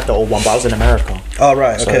remember he had the old one, but I was in America. Oh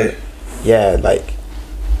right. Okay.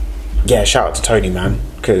 So, shout out to Tony, man,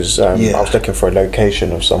 because I was looking for a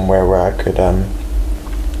location of somewhere where I could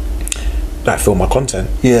film my content.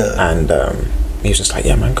 Yeah. And he was just like,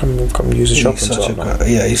 yeah, man, come use the shop. He's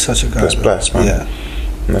such a guy. He's blessed, man. Yeah.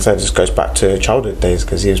 And I said this goes back to childhood days,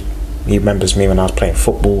 because he remembers me when I was playing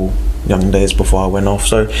football, young days before I went off.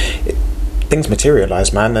 So things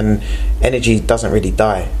materialise, man, and energy doesn't really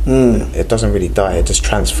die. It doesn't really die. It just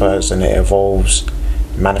transfers and it evolves,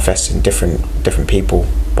 manifests in different people.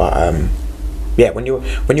 But when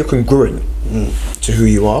you're congruent to who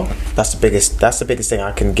you are, that's the biggest thing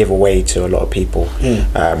I can give away to a lot of people.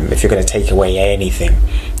 If you're going to take away anything,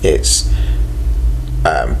 it's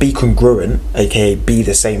be congruent, aka be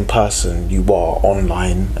the same person you are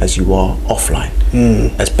online as you are offline,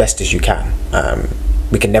 as best as you can.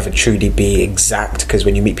 We can never truly be exact, because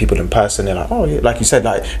when you meet people in person, they're like, oh, like you said,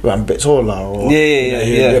 like, well, I'm a bit taller, or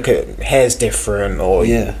look at hair's different, or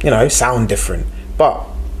you know, sound different. But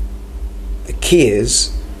the key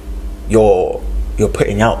is you're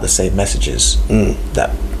putting out the same messages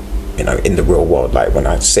that, you know, in the real world. Like when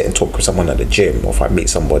I sit and talk with someone at the gym, or if I meet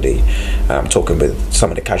somebody, I'm talking with some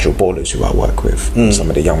of the casual ballers who I work with, some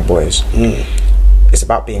of the young boys. It's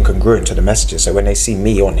about being congruent to the messages. So when they see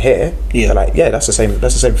me on here, they're like, yeah, that's the same for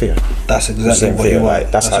you. That's exactly what you want.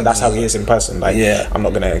 Like, that's how he is in person. Like, I'm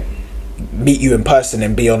not gonna meet you in person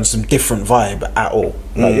and be on some different vibe at all.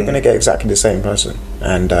 Like, you're gonna get exactly the same person.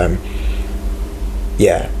 And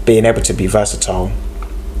being able to be versatile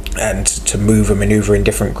and to move and maneuver in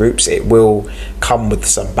different groups, it will come with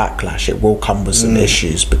some backlash. It will come with some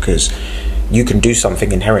issues, because you can do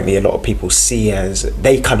something inherently a lot of people see as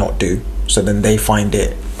they cannot do. So then they find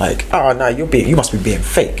it like, oh no, you must be being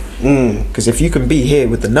fake. Because if you can be here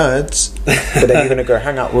with the nerds, but then you're gonna go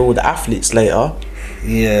hang out with all the athletes later.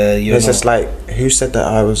 It's just like, who said that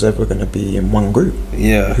I was ever gonna be in one group?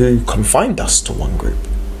 Who confined us to one group?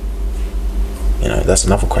 You know, that's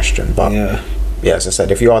another question. But as I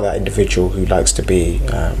said, if you are that individual who likes to be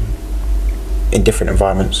in different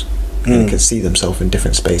environments and can see themselves in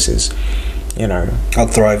different spaces, you know, I'll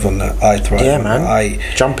thrive on that. I thrive on man. that. I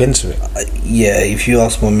jump into it. If you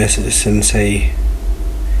ask my missus and say,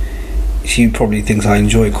 she probably thinks I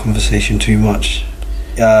enjoy conversation too much.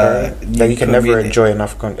 You can never enjoy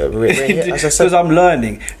enough because I'm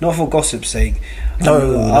learning, not for gossip's sake.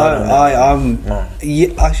 I'm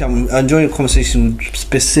enjoying a conversation with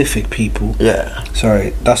specific people. Sorry,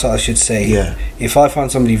 that's what I should say. If I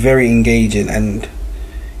find somebody very engaging and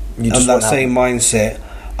on that same mindset,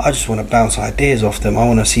 I just want to bounce ideas off them. I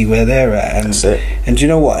want to see where they're at, and do you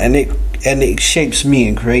know what? And it shapes me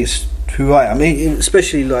and creates who I am. I mean,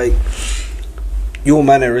 especially like your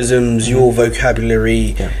mannerisms, your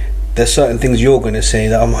vocabulary, there's certain things you're going to say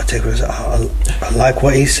that I might take as I like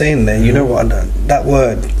what he's saying there. You know what, that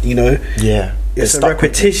word, you know, it's a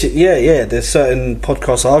repetition. There's certain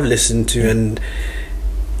podcasts I've listened to, and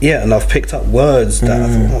I've picked up words that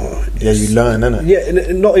I thought, you learn, innit?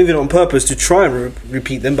 And not even on purpose to try and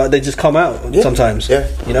repeat them, but they just come out sometimes.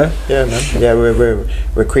 You know. Yeah, man.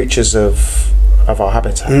 We're creatures of our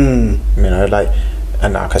habitat. You know, like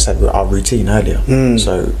I said, our routine earlier.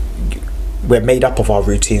 So we're made up of our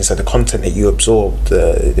routine. So the content that you absorb,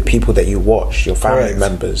 the people that you watch, your family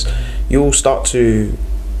members, you'll start to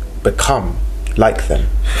become like them.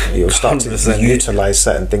 You'll start to utilize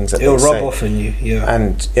certain things that it'll they rub say. off on you.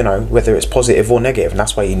 And you know, whether it's positive or negative, and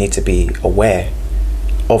that's why you need to be aware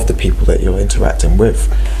of the people that you're interacting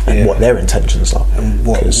with and what their intentions are, and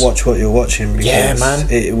watch what you're watching, because man,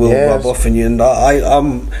 it will rub off on you. And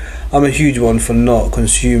I'm a huge one for not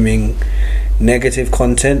consuming negative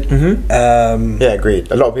content.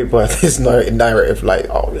 Agreed. A lot of people have this narrative like,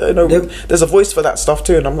 there's a voice for that stuff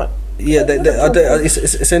too, and I'm like,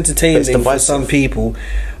 it's entertaining for some people,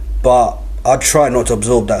 but I try not to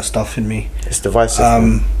absorb that stuff in me. It's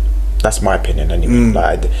divisive. That's my opinion anyway.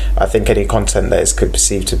 Like, I think any content that is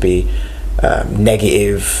perceived to be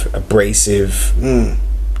negative, abrasive,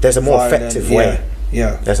 there's a more violent, effective way.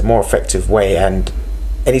 There's a more effective way, and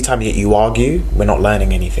anytime you argue, we're not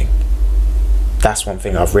learning anything. That's one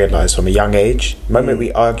thing I've realised from a young age. The moment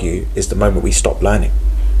we argue is the moment we stop learning.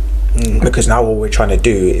 Because now all we're trying to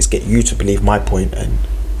do is get you to believe my point and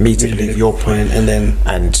me to believe your point,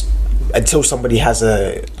 and until somebody has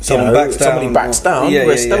somebody backs down,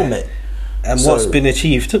 we're stalemate. And so, what's been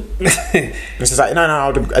achieved? It's just like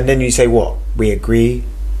and then you say what? We agree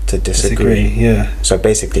to disagree. So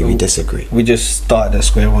basically, we disagree. We just started at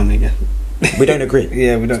square one again. We don't agree.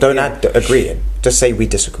 We don't. Don't add agreeing. Just say we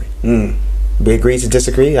disagree. We agree to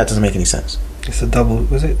disagree. That doesn't make any sense. It's a double.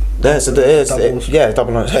 Was it? It's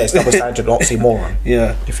double standard oxymoron.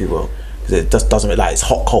 If you will. It just doesn't like it's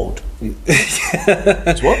hot cold.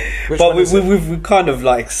 It's what? But we kind of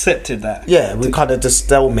like accepted that. We kind of just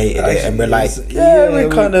stalemated it, and we're like,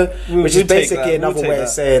 we kind of, which is basically another way of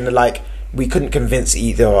saying like we couldn't convince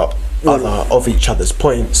either other of each other's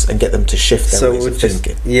points and get them to shift their ways of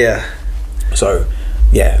thinking. So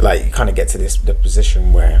like you kind of get to the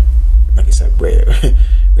position where, like you said, we're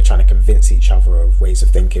trying to convince each other of ways of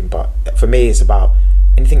thinking. But for me, it's about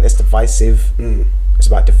anything that's divisive. It's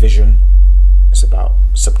about division. It's about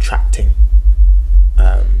subtracting.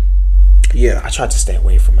 I try to stay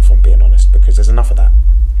away from it, if I'm being honest, because there's enough of that.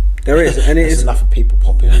 There is, and there's enough of people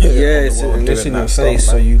popping. It's in your face,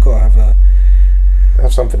 so you gotta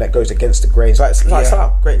have something that goes against the grain. Like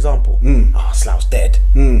Slough, great example. Slough's dead.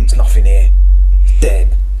 There's nothing here. It's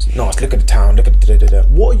dead. It's nice. Look at the town. Look at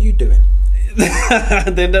what are you doing?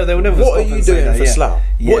 they will never. What are you doing for Slough?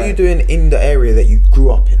 What are you doing in the area that you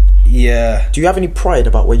grew up in? Do you have any pride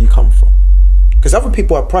about where you come from? Because other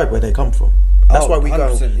people have pride where they come from. That's why we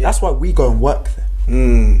go. That's why we go and work there.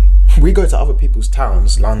 We go to other people's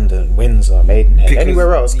towns, London, Windsor, Maidenhead,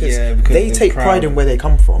 anywhere else, because they take pride in where they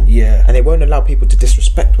come from, and they won't allow people to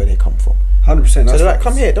disrespect where they come from. 100%. So they're like,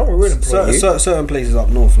 come here, don't worry, we'll employ you. Certain places up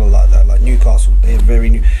north are like that, like Newcastle. They're very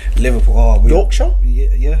new. Liverpool, Yorkshire.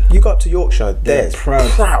 You got to Yorkshire, they're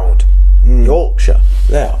proud. Yorkshire,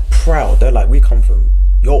 they are proud. They're like, we come from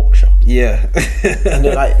Yorkshire. And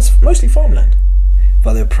they're like, it's mostly farmland,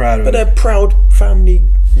 but they're proud. But they're proud family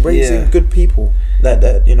raising good people.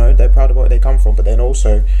 They're proud of where they come from, but then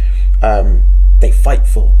also they fight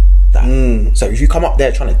for that. So if you come up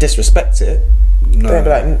there trying to disrespect it, they'll be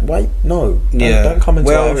like, wait, don't come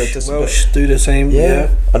into our area. Welsh do the same.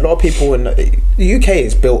 A lot of people in the UK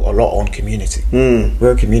is built a lot on community.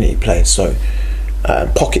 We're a community place, so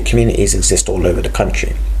pocket communities exist all over the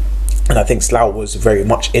country, and I think Slough was very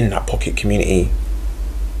much in that pocket community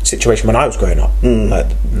situation when I was growing up, like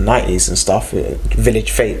the 90s and stuff. Village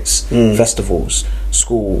fetes, festivals,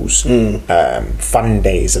 schools, fun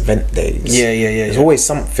days, event days. There's always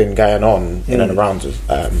something going on in and around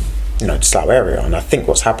the Slough area, and I think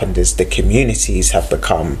what's happened is the communities have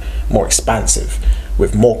become more expansive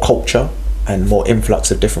with more culture and more influx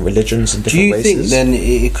of different religions and different races. Do you think then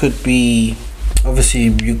it could be, obviously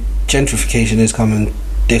gentrification is coming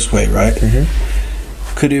this way, right?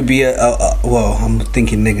 Could it be well, I'm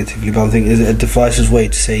thinking negatively, but I'm thinking, is it a divisive way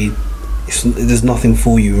to say there's nothing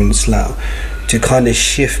for you in Slough, to kind of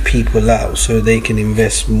shift people out so they can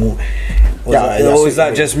invest more. Or is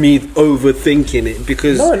that just me overthinking it?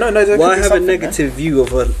 Because no, why have a negative view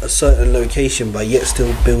of a certain location but yet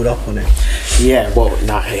still build up on it? Yeah, well,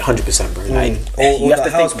 100%, bro. Like, or the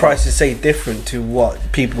house prices say different to what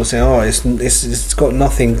people say. Oh, it's got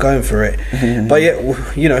nothing going for it, but yet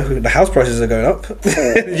the house prices are going up.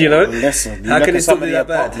 Listen, how can it still be that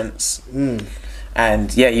apartments? Bad?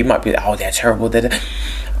 And yeah, you might be, oh, they're terrible.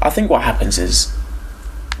 I think what happens is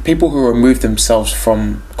people who remove themselves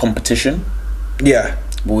from competition,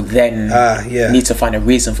 will then need to find a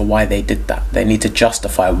reason for why they did that. They need to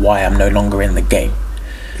justify why I'm no longer in the game.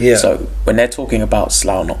 Yeah. So when they're talking about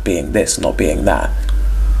Slough not being this, not being that,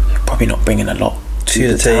 you're probably not bringing a lot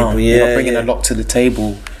to the table. You're not bringing a lot to the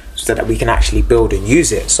table so that we can actually build and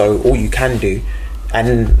use it. So all you can do,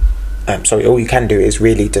 is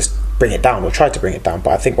really just bring it down or try to bring it down.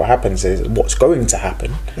 But I think what happens is, what's going to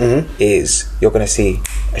happen is you're going to see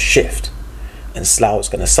a shift, and Slough is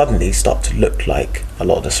going to suddenly start to look like a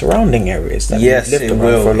lot of the surrounding areas that we've lived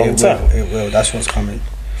around for a long time. It will. That's what's coming.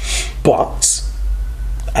 But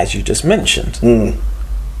as you just mentioned,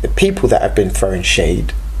 the people that have been throwing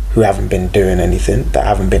shade, who haven't been doing anything, that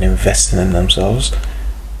haven't been investing in themselves,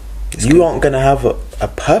 you aren't going to have a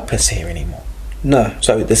purpose here anymore. No.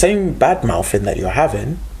 So the same bad mouthing that you're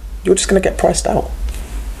having, you're just going to get priced out.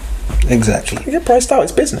 Exactly. You get priced out.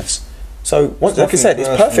 It's business. So like I said, it's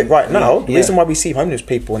perfect right now. The reason why we see homeless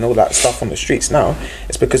people and all that stuff on the streets now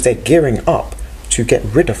is because they're gearing up to get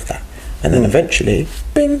rid of that. And then eventually,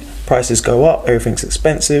 bing, prices go up, everything's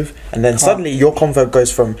expensive, and then suddenly your convo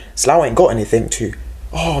goes from Slough ain't got anything to,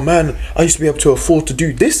 oh man, I used to be able to afford to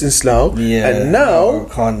do this in Slough, and now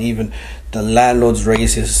can't even. The landlord's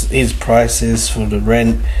raises his prices for the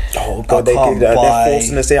rent. Oh god, they're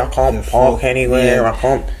forcing us to say I can't park anywhere. I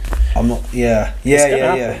can't. I'm not. Yeah.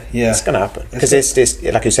 It's gonna happen because it's this,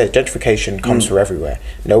 like you said, gentrification comes from everywhere.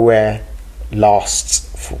 Nowhere lasts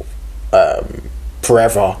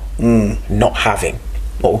forever. Not having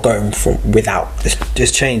or going from without.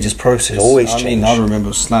 This change, this process. It's always change. I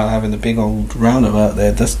remember Slough having the big old roundabout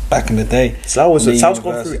there. That's back in the day. Slough's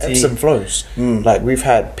gone through ebbs and flows. Like we've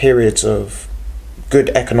had periods of good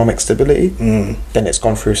economic stability, then it's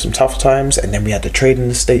gone through some tough times, and then we had the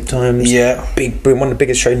trading estate times. Big boom, one of the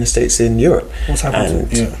biggest trading estates in Europe. What's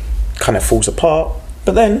happened? And kind of falls apart.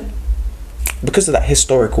 But then, because of that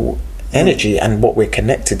historical energy and what we're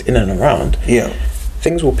connected in and around,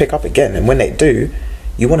 things will pick up again. And when they do,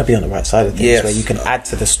 you want to be on the right side of things, where you can add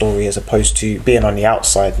to the story, as opposed to being on the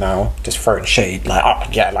outside now, just throwing shade. Like,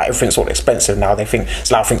 like everything's all expensive now. They think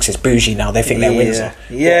Slough thinks it's bougie now. They think they're Windsor.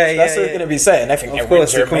 That's what they're going to be saying. They think of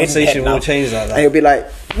course, the conversation will change like that. And you'll be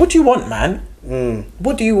like, what do you want, man?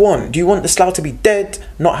 What do you want? Do you want the Slough to be dead,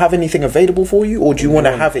 not have anything available for you, or do you want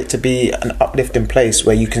to have it to be an uplifting place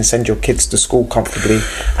where you can send your kids to school comfortably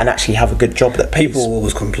and actually have a good job that pays? People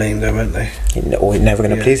always complain though, won't they? Or you're never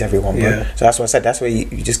going to please everyone, bro. So that's what I said. That's where you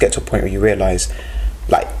just get to a point where you realise,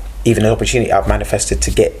 like, even an opportunity I've manifested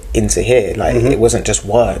to get into here, like it wasn't just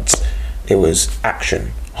words, it was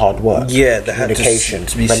action, hard work, communication,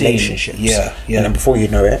 to be relationships. Seen. And then before you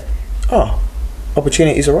know it,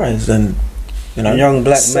 opportunities arise, and a young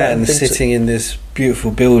black man sitting in this beautiful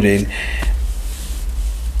building,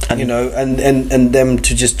 and and them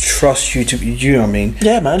to just trust you to, you know what I mean?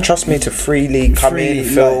 Yeah, man, trust me to freely come in,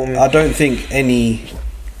 film. I don't think any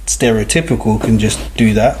stereotypical can just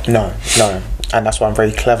do that. No, and that's why I'm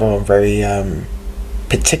very clever and very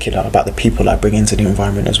particular about the people I bring into the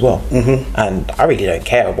environment as well. And I really don't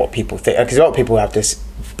care what people think, because a lot of people have this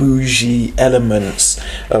bougie elements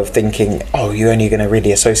of thinking, oh, you're only going to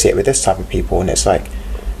really associate with this type of people, and it's like,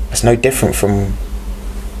 it's no different from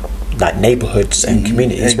like neighborhoods and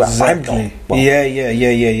communities where I'm not welcome. Do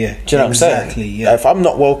you know what I'm saying? If I'm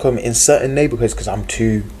not welcome in certain neighborhoods because I'm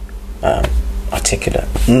too articulate,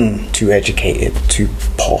 too educated, too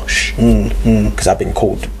posh, because I've been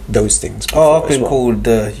called those things before. I've been called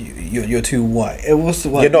you're too white. What's the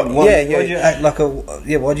white? You're not. Why do you act like a?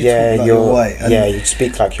 Why do you talk like you're white? And, you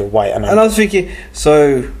speak like you're white. And I was thinking,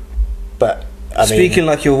 but speaking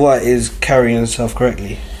like you're white is carrying yourself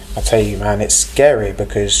correctly. I tell you, man, it's scary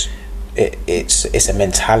because it's a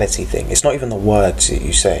mentality thing. It's not even the words that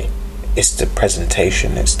you say. It's the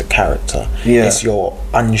presentation. It's the character. It's your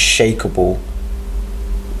unshakable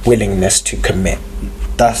willingness to commit.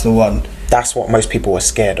 That's the one. That's what most people are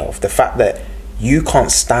scared of. The fact that you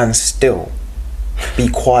can't stand still, be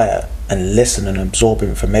quiet and listen and absorb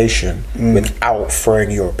information without throwing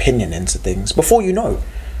your opinion into things. Before you know,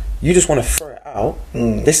 you just want to throw it out.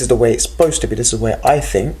 This is the way it's supposed to be. This is where I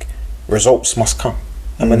think results must come.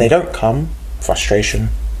 And when they don't come, frustration,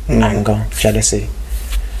 anger, jealousy,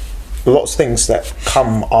 lots of things that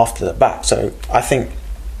come after the back. So I think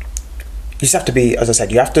you just have to be, as I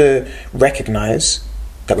said, you have to recognise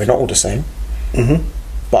that we're not all the same.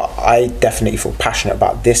 But I definitely feel passionate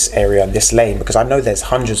about this area and this lane, because I know there's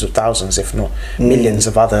hundreds of thousands, if not millions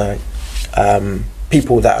of other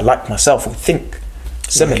people that are like myself who think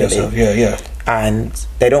similarly. Yeah. And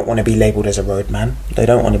they don't want to be labelled as a roadman. They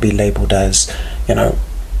don't want to be labelled as, you know,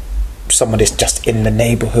 someone that's just in the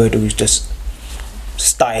neighbourhood who's just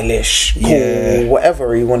stylish, cool,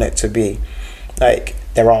 whatever you want it to be. Like,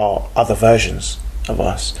 there are other versions of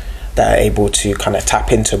us that are able to kind of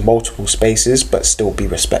tap into multiple spaces but still be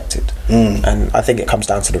respected. And I think it comes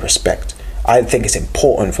down to the respect. I think it's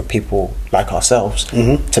important for people like ourselves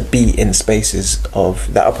to be in spaces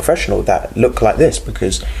of that are professional, that look like this,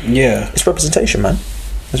 because it's representation, man.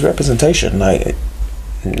 It's representation. Like,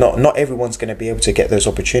 not everyone's going to be able to get those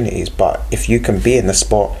opportunities, but if you can be in the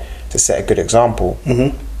spot to set a good example,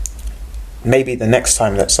 maybe the next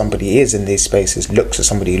time that somebody is in these spaces looks at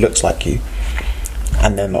somebody who looks like you,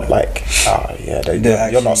 and they're not like,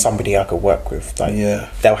 you're not somebody I could work with. Like,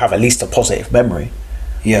 they'll have at least a positive memory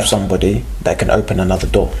of somebody that can open another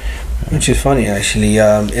door. Which is funny, actually.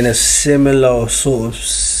 In a similar sort of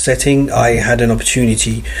setting, I had an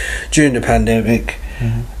opportunity during the pandemic.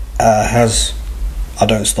 As I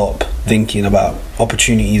don't stop thinking about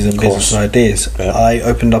opportunities and business ideas, I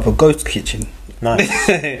opened up a ghost kitchen. Nice.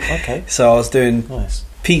 Okay. So I was doing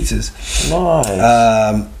pizzas.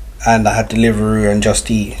 Nice. And I had Deliveroo and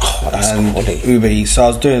Just Eat and quality. Uber Eats. So I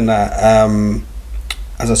was doing that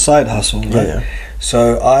as a side hustle. Right? Yeah.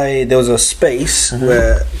 So there was a space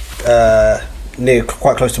where near,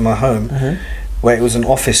 quite close to my home, where it was an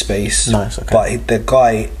office space. Nice. Okay. But the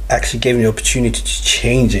guy actually gave me the opportunity to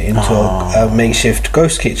change it into a makeshift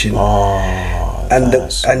ghost kitchen.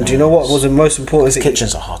 And do you know what was the most important thing?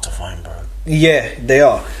 Kitchens are hard to find, bro. Yeah, they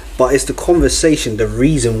are. But it's the conversation, the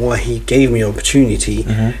reason why he gave me opportunity.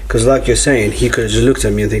 Because like you're saying, he could have just looked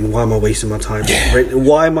at me and think, why am I wasting my time?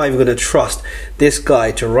 Why am I even going to trust this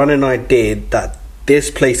guy to run an idea that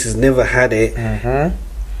this place has never had it?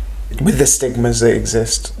 With the stigmas that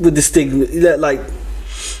exist. With the stigma, like,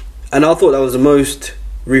 and I thought that was the most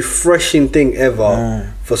refreshing thing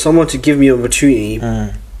ever, for someone to give me an opportunity,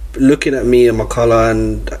 looking at me and my colour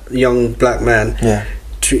and young black man,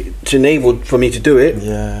 to enable for me to do it.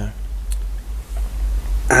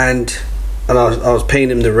 And I was paying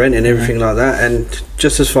him the rent and everything like that, and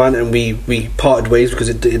just as fine. And we parted ways because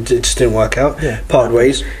it just didn't work out. Parted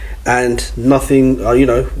ways, and nothing.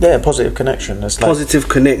 Positive connection. That's positive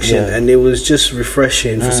connection, and it was just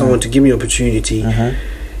refreshing for someone to give me opportunity,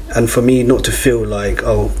 and for me not to feel like,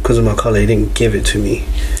 because of my colour, he didn't give it to me.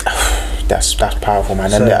 That's powerful,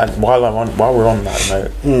 man. So, and while we're on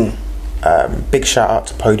that note, big shout out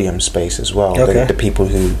to Podium Space as well. The people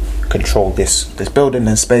who control this building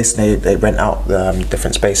and space, they rent out the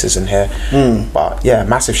different spaces in here. But yeah,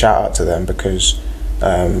 massive shout out to them, because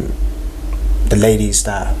the ladies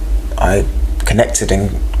that I connected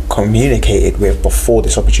and communicated with before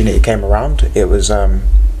this opportunity came around, it was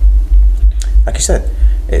like you said,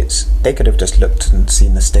 they could have just looked and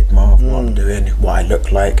seen the stigma of what I'm doing, what I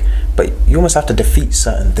look like, but you almost have to defeat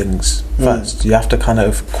certain things first. You have to kind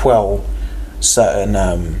of quell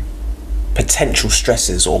certain potential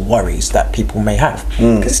stresses or worries that people may have,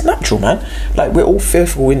 because it's natural, man. Like, we're all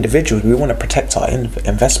fearful individuals. We want to protect our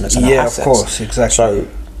investments and our assets. Of course, exactly. So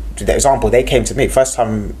the example, they came to me first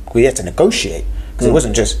time we had to negotiate, because it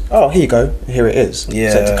wasn't just, here you go, here it is. So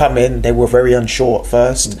to come in, they were very unsure at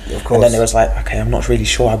first, of course. And then it was like, okay, I'm not really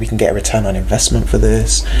sure how we can get a return on investment for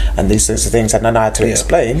this and these sorts of things. And then I had to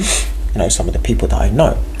explain, some of the people that I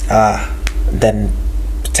know. Then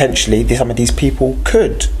potentially some of these people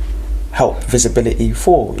could help visibility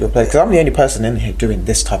for your place, because I'm the only person in here doing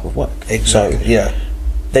this type of work. Exactly. So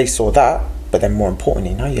they saw that, but then more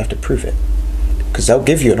importantly, now you have to prove it, because they'll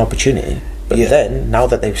give you an opportunity, but then now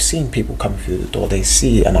that they've seen people come through the door, they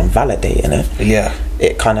see and I'm validating it.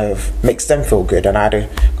 It kind of makes them feel good. And I had a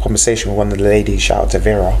conversation with one of the ladies, shout out to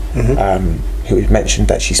Vera, who mentioned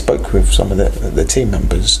that she spoke with some of the team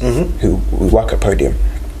members who work at Podium,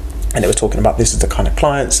 and they were talking about, this is the kind of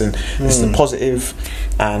clients and this is the positive,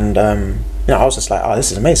 and I was just like,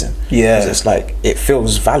 this is amazing. It's like, it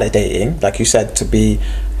feels validating, like you said, to be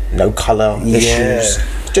no colour issues,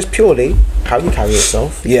 just purely how you carry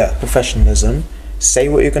yourself, professionalism, say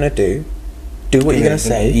what you're going to do what you're going to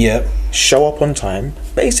say, show up on time,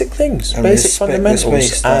 basic things, and basic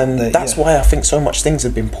fundamentals. And that's why I think so much things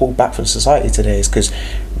have been pulled back from society today, is because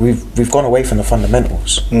we've gone away from the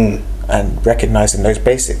fundamentals and recognising those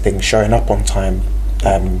basic things, showing up on time,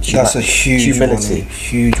 That's a huge humility.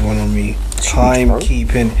 Huge one on me.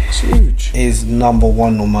 Timekeeping is number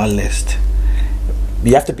one on my list.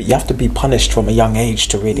 You have to be punished from a young age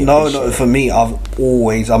to really. No, for me, I'm a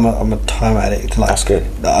time addict. Like, that's good.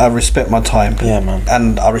 I respect my time. Yeah, man.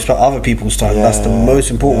 And I respect other people's time. That's the most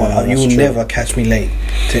important one. You will never catch me late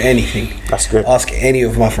to anything. That's good. Ask any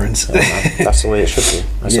of my friends. That's the way it should be.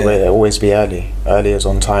 That's the way it always be early. Early is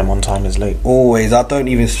on time is late. Always. I don't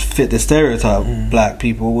even fit the stereotype. Black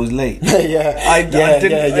people always late. I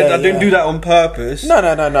didn't do that on purpose. No.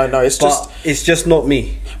 It's just not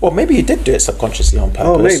me. Well, maybe you did do it subconsciously on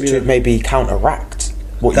purpose to maybe counteract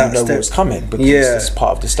what you know was coming, because it's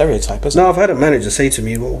part of the stereotype, isn't it? No, I've had a manager say to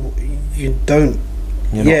me, "Well, you don't.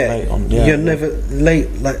 You're not late on. You're never late."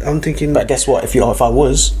 Like, I'm thinking. But guess what? If I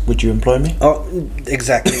was, would you employ me? Oh,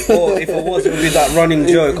 exactly. Or if I was, it would be that running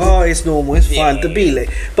joke. Oh, it's normal. It's fine to be late.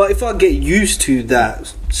 But if I get used to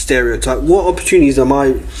that stereotype, what opportunities am I?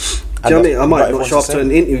 Do you know what I mean? I might not show up to an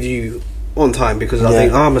interview on time because I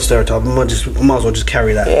think I'm a stereotype. I might as well just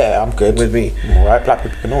carry that. Yeah, I'm good with me. All right, black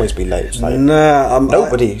people can always be late. Like,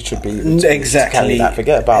 nobody should be exactly carry that.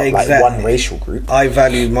 Forget about like one racial group. I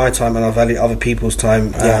value my time and I value other people's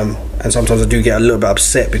time. And sometimes I do get a little bit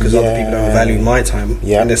upset because other people don't value my time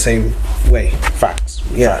in the same way. Facts.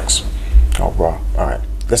 Oh, bro. All right.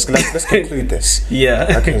 Let's conclude this.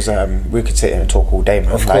 Because we could sit here and talk all day,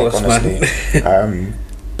 man. Of course, honestly. Man.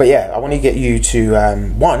 But I want to get you to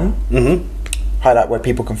highlight where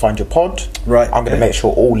people can find your pod. Right. I'm going to make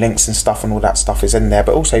sure all links and stuff and all that stuff is in there.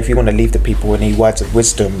 But also, if you want to leave the people any words of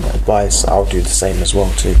wisdom, advice, I'll do the same as well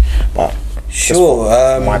too. But sure,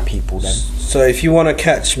 for my people then. So if you want to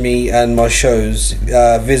catch me and my shows,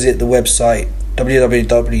 visit the website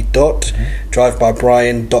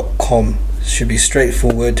www.drivebybrian.com. Should be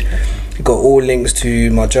straightforward. You've got all links to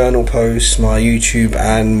my journal posts, my YouTube,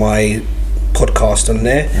 and my podcast on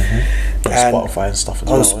there. On Spotify and stuff as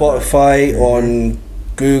well. On Spotify, on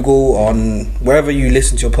Google, on wherever you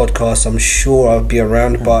listen to your podcast. I'm sure I'll be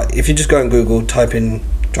around. But if you just go on Google, type in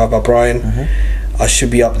Drive by Brian, I should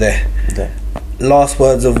be up there. Last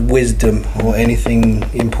words of wisdom or anything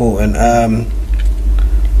important.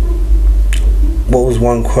 What was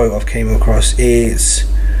one quote I've came across? It's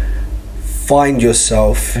find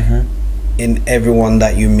yourself in everyone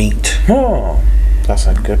that you meet. That's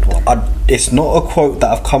a good one. It's not a quote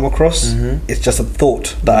that I've come across. It's just a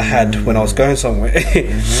thought that I had when I was going somewhere.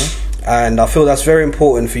 And I feel that's very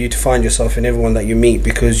important for you to find yourself in everyone that you meet,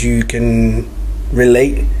 because you can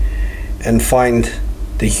relate and find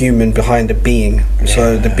the human behind the being.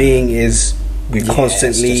 So the being is we're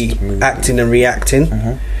constantly acting and reacting.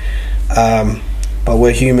 But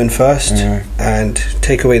we're human first, and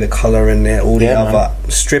take away the colour and all the other,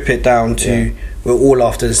 strip it down to we're all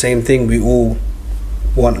after the same thing. We all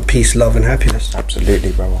want peace, love and happiness.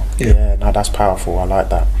 Absolutely, brother. No, that's powerful. I like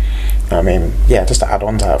that. I mean, just to add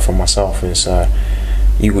on to that for myself is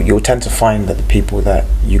you'll tend to find that the people that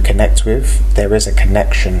you connect with, there is a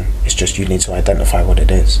connection. It's just you need to identify what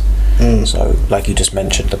it is. So like you just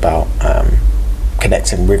mentioned about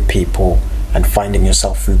connecting with people and finding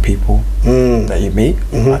yourself through people that you meet,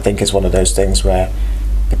 I think is one of those things where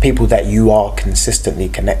the people that you are consistently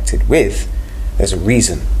connected with, there's a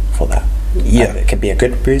reason for that. And it can be a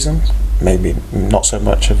good reason, maybe not so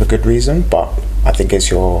much of a good reason, but I think it's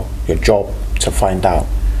your job to find out,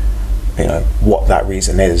 what that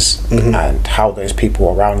reason is and how those people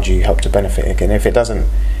around you help to benefit. Again, if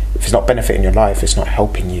it's not benefiting your life, it's not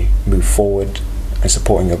helping you move forward and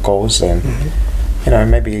supporting your goals, then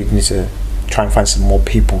maybe you need to try and find some more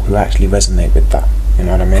people who actually resonate with that. You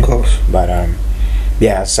know what I mean? Of course. But as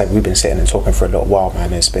I said, we've been sitting and talking for a little while,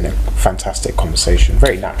 man. It's been a fantastic conversation,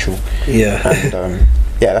 very natural. And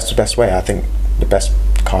that's the best way. I think the best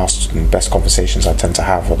casts and best conversations I tend to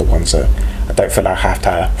have are the ones that I don't feel like I have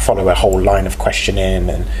to follow a whole line of questioning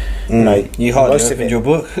and you hardly opened your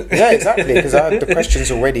book. Exactly, because the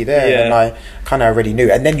question's already there and I kind of already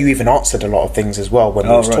knew. And then you even answered a lot of things as well when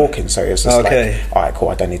we was talking, so it's just like, all right, cool,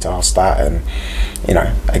 I don't need to ask that. And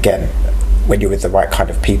again, when you're with the right kind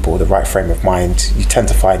of people, the right frame of mind, you tend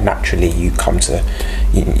to find naturally you come to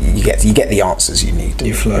you get the answers you need.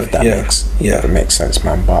 You flow. If that makes sense,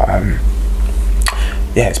 man. But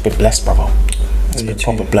it's been blessed, brother. It's been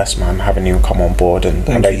proper blessed, man, having you come on board. And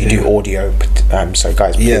I know you do audio, so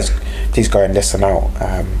guys, please go and listen out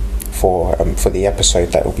for the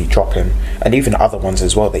episode that will be dropping, and even other ones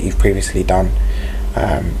as well that you've previously done,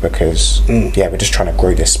 because we're just trying to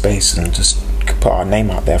grow this space and just put our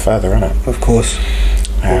name out there further, innit? Of course.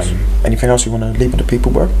 Anything else you want to leave with the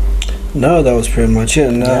people, bro? No, that was pretty much it.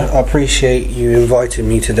 And I appreciate you inviting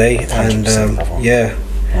me today. And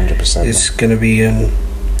 100%. It's going to be.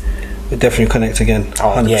 We'll definitely connect again.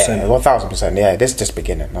 100%. Yeah, 1000%. Yeah, this is just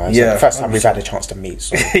beginning. It's the first time 100%. We've had a chance to meet.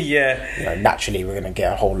 So, yeah. Naturally, we're going to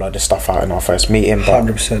get a whole load of stuff out in our first meeting. But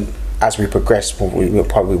 100%. As we progress, we'll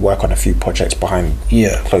probably work on a few projects behind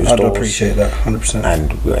closed doors. I'd appreciate that, 100%.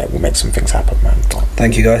 And we'll make some things happen, man. But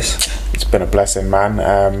thank you, guys. It's been a blessing, man.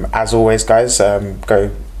 As always, guys,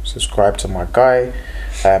 go subscribe to my guy.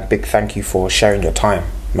 Big thank you for sharing your time.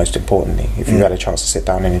 Most importantly, if you've had a chance to sit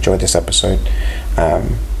down and enjoy this episode,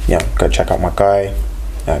 go check out my guy.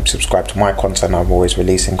 Subscribe to my content. I'm always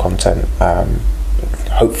releasing content,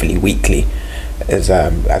 hopefully weekly, as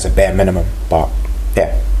a bare minimum. But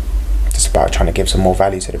yeah, just about trying to give some more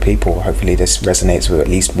value to the people. Hopefully, this resonates with at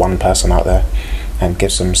least one person out there, and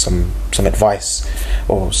gives them some advice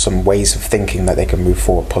or some ways of thinking that they can move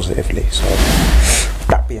forward positively. So,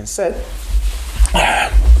 that being said,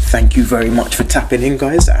 thank you very much for tapping in,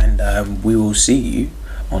 guys, and we will see you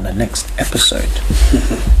on the next episode.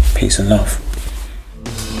 Peace and love.